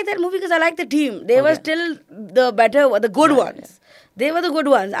 I like that movie because I like the team. They were still the good ones. They were the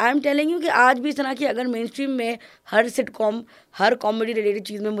good ones. I am telling you कि आज भी इस तरह की अगर मेन स्ट्रीम में हर सिटकॉम, हर कॉमेडी रिलेटेड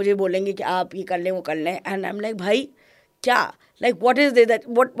चीज़ में मुझे बोलेंगे कि आप ये कर लें, वो कर लें, एंड आई एम लाइक भाई क्या, like what is this, that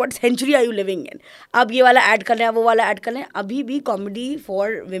what century are you living in? अब ये वाला ऐड कर लें, वो वाला ऐड कर लें. अभी भी comedy for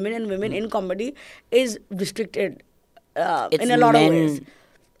women and women in comedy is restricted in a lot of ways.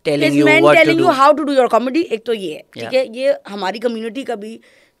 Telling it's you men what telling to you do. how to do your comedy. एक तो ये है, ठीक है, ये हमारी कम्युनिटी का भी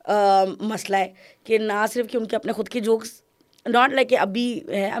मसला है कि ना सिर्फ कि उनके अपने खुद के जोक्स नॉट लाइक अभी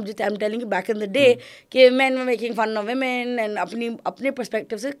है. अब जैसे I am telling back in the day कि man making fun of women and अपने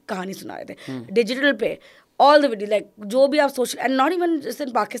पर्सपेक्टिव से कहानी सुना रहे थे. डिजिटल पे ऑल द वीडियो लाइक जो भी आप social and not even just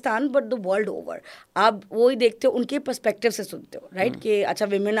in Pakistan but the world over आप वो ही देखते हो, उनके पर्सपेक्टिव से सुनते हो, राइट? कि अच्छा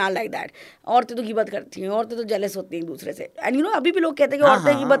विमेन आर लाइक दैट, औरतें तो गिबत करती हैं, औरतें तो जेलस होती हैं एक दूसरे से. एंड यू नो अभी भी लोग कहते हैं कि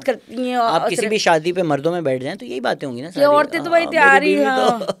औरतें गिबत करती हैं. आप किसी भी शादी पे मर्दों में बैठ जाएं तो यही बातें होंगी ना कि औरतें तो भाई तैयारी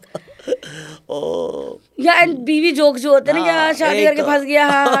या एंड बीवी जोक जो होते हैं ना कि शादी करके फंस गया.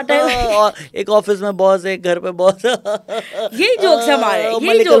 हाँ, एक ऑफिस में बॉस, एक घर पे बॉस, यही जोक्स हमारे,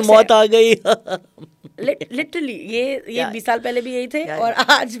 यही जोक्स मौत आ गई. लिटरली ये 20 साल पहले भी यही थे और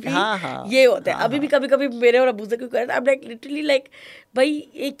आज भी ये होते हैं. अभी भी कभी कभी मेरे और अबू से क्यों करते हैं, लाइक लिटरली लाइक भाई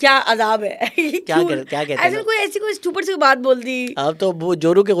ये क्या अजाब है. क्या कहते हैं ऐसे कोई स्टूपिड सी बात बोल दी. आप तो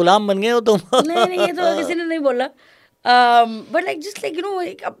जोरू के गुलाम बन गए हो तुम. नहीं ये तो किसी ने नहीं बोला. But like just like you know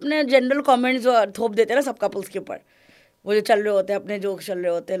एक अपने जनरल कमेंट्स थोप देते हैं ना सब कपल्स के ऊपर. वो जो चल रहे होते हैं, अपने जोक्स चल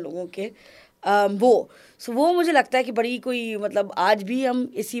रहे होते हैं लोगों के. वो मुझे लगता है कि बड़ी कोई मतलब आज भी हम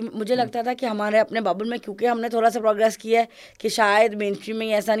इसी मुझे लगता था कि हमारे अपने बबल में क्योंकि हमने थोड़ा सा प्रोग्रेस किया है कि शायद मेन स्ट्रीम में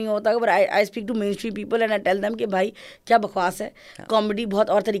ऐसा नहीं होता, but I speak to main stream people and I tell them कि भाई क्या बकवास है, कॉमेडी बहुत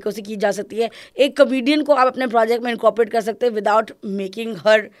और तरीक़ों से की जा सकती है। एक कॉमेडियन को आप अपने प्रोजेक्ट में इनकॉर्पोरेट कर सकते हैं विदाउट मेकिंग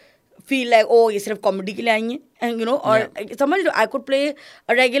हर फील लाइक ओ ये सिर्फ कॉमेडी के लिए आई हैं, यू नो। और समझ लो I could play a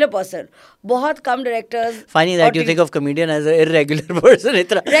regular person. बहुत कम directors funny that you think of comedian as a irregular person.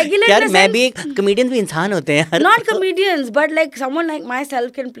 इतना यार मैं भी एक कॉमेडियन भी इंसान होते हैं यार, not comedians but like someone like my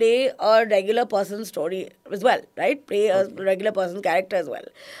self can play a regular person story as well, right, play a regular person character as well.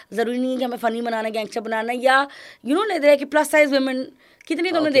 जरूरी नहीं है कि हमें फनी बनाना, गैंगस्टर बनाना, या यू नो नहीं कि प्लस साइज वुमेन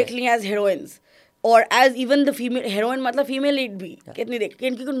कितनी तुमने देख ली एज हीरोइंस और as even the female heroine, मतलब फीमेल लीड भी कितनी देख के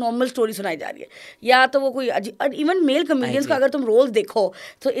इनकी कोई नॉर्मल स्टोरी सुनाई जा रही है, या तो वो कोई इवन मेल कॉमेडियंस का अगर तुम रोल देखो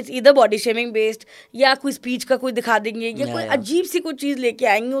तो इट्स इधर बॉडी शेमिंग बेस्ड या कोई स्पीच का कोई दिखा देंगे या कोई अजीब सी कोई चीज़ लेके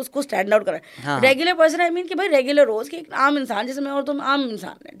आएंगे उसको स्टैंड आउट करें। रेगुलर पर्सन आई मीन कि भाई रेगुलर रोज के एक आम इंसान जैसे मैं और तुम आम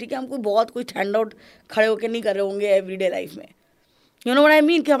इंसान है, ठीक है, हम कोई बहुत कोई स्टैंड आउट खड़े होकर नहीं कर रहे होंगे एवरीडे लाइफ में, you know what I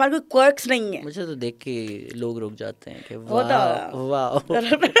mean, कि हमारे कोई क्वर्क्स नहीं है। मुझे तो देख के लोग रुक जाते हैं कि वाह वाह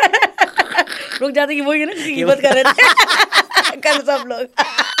रुक जाते कि वही है ना जिसकी कीमत कर रहे थे कल सब लोग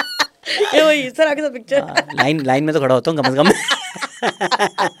ये वही सर आगे सब पिक्चर लाइन में तो खड़ा होता हूँ कम से कम।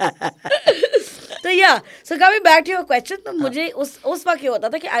 तो या so coming back to your question, तो मुझे उस वक्त ये होता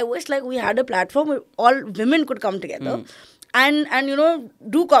था कि I wish like we had a platform all women could come together and you know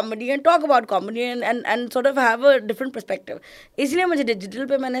do comedy and talk about comedy and sort of have a different perspective. इसलिए मुझे डिजिटल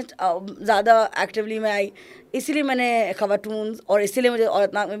पे मैंने ज़्यादा एक्टिवली में आई, इसीलिए मैंने कार्टून्स, और इसीलिए मुझे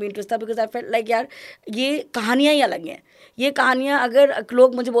औरतनाक में भी इंटरेस्ट था बिकॉज आई फेल्ट लाइक यार ये कहानियाँ ही अलग हैं। ये कहानियाँ अगर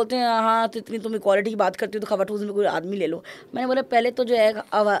लोग मुझे बोलते हैं हाँ तो इतनी तुम इक्वालिटी की बात करती हो तो कार्टून्स में कोई आदमी ले लो, मैंने बोला पहले तो जो है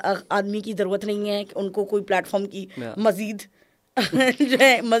आदमी की ज़रूरत नहीं है कि उनको कोई प्लेटफॉर्म की मज़ीद जो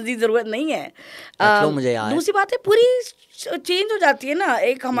है मज़ीद ज़रूरत नहीं है। मुझे दूसरी बात है पूरी चेंज हो जाती है ना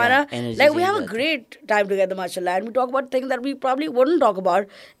एक हमारा like we have a great time together माशाल्लाह and we talk about things that we probably wouldn't talk about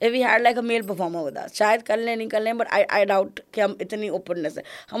if we had like a mail performer with us. शायद कर लें नहीं कर लें, बट आई डाउट कि हम इतनी ओपननेस है।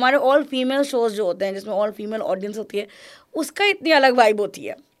 हमारे ऑल फीमेल शोज जो होते हैं जिसमें ऑल फीमेल ऑडियंस होती है उसका इतनी अलग वाइब होती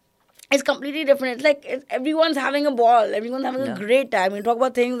है। It's completely different. It's like everyone's having a ball, everyone's having a great time. You talk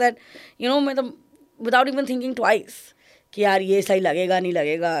about things that you know मतलब without even thinking twice कि यार ये सही लगेगा नहीं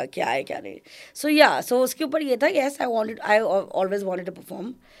लगेगा क्या है क्या नहीं। सो या सो उसके ऊपर ये था yes I always wanted to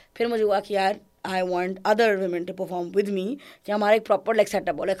perform. फिर मुझे हुआ कि यार I want other women to perform with me, कि हमारा एक प्रॉपर लाइक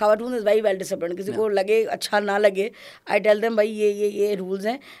सेटअप हो, like cartoon is very well discipline. किसी को लगे अच्छा ना लगे आई टेल देम भाई ये रूल्स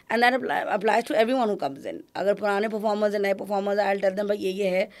हैं and that applies to everyone who comes in. अगर पुराने परफॉर्मर्स हैं नए परफॉर्मर्स आई टेल देम भाई ये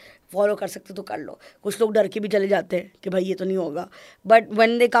है फॉलो कर सकते तो कर लो। कुछ लोग डर के भी चले जाते हैं कि भाई ये तो नहीं होगा, but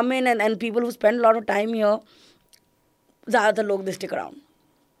when they come in and people who spend lot of time here, ज़्यादातर लोग they stick around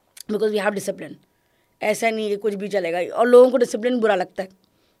because we have discipline. ऐसा नहीं है कि कुछ भी चलेगा, और लोगों को डिसिप्लिन बुरा लगता है,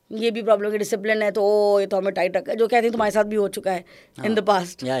 ये भी प्रॉब्लम है। डिसिप्लिन है तो ये तो हमें टाइट रखा है, जो कहते हैं तुम्हारे साथ भी हो चुका है इन द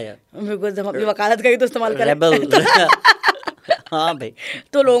पास्ट, बिकॉज हम अपनी वकालत का ही तो इस्तेमाल करें। हाँ भाई,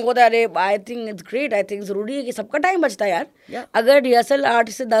 तो लोगों को तो अरे I think it's great, I think ज़रूरी है कि सबका टाइम बचता है यार। अगर रिहर्सल 8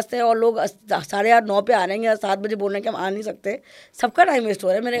 से 10 है और लोग 8:30 9 पे आ रहे हैं या 7 बजे बोल रहे हैं कि हम आ नहीं सकते, सबका टाइम वेस्ट हो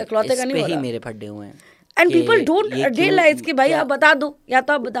रहा है, मेरे इकलौते का नहीं हो रहा। मेरे फड्डे हुए हैं एंड पीपल डोंट रियलाइज कि भाई आप बता दो, या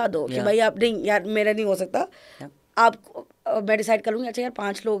तो आप बता दो कि भाई आप नहीं यार मेरा नहीं हो सकता, आप मैं डिसाइड करूँगी अच्छा यार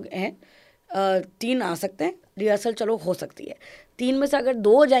 5 लोग हैं 3 आ सकते हैं, रिहर्सल चलो हो सकती है। 3 में से अगर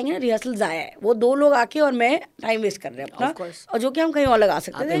 2 हो जाएंगे ना रिहर्सल ज़ाया है, वो 2 लोग आके और मैं टाइम वेस्ट कर रहे हैं अपना, और जो कि हम कहीं और लगा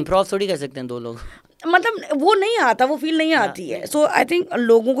सकते हैं। इम्प्रोव थोड़ी कर सकते हैं 2 लोग, मतलब वो नहीं आता, वो फील नहीं आती है। सो आई थिंक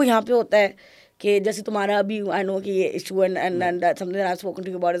लोगों को यहाँ पे होता है कि जैसे तुम्हारा अभी आई नो कि ये issue and something I have spoken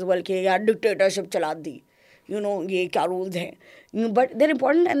to you about as well कि यार डिक्टेटरशिप चला दी, यू नो ये क्या रूल्स हैं, but they are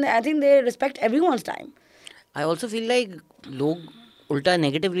important and I think they respect everyone's time. I also feel like लोग उल्टा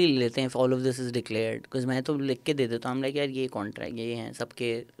नेगेटिवली लेते हैं if all of this is declared, because मैं तो लिख के दे देता हूँ, हम लाइक यार ये कॉन्ट्रैक्ट ये हैं,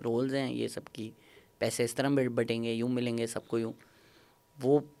 सबके रोल्स हैं, ये सबकी पैसे इस तरह बटेंगे, यूँ मिलेंगे सबको यूँ।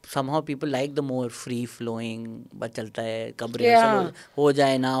 वो somehow people like the more free flowing, बस चलता है, कब रिहर्सल हो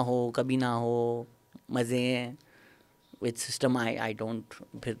जाए ना हो, कभी ना हो, मज़े हैं। विद सिस्टम आई डोंट,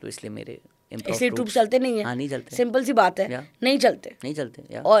 फिर तो इसलिए मेरे इसलिए ट्रूप चलते नहीं है। हाँ नहीं चलते, सिंपल सी बात है, नहीं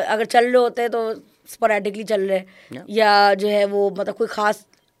चलते। और अगर चल रहे होते हैं तो स्पोरेडिकली चल रहे, या जो है वो मतलब कोई खास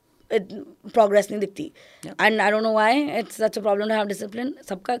प्रोग्रेस नहीं दिखती। And I don't know why it's such a problem to have discipline.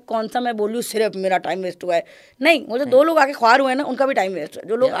 सबका कौन सा मैं बोलूँ सिर्फ मेरा टाइम वेस्ट हुआ है, नहीं, मुझे 2 लोग आके ख्वार हुए ना उनका भी टाइम वेस्ट है।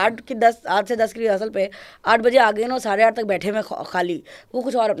 जो लोग 8 से 10 की रिहर्सल पे 8 बजे आ गए ना और 8:30 तक बैठे हुए खाली, वो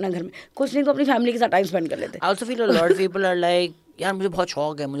कुछ और अपने घर में, कुछ नहीं तो अपनी फैमिली के साथ टाइम स्पेंड कर लेते। I also feel a lot of people are like यार मुझे बहुत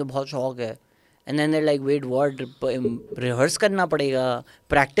शौक है, and then there like wait what, rehearse करना पड़ेगा,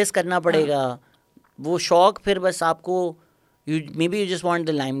 प्रैक्टिस करना पड़ेगा. वो शौक फिर बस आपको, you maybe you just want the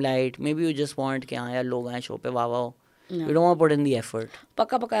limelight, maybe you just want कि हाँ यार लोग आए शो पे, वाह वाह, you don't want put in the effort.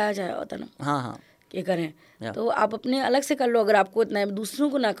 पक्का पकाया जाए होता ना, हाँ हाँ. ये करें. तो आप अपने अलग से कर लो, अगर आपको इतना है, दूसरों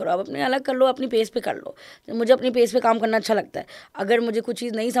को ना करो, आप अपने अलग कर लो, अपनी पेस पे कर लो. मुझे अपनी पेस पे काम करना अच्छा लगता है. अगर मुझे कुछ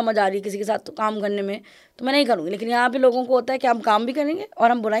चीज़ नहीं समझ आ रही किसी के साथ तो काम करने में, तो मैं नहीं करूँगी. लेकिन यहाँ पे लोगों को होता है कि हम काम भी करेंगे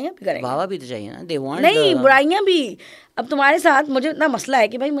और हम बुराइयाँ भी करेंगे. वाह भी तो चाहिए ना, दे वांट नहीं, बुराइयाँ भी. अब तुम्हारे साथ मुझे इतना मसला है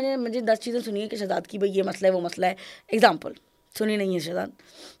कि भाई मुझे 10 चीज़ें सुनिए कि शहजाद की भाई ये मसला है वो मसला है. एग्जाम्पल सुनी नहीं है शहजाद,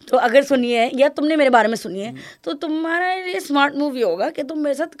 तो अगर सुनी है या तुमने मेरे बारे में सुनी है, तो तुम्हारा ये स्मार्ट मूव ये होगा कि तुम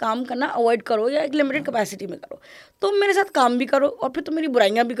मेरे साथ काम करना अवॉइड करो या एक लिमिटेड कैपेसिटी में करो. तुम मेरे साथ काम भी करो और फिर तुम मेरी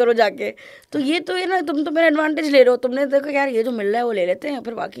बुराइयां भी करो जाके. तो ये तो है ना, तुम तो मेरा एडवांटेज ले रहे हो. तुमने देखो यार ये जो मिल रहा है वो ले लेते हैं,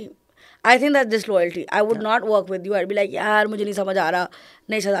 फिर बाकी I think that disloyalty. I would not work with you. I be like यार मुझे नहीं समझ आ रहा,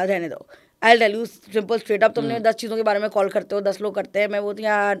 नहीं शहजाद रहने दो. I tell you simple straight up. तुमने 10 चीज़ों के बारे में कॉल करते हो, 10 लोग करते हैं, मैं बोलती हूँ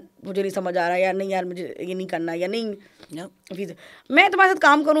यार मुझे नहीं समझ आ रहा, यार नहीं यार मुझे ये नहीं करना, या नहीं मैं तुम्हारे साथ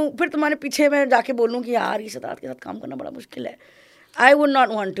काम करूँ फिर तुम्हारे पीछे मैं जाके बोलूँ कि यार ये शहजाद के साथ काम करना बड़ा मुश्किल है. I would not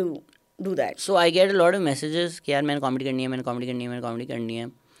want to do that. So I get a lot of messages कि यार मैंने कॉमेडी करनी है, मैंने कॉमेडी करनी है, मैंने कॉमेडी करनी है.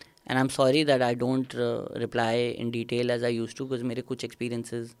 And I am sorry that I don't reply in detail as I used to, because मेरे कुछ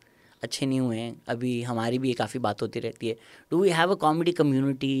एक्सपीरियंसेस अच्छे नहीं हुए हैं. अभी हमारी भी काफ़ी बात होती रहती है, do we have a comedy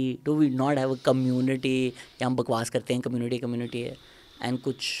community, do we not have a community, या हम बकवास करते हैं कम्युनिटी है. एंड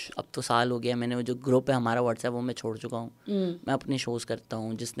कुछ अब तो साल हो गया, मैंने वो जो ग्रुप है हमारा व्हाट्सएप वो मैं छोड़ चुका हूँ. मैं अपने शोज़ करता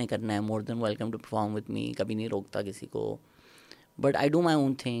हूँ, जिसने करना है more than welcome to perform with me, कभी नहीं रोकता किसी को. But I do my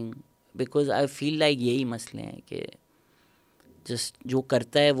own thing because I feel like यही मसले हैं कि जस्ट जो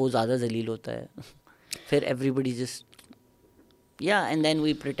करता है वो ज़्यादा जलील होता है. फिर everybody just yeah and then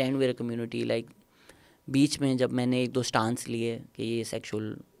we pretend we're community. Like बीच में जब मैंने 1-2 स्टांस लिए कि ये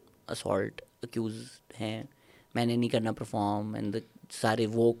सेक्सुअल असॉल्ट अक्यूज हैं, मैंने नहीं करना परफॉर्म, एंड सारे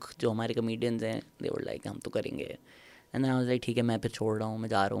वोक जो हमारे कमेडियंस हैं दे वर लाइक हम तो करेंगे. एंड आई वाज लाइक ठीक है मैं फिर छोड़ रहा हूँ, मैं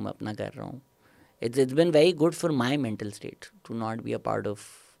जा रहा हूँ, मैं अपना कर रहा हूँ. It's been very good for my mental state to not be a part of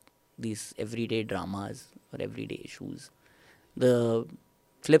these everyday dramas or everyday issues. The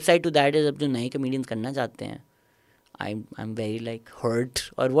flip side to that is अब जो नए comedians करना चाहते हैं, I'm very like hurt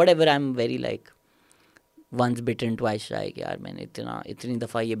or whatever. I'm very like once bitten twice shy कि यार मैंने इतनी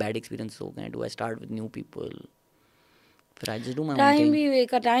दफ़ा ये bad experience हो गए, do I start with new people? फिर I just do my own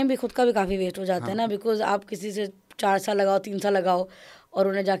thing. Time भी खुद का भी काफ़ी वेस्ट हो जाता है ना, बिकॉज आप किसी से 4 साल लगाओ 3 साल लगाओ और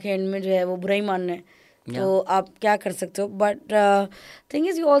उन्हें जाके एंड में जो है वो बुरा ही मानना है, तो आप क्या कर सकते हो. But thing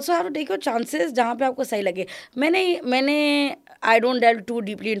is you also have to take your chances जहाँ पे आपको सही लगे. मैंने I don't delve too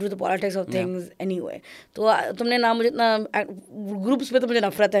deeply into the politics of things anyway. तो तुमने ना मुझे इतना ग्रुप्स में तो मुझे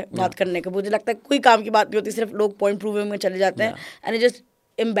नफरत है बात करने का. मुझे लगता है कोई काम की बात नहीं होती, सिर्फ लोग पॉइंट प्रूविंग में चले जाते हैं and it just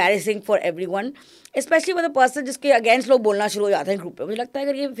embarrassing for everyone, especially for the person जिसके अगेंस्ट लोग बोलना शुरू हो जाते हैं ग्रुप पे. मुझे लगता है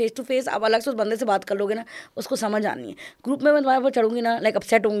अगर ये फेस टू फेस आप अलग से उस बंदे से बात कर लोगे ना, उसको समझ आनी है. ग्रुप में मैं तुम्हारे पर चढ़ूंगी ना, लाइक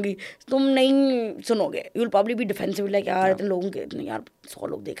अपसेट होंगी, तुम नहीं सुनोगे, you will probably be defensive like यार इतने लोगों के इतने यार 100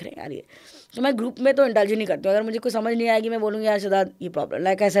 लोग देख रहे हैं यार ये. तो मैं ग्रुप में तो इंडल्ज नहीं करती हूँ. अगर मुझे कोई समझ नहीं आएगी मैं बोलूँगी यार शहजाद ये problem,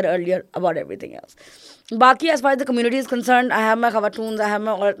 like I said earlier about everything else. बाकी as far the community is concern, I have my खवाटून्स, आई हैव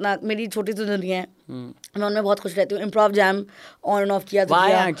माई और मेरी छोटी सी दुनिया है, मैं उनमें बहुत खुश रहती हूँ. Improv jam on and off किया तो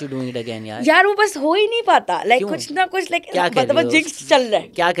Why aren't you doing it again यार? यार वो बस हो ही नहीं पाता. लाइक कुछ ना कुछ लाइक मतलब जिंक्स चल रहा है.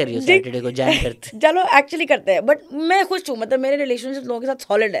 क्या कर रही हो सैटरडे को जैम करते? चलो एक्चुअली करते हैं, बट मैं खुश हूँ. मतलब मेरे रिलेशनशिप लोगों के साथ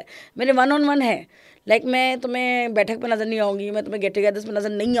सॉलिड है, मेरे 1-on-1 है. लाइक मैं तुम्हें बैठक पे नज़र नहीं आऊँगी, मैं तुम्हें गेट टुगेदर्स पे नज़र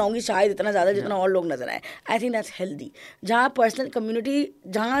नहीं आऊँगी शायद इतना ज़्यादा जितना और लोग नज़र आए. I think that's healthy. जहाँ पर्सनल कम्युनिटी,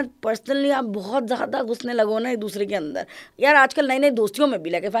 जहाँ पर्सनली आप बहुत ज़्यादा घुसने लगो ना एक दूसरे के अंदर. यार आजकल नई नई दोस्तियों में भी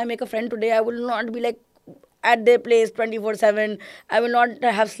like if I make a friend today I will not be like at their place 24/7. I will not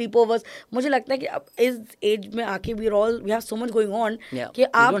have sleepovers. मुझे लगता है कि अब इस एज में आके we have so much going on कि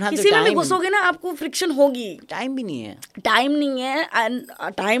आप किसी में भी घुसोगे ना आपको फ्रिक्शन होगी. टाइम भी नहीं है एंड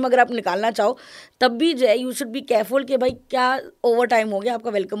टाइम अगर आप निकालना चाहो तब भी जो है यू शुड बी केयरफुल कि भाई क्या ओवर टाइम हो गया,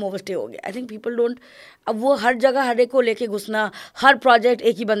 आपका वेलकम ओवर स्टे हो गया. आई थिंक पीपल डोंट, अब वो हर जगह हर एक को लेके घुसना, हर प्रोजेक्ट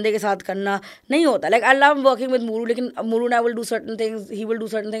एक ही बंदे के साथ करना नहीं होता. Like I love working with Mooroo, लेकिन Mooroo and I will do certain things, he will do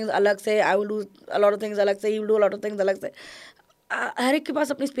certain things अलग से, I will do a lot of things अलग से, he will do a lot of things अलग से. हर एक के पास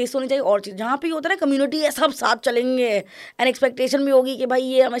अपनी स्पेस होनी चाहिए. और चीज़ जहाँ पे होता है ना कम्युनिटी है, सब साथ चलेंगे एंड एक्सपेक्टेशन भी होगी कि भाई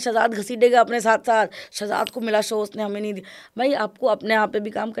ये हमें शहजाद घसीटेगा अपने साथ साथ, शहजाद को मिला शो उसने हमें नहीं दी. भाई आपको अपने आप पे भी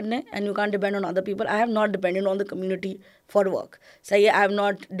काम करना है and you can't depend on other people. I have not depended on the community for work, सही है. I have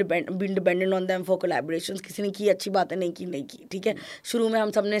not been dependent on them for collaborations. किसी ने की अच्छी बात है, नहीं की, ठीक है. शुरू में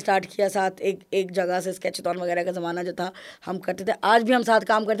हम सब ने स्टार्ट किया साथ, एक जगह से स्केचथॉन वगैरह का ज़माना जो था हम करते थे. आज भी हम साथ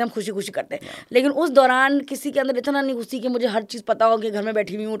काम करते हैं, हम खुशी खुशी करते हैं. लेकिन उस दौरान किसी के अंदर इतना नहीं घुसी कि मुझे हर चीज़ पता हो कि घर में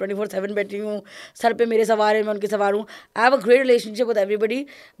बैठी हुई हूँ 24/7 बैठी हूँ, सर पे मेरे सवार है, मैं उनके सवार हूँ. I have a great relationship with everybody,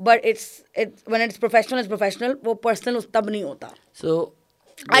 but it's when it's professional, वो पर्सनल तब नहीं होता. So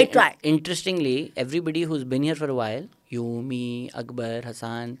I try. Interestingly, everybody who's been here for a while, you, me, Akbar,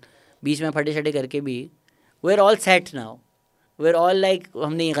 Hassan, बीच में फटे शटे करके भी, we're all set now. We're all like,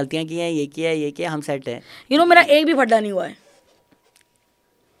 हमने ये गलतियाँ की हैं, ये किया, हम set हैं. मेरा एक भी फड्डा नहीं हुआ है.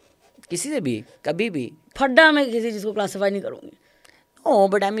 किसी से भी, कभी भी. फड्डा मैं किसी चीज़ को क्लासीफाई नहीं करूँगी. No,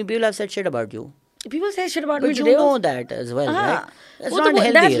 but I mean, people have said shit about you. People say shit about me But you today. know that as well, right? That's वो not तो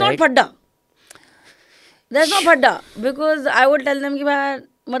healthy, that's not right? फड्डा. That's not फड्डा, because I would tell them कि मैं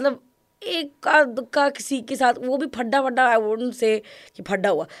मतलब एक का दुक्का किसी के साथ, वो भी फड्डा I wouldn't say कि फड्डा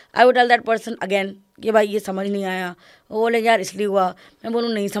हुआ. I would tell that person again कि भाई ये समझ नहीं आया, वो बोले यार इसलिए हुआ, मैं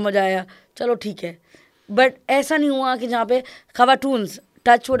बोलूँ नहीं समझ आया, चलो ठीक है. बट ऐसा नहीं हुआ कि जहाँ पे खवाटून्स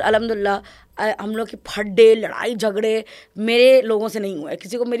टच वुड अल्हम्दुलिल्लाह हम लोग के फड्डे लड़ाई झगड़े मेरे लोगों से नहीं हुए.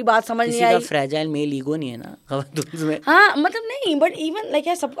 किसी को मेरी बात समझ नहीं आई. किसी का फ्रेजाइल मेल ईगो नहीं है ना खवातून में. हाँ मतलब नहीं, बट इवन लाइक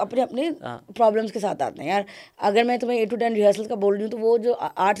यार सब अपने अपने प्रॉब्लम्स के साथ आते हैं यार. अगर मैं तुम्हें 8 to 10 रिहर्सल का बोल रही हूँ, तो वो जो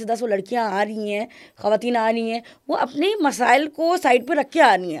 8 से 10 वो लड़कियाँ आ रही हैं, खवातीन आ रही हैं, वो अपने मसाइल को साइड पे रख के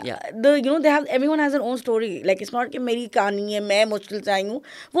आ रही हैं. They have everyone has their own story. Like it's not कि मेरी कहानी है, मैं मुश्किल से आई हूँ,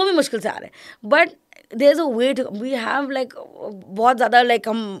 वो भी मुश्किल से आ रहे हैं. But there is a way to, we have like बहुत ज़्यादा लाइक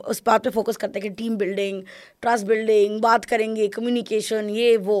हम उस बात पे फोकस करते हैं कि टीम बिल्डिंग, ट्रस्ट बिल्डिंग, बात करेंगे, कम्युनिकेशन,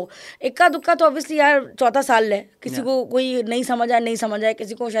 ये वो. इक्का दुक्का तो ऑब्वियसली यार चौथा साल है, किसी को कोई नहीं समझ आए,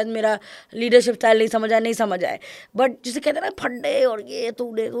 किसी को शायद मेरा लीडरशिप स्टाइल नहीं समझ आए. बट जिसे कहते हैं ना फड्डे और ये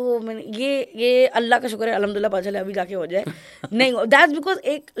तूने तो मैंने ये अल्लाह का शुक्र है अल्हम्दुलिल्लाह पता चले अभी जाके हो जाए. नहीं, दैट्स बिकॉज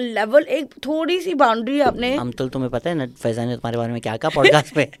एक लेवल, एक थोड़ी सी बाउंड्री आपने. अमतुल तुम्हें पता है ना फैज़ा ने तुम्हारे बारे में क्या कहा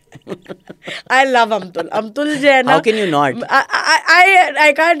पॉडकास्ट पे? आई लव अमतुल जो है ना. How can you not?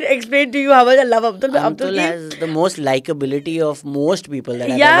 I can't explain to you how much I love Amtul. Amtul has the most likability of most people that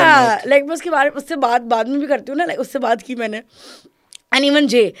I've ever Yeah, met. like मैं उसके बारे उससे बाद में भी करती हूँ ना. लाइक उससे बात की मैंने, एंड इवन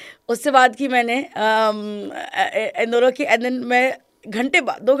जे उससे बात की मैंने इन दोनों की. एंड देन मैं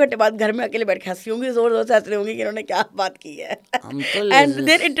 2 घंटे बाद घर में अकेले बैठ के हंसी होंगी, जोर जोर से हंस रही होंगी कि इन्होंने क्या बात की है. And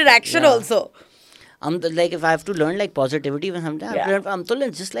their interaction also. Like if I have to learn like positivity when sometimes Amtul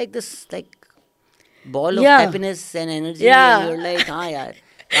is just like this like ball of happiness and energy. And you're like हाँ यार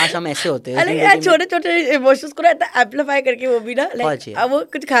काश हम ऐसे होते हैं. यार छोटे छोटे इमोशंस को रहता है एम्पलीफाई करके, वो भी ना लाइक वो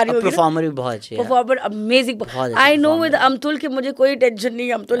कुछ खा रही होगी. परफॉर्मर भी बहुत अच्छे हैं. Performer amazing. I know with Amtul कि मुझे कोई टेंशन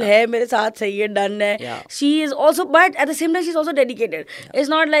नहीं, अमतुल है मेरे साथ, सही है, डन है. She is also, but at the same time she is also dedicated. It's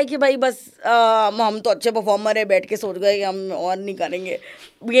not like कि भाई बस हम तो अच्छे परफॉर्मर है, बैठ के सोच गए कि हम और नहीं करेंगे.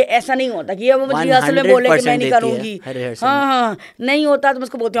 ये ऐसा नहीं होता कि वो रिहर्सल में बोले कि मैं नहीं करूँगी. हाँ, नहीं होता. तो मैं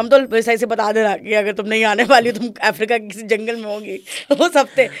उसको बोलती हूँ हम तो सही से बता दे रहा कि अगर तुम नहीं आने वाली, तुम अफ्रीका के किसी जंगल में होगी वो सब.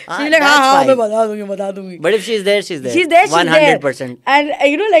 हाँ मैं बता दूंगी. But if she's there, she's there. 100%. And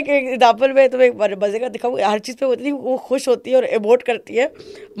you know like example में तुम्हें एक मजे का दिखाऊँ, हर चीज़ पे होती है, वो खुश होती है और इमोट करती है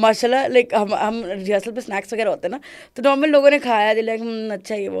माशाल्लाह. लाइक हम रिहर्सल पे स्नैक्स वगैरह होते हैं ना, तो नॉर्मल लोगों ने खाया, दिला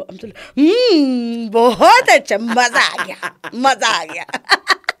अच्छा ये वो, हम तो बहुत अच्छा, मजा आ गया.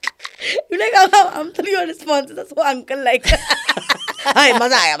 You like I'm telling your response is so uncle like हाय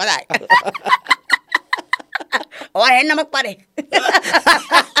मजा आया और है नमक पारे.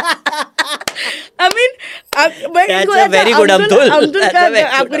 I mean that's a very good Abdul. Abdul का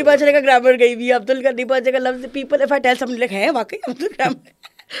आपको नहीं पता चलेगा ग्रामर गई भी. अब्दुल का नहीं पता चलेगा लफ्ज. People if I tell something like है वाकई अब्दुल ग्रामर,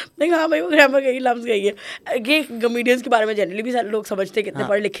 नहीं हाँ भाई वो ग्रामर गई, लफ्ज गई है. ये कॉमेडियंस के बारे में जनरली भी लोग समझते कितने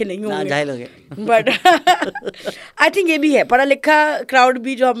पढ़े लिखे नहीं होंगे, बट आई थिंक ये भी है पढ़ा लिखा क्राउड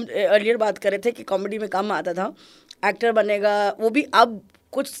भी. जो हम अर्लियर बात कर रहे थे कि कॉमेडी में कम आता था, एक्टर बनेगा, वो भी अब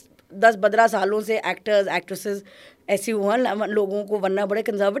कुछ 10-15 सालों से एक्टर्स एक्ट्रेसेस ऐसी हुआ लोगों को, वरना बड़े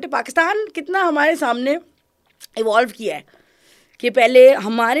कंजर्वेटिव. पाकिस्तान कितना हमारे सामने इवॉल्व किया है कि पहले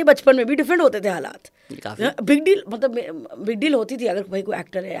हमारे बचपन में भी डिफरेंट होते थे हालात. बिग डील, मतलब बिग डील होती थी अगर भाई कोई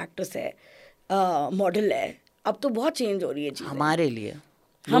एक्टर है, एक्ट्रेस है, मॉडल है. अब तो बहुत चेंज हो रही है चीज़. हमारे लिए,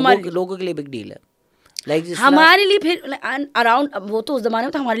 हमारे लोगों के लिए बिग डील है. लाइक हमारे लिए फिर अराउंड, वो तो उस जमाने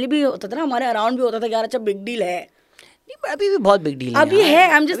में तो हमारे लिए भी होता था ना, हमारे अराउंड भी होता था कि यार अच्छा बिग डील है. अभी भी बहुत बिग डील है. अभी है,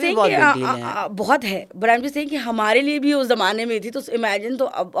 आई एम जस्ट सेइंग कि बहुत है, but I am just saying कि हमारे लिए भी उस जमाने में थी. तो इमेजिन, तो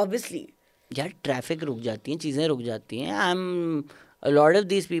ऑब्वियसली यार ट्रैफिक रुक जाती हैं, चीज़ें रुक जाती हैं. I am a lot of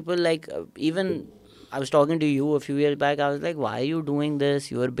these people like even I was talking to you a few years back. I was like, why are you doing this?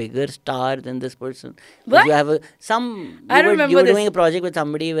 You're a bigger star than this person. What? You have I don't remember you were this. doing a project with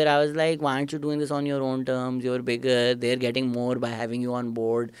somebody where I was like, why aren't you doing this on your own terms? You're bigger. They're getting more by having you on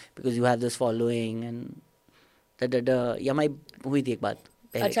board because you have this following and या मैं हुई थी एक बात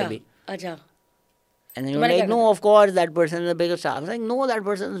पहले अच्छा कभी. अच्छा. And then you were मैंने like, क्या no, of course, that person is a bigger star. I was like, no, that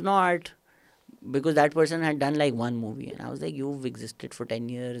person is not. Because that person had done like one movie. And I was like, you've existed for 10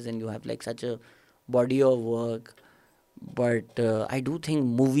 years and you have like such a body of work. But I do think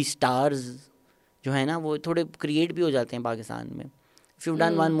movie stars जो है ना वो थोड़े create भी हो जाते हैं पाकिस्तान में. If you've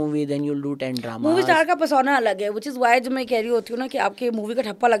done one movie, then you'll do 10 dramas. Movie star का पर्सोना अलग है, which is why जो मैं कह रही होती हूँ ना कि आपके मूवी का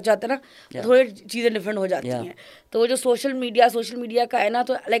ठप्पा लग जाता है ना, Yeah. थोड़ी चीज़ें डिफरेंट हो जाती Yeah. हैं. तो वो जो सोशल मीडिया का है ना,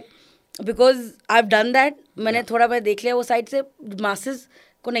 तो like because I have done that, मैंने थोड़ा मैं देख लिया वो साइड से. मासेस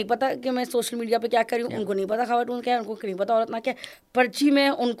को नहीं पता कि मैं सोशल मीडिया पे क्या कर रही हूँ, उनको नहीं पता खबर क्या है, उनको नहीं पता औरत ना क्या है. पर्ची में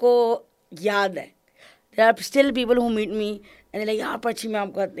उनको याद है. There are still people who meet me and like यार पर्ची में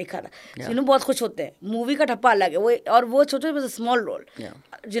आपको देखा था. इन्होंने बहुत खुश होते हैं. मूवी का ठप्पा अलग है वो, और वो छोटे स्मॉल रोल.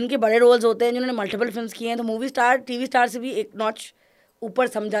 जिनके बड़े रोल्स होते हैं, जिन्होंने मल्टीपल फिल्म्स किए हैं, तो मूवी स्टार टीवी स्टार से भी एक नॉच ऊपर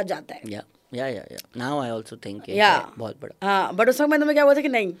समझा जाता है. Now I also think बहुत बड़ा. हाँ, बट उस वक्त मैं तुम्हें क्या बोला था कि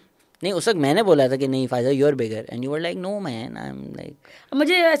नहीं उस वक्त मैंने बोला था कि नहीं Faiza you are bigger and you were like no man I am like.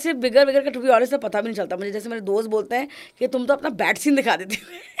 मुझे ऐसे बिगर का टू बी ऑनेस्ट पता भी नहीं चलता. मुझे जैसे मेरे दोस्त बोलते हैं कि तुम तो अपना बैड सीन दिखा देती हो.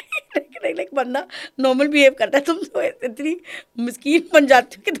 लाइक बंदा नॉर्मल बिहेव करता है, तुम तो इतनी मिस्कीन बन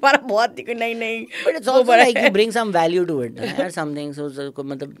जाती हो कि तुम्हारा बहुत दिखो. नहीं but it's also like you bring some value to it यार, समथिंग. सो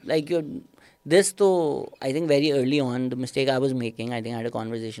मतलब लाइक यू this तो I think very early on the mistake I was making, I think I had a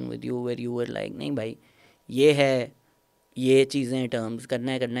conversation with you where you were like नहीं भाई ये है, ये चीज़ें terms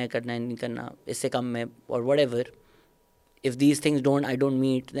करना है नहीं करना, इससे कम में और whatever. If these things I don't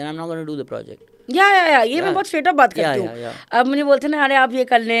meet, then I'm not going to do the project. या ये मैं बहुत स्ट्रेट अप बात करती हूँ. अब मुझे बोलते हैं ना अरे आप ये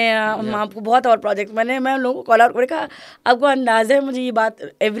कर लें, हम आपको बहुत और प्रोजेक्ट. मैं लोगों को कॉल आउट करके कहा आपको अंदाजा है मुझे ये बात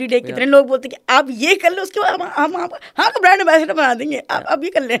एवरी डे कितने लोग बोलते हैं कि आप ये कर लो, उसके बाद हम आपको ब्रांड एम्बेसडर बना देंगे, आप ये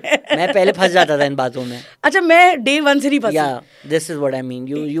कर लें. मैं पहले फंस जाता था इन बातों में. अच्छा, मैं डे 1 से नहीं फंसी. This is what I mean.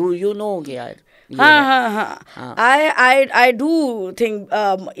 you know कि यार हाँ. आई डू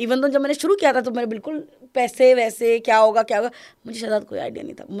थिंक इवन तो जब मैंने शुरू किया था तो मैंने बिल्कुल पैसे वैसे क्या होगा मुझे शायद कोई आइडिया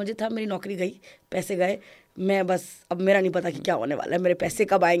नहीं था. मुझे था मेरी नौकरी गई, पैसे गए, मैं बस अब मेरा नहीं पता कि क्या होने वाला है, मेरे पैसे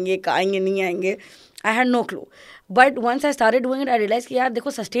कब आएंगे नहीं आएंगे. I had no clue. But once I started doing it I realise कि यार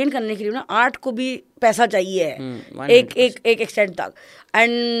देखो सस्टेन करने के लिए ना आर्ट को भी पैसा चाहिए है एक एक्सटेंट तक,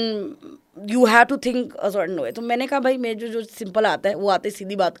 and you have to think a certain way. तो मैंने कहा भाई मैं जो सिंपल आता है वो आते है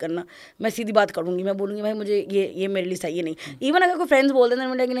सीधी बात करना. मैं सीधी बात करूँगी, मैं बोलूँगी भाई मुझे ये मेरे लिए सही है नहीं. इवन अगर कोई फ्रेंड्स बोल देते हैं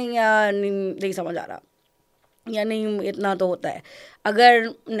मुझे कि नहीं यार नहीं समझ आ रहा या नहीं इतना तो होता है, अगर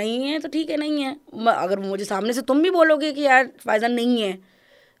नहीं है तो ठीक है नहीं है. अगर मुझे सामने से तुम भी बोलोगे कि यार फायदा नहीं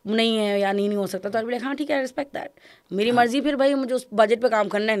है या नहीं हो सकता, तो आई हाँ ठीक है, रिस्पेक्ट दैट, मेरी मर्जी. फिर भाई मुझे उस बजट पे काम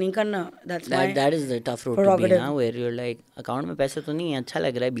करना है नहीं करना, that is the tough road to be ना, where you are like account में पैसे तो नहीं है, अच्छा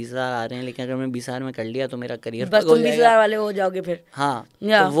लग रहा है 20,000 आ रहे हैं, लेकिन अगर मैं 20,000 में कर लिया तो मेरा करियर बस तुम 20,000 वाले हो जाओगे फिर. हाँ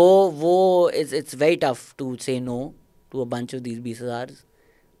तो वो इट्स वेरी टफ टू से no to a bunch of these 20,000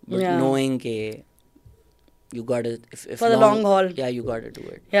 but knowing के you got to if for the long haul. Yeah, you got to do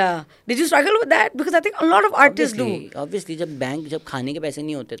it. Yeah. Did you struggle with that? Because I think a lot of artists obviously जब खाने के पैसे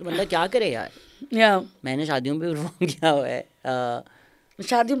नहीं होते तो बंदा क्या करे यार. Yeah. मैंने शादियों पे परफॉर्म किया हुआ है.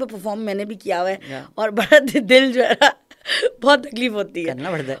 शादियों पे परफॉर्म मैंने भी किया हुआ है और बड़ा दिल जो है ना बहुत तकलीफ होती है,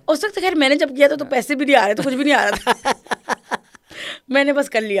 करना पड़ता है. उस वक्त खैर मैंने जब किया था तो पैसे भी नहीं आ रहे थे, कुछ भी नहीं आ रहा था. मैंने बस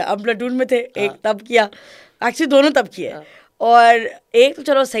कर लिया. अब प्लाटून में थे, एक तब किया, एक्चुअली दोनों तब किए, और एक तो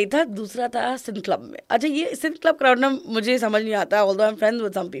चलो सही था, दूसरा था सिंध क्लब में. अच्छा ये सिंध क्लब क्राउड ना मुझे समझ नहीं आता, although I am friends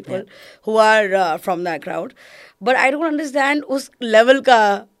with some people who are from that crowd, but I don't understand उस लेवल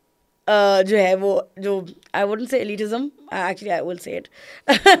का जो है वो जो I wouldn't say elitism, actually I will say it,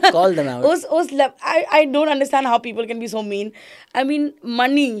 call them out. उस I don't understand how people can be so mean. I mean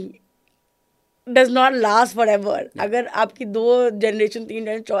money does not last forever. अगर आपकी 2 generation 3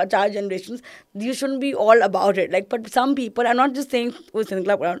 generation 4 generations, you shouldn't be all about it. Like, but some people, I'm not just saying who's in the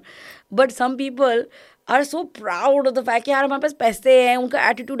club around, but some people are so proud of the fact कि यार हमारे पास पैसे हैं, उनका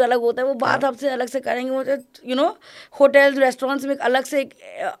attitude अलग होता है, वो बात आपसे अलग से करेंगे, वो यू नो होटल्स रेस्टोरेंट्स में अलग से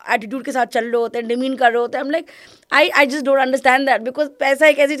एटीट्यूड के साथ चल रहे होते हैं, डिमीन कर रहे होते हैं. Like I just don't understand that, because पैसा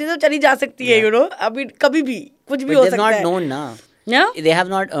एक ऐसी चीज़ है चली जा सकती है, यू नो, अभी कभी भी कुछ भी हो सकता है. Not known ना, they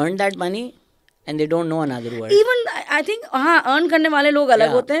have not earned that money and they don't know another word. Even I think हाँ अर्न करने वाले लोग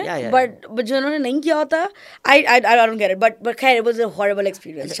अलग होते हैं, but जिन्होंने नहीं किया होता, I don't get it. But खैर it was a horrible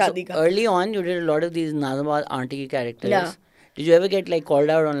experience शादी का. Early on you did a lot of these Nazabad auntie characters. Did you ever get like called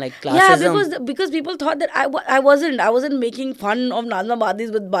out on like Yeah, classism? because people thought that I wasn't making fun of Nazma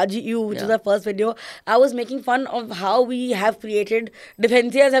Badis with Baji You, which is Yeah. our first video. I was making fun of how we have created,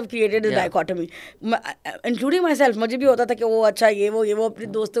 differences have created this Yeah. dichotomy, including myself. मुझे भी होता था कि वो अच्छा ये वो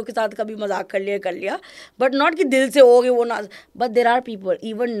अपने दोस्तों के साथ कभी मजाक कर लिया, but not कि दिल से हो कि वो ना. But there are people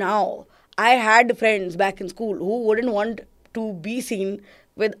even now. I had friends back in school who wouldn't want to be seen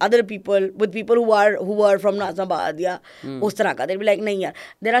with other people, with people who are from Nazabad या उस तरह का. They'll be like नहीं यार,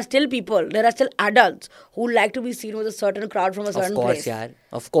 there are still people, there are still adults who like to be seen with a certain crowd from a certain Of course place. यार,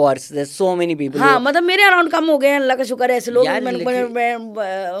 of course, there's so many people. हाँ, मतलब मेरे around कम हो गए हैं, अल्लाह का शुक्र है. ऐसे लोग यार, मैं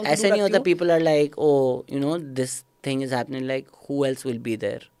ऐसे नहीं होता. People are like, oh, you know, this thing is happening, like who else will be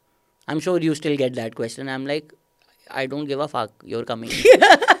there? I'm sure you still get that question. I'm like, I don't give a fuck, you're coming.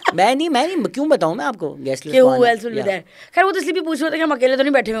 मैं नहीं क्यों बताऊं मैं आपको guest list who else will be there. खैर वो तो इसलिए भी पूछ रहे थे कि हम अकेले तो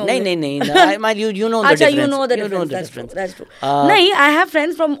नहीं बैठे हुए होंगे. नहीं you know the अच्छा, difference. you know the difference. That's true. नहीं, I have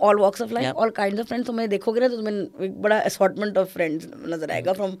friends from all walks of life, all kinds of friends. तो मैं देखोगे ना तो तुम्हें एक बड़ा assortment of friends नजर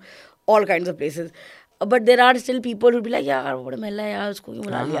आएगा from all kinds of places. But there are still people who be like यार वो बड़ा मेला है यार, उसको क्यों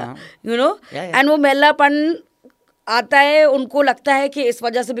बुला लिया, you know. And वो मेलापन आता है, उनको लगता है कि इस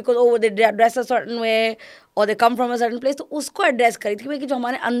वजह से because oh they dress a certain way or they come from a certain place, तो उसको एड्रेस करी थी कि जो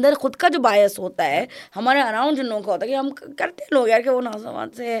हमारे अंदर खुद का जो बायस होता है, हमारे अराउंड जिन लोगों का होता है कि हम करते हैं लोग यार कि वो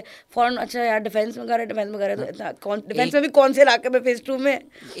नाज़ाबाद से फॉरन अच्छा यार डिफेंस में कर रहे तो इतना डिफेंस में भी कौन से इलाके में फेज 2 में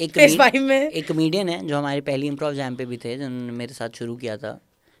फेज 5 में. एक कमेडियन है जो हमारे पहली इम्प्रोव जैम पे भी थे, जिन्होंने मेरे साथ शुरू किया था,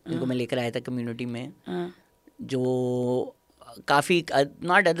 जिनको मैं लेकर आया था कम्युनिटी में, जो काफ़ी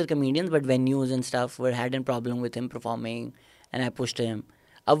not other comedians but venues and stuff were had a problem with him performing and I pushed him.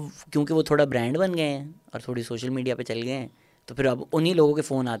 अब क्योंकि वो थोड़ा ब्रांड बन गए हैं और थोड़ी सोशल मीडिया पे चल गए हैं, तो फिर अब उन्हीं लोगों के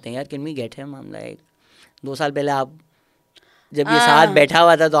फ़ोन आते हैं यार कैन वी गेट हिम. हम लाइक 2 साल पहले आप जब ये साथ बैठा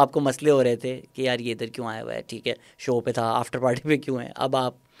हुआ था तो आपको मसले हो रहे थे कि यार ये इधर क्यों आया हुआ है, ठीक है शो पे था, आफ्टर पार्टी पे क्यों है, अब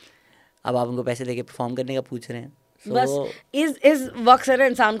आप उनको पैसे देके परफॉर्म करने का पूछ रहे हैं. बस इस वक्त से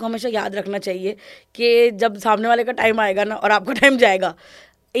इंसान को हमेशा याद रखना चाहिए कि जब सामने वाले का टाइम आएगा ना और आपका टाइम जाएगा,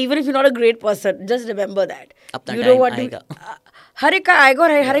 even if you not a great person, just remember that you know what, हर एक का आएगा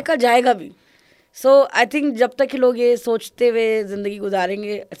और हर एक का जाएगा भी. सो आई थिंक जब तक कि लोग ये सोचते हुए ज़िंदगी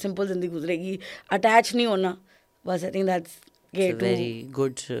गुजारेंगे, सिंपल ज़िंदगी गुजरेगी, अटैच नहीं होना, बस. I think that's very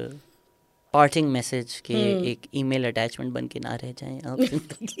good parting message कि एक ईमेल अटैचमेंट बन के ना रह जाएं आप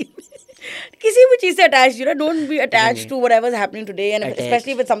जिंदगी में. किसी भी चीज़ से attach, you know, don't be attached to whatever is happening today and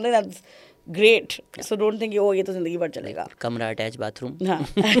specially with something that's great. So don't think ये तो जिंदगी भर चलेगा. कमरा attach bathroom.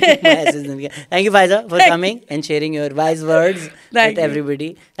 Thank you Faiza for coming and sharing your wise words with everybody.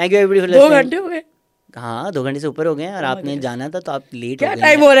 Thank you everybody for listening. 2 घंटे हो गए. हाँ 2 घंटे से ऊपर हो गए हैं और आपने जाना था तो आप लेट हो गए. क्या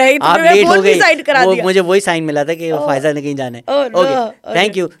टाइम हो रहा है? आप लेट हो गए. मुझे वही साइन मिला था कि फायजा ने कहीं जाना है. Okay,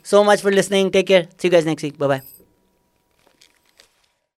 thank you so much for listening. Take care. See you guys next week. Bye bye.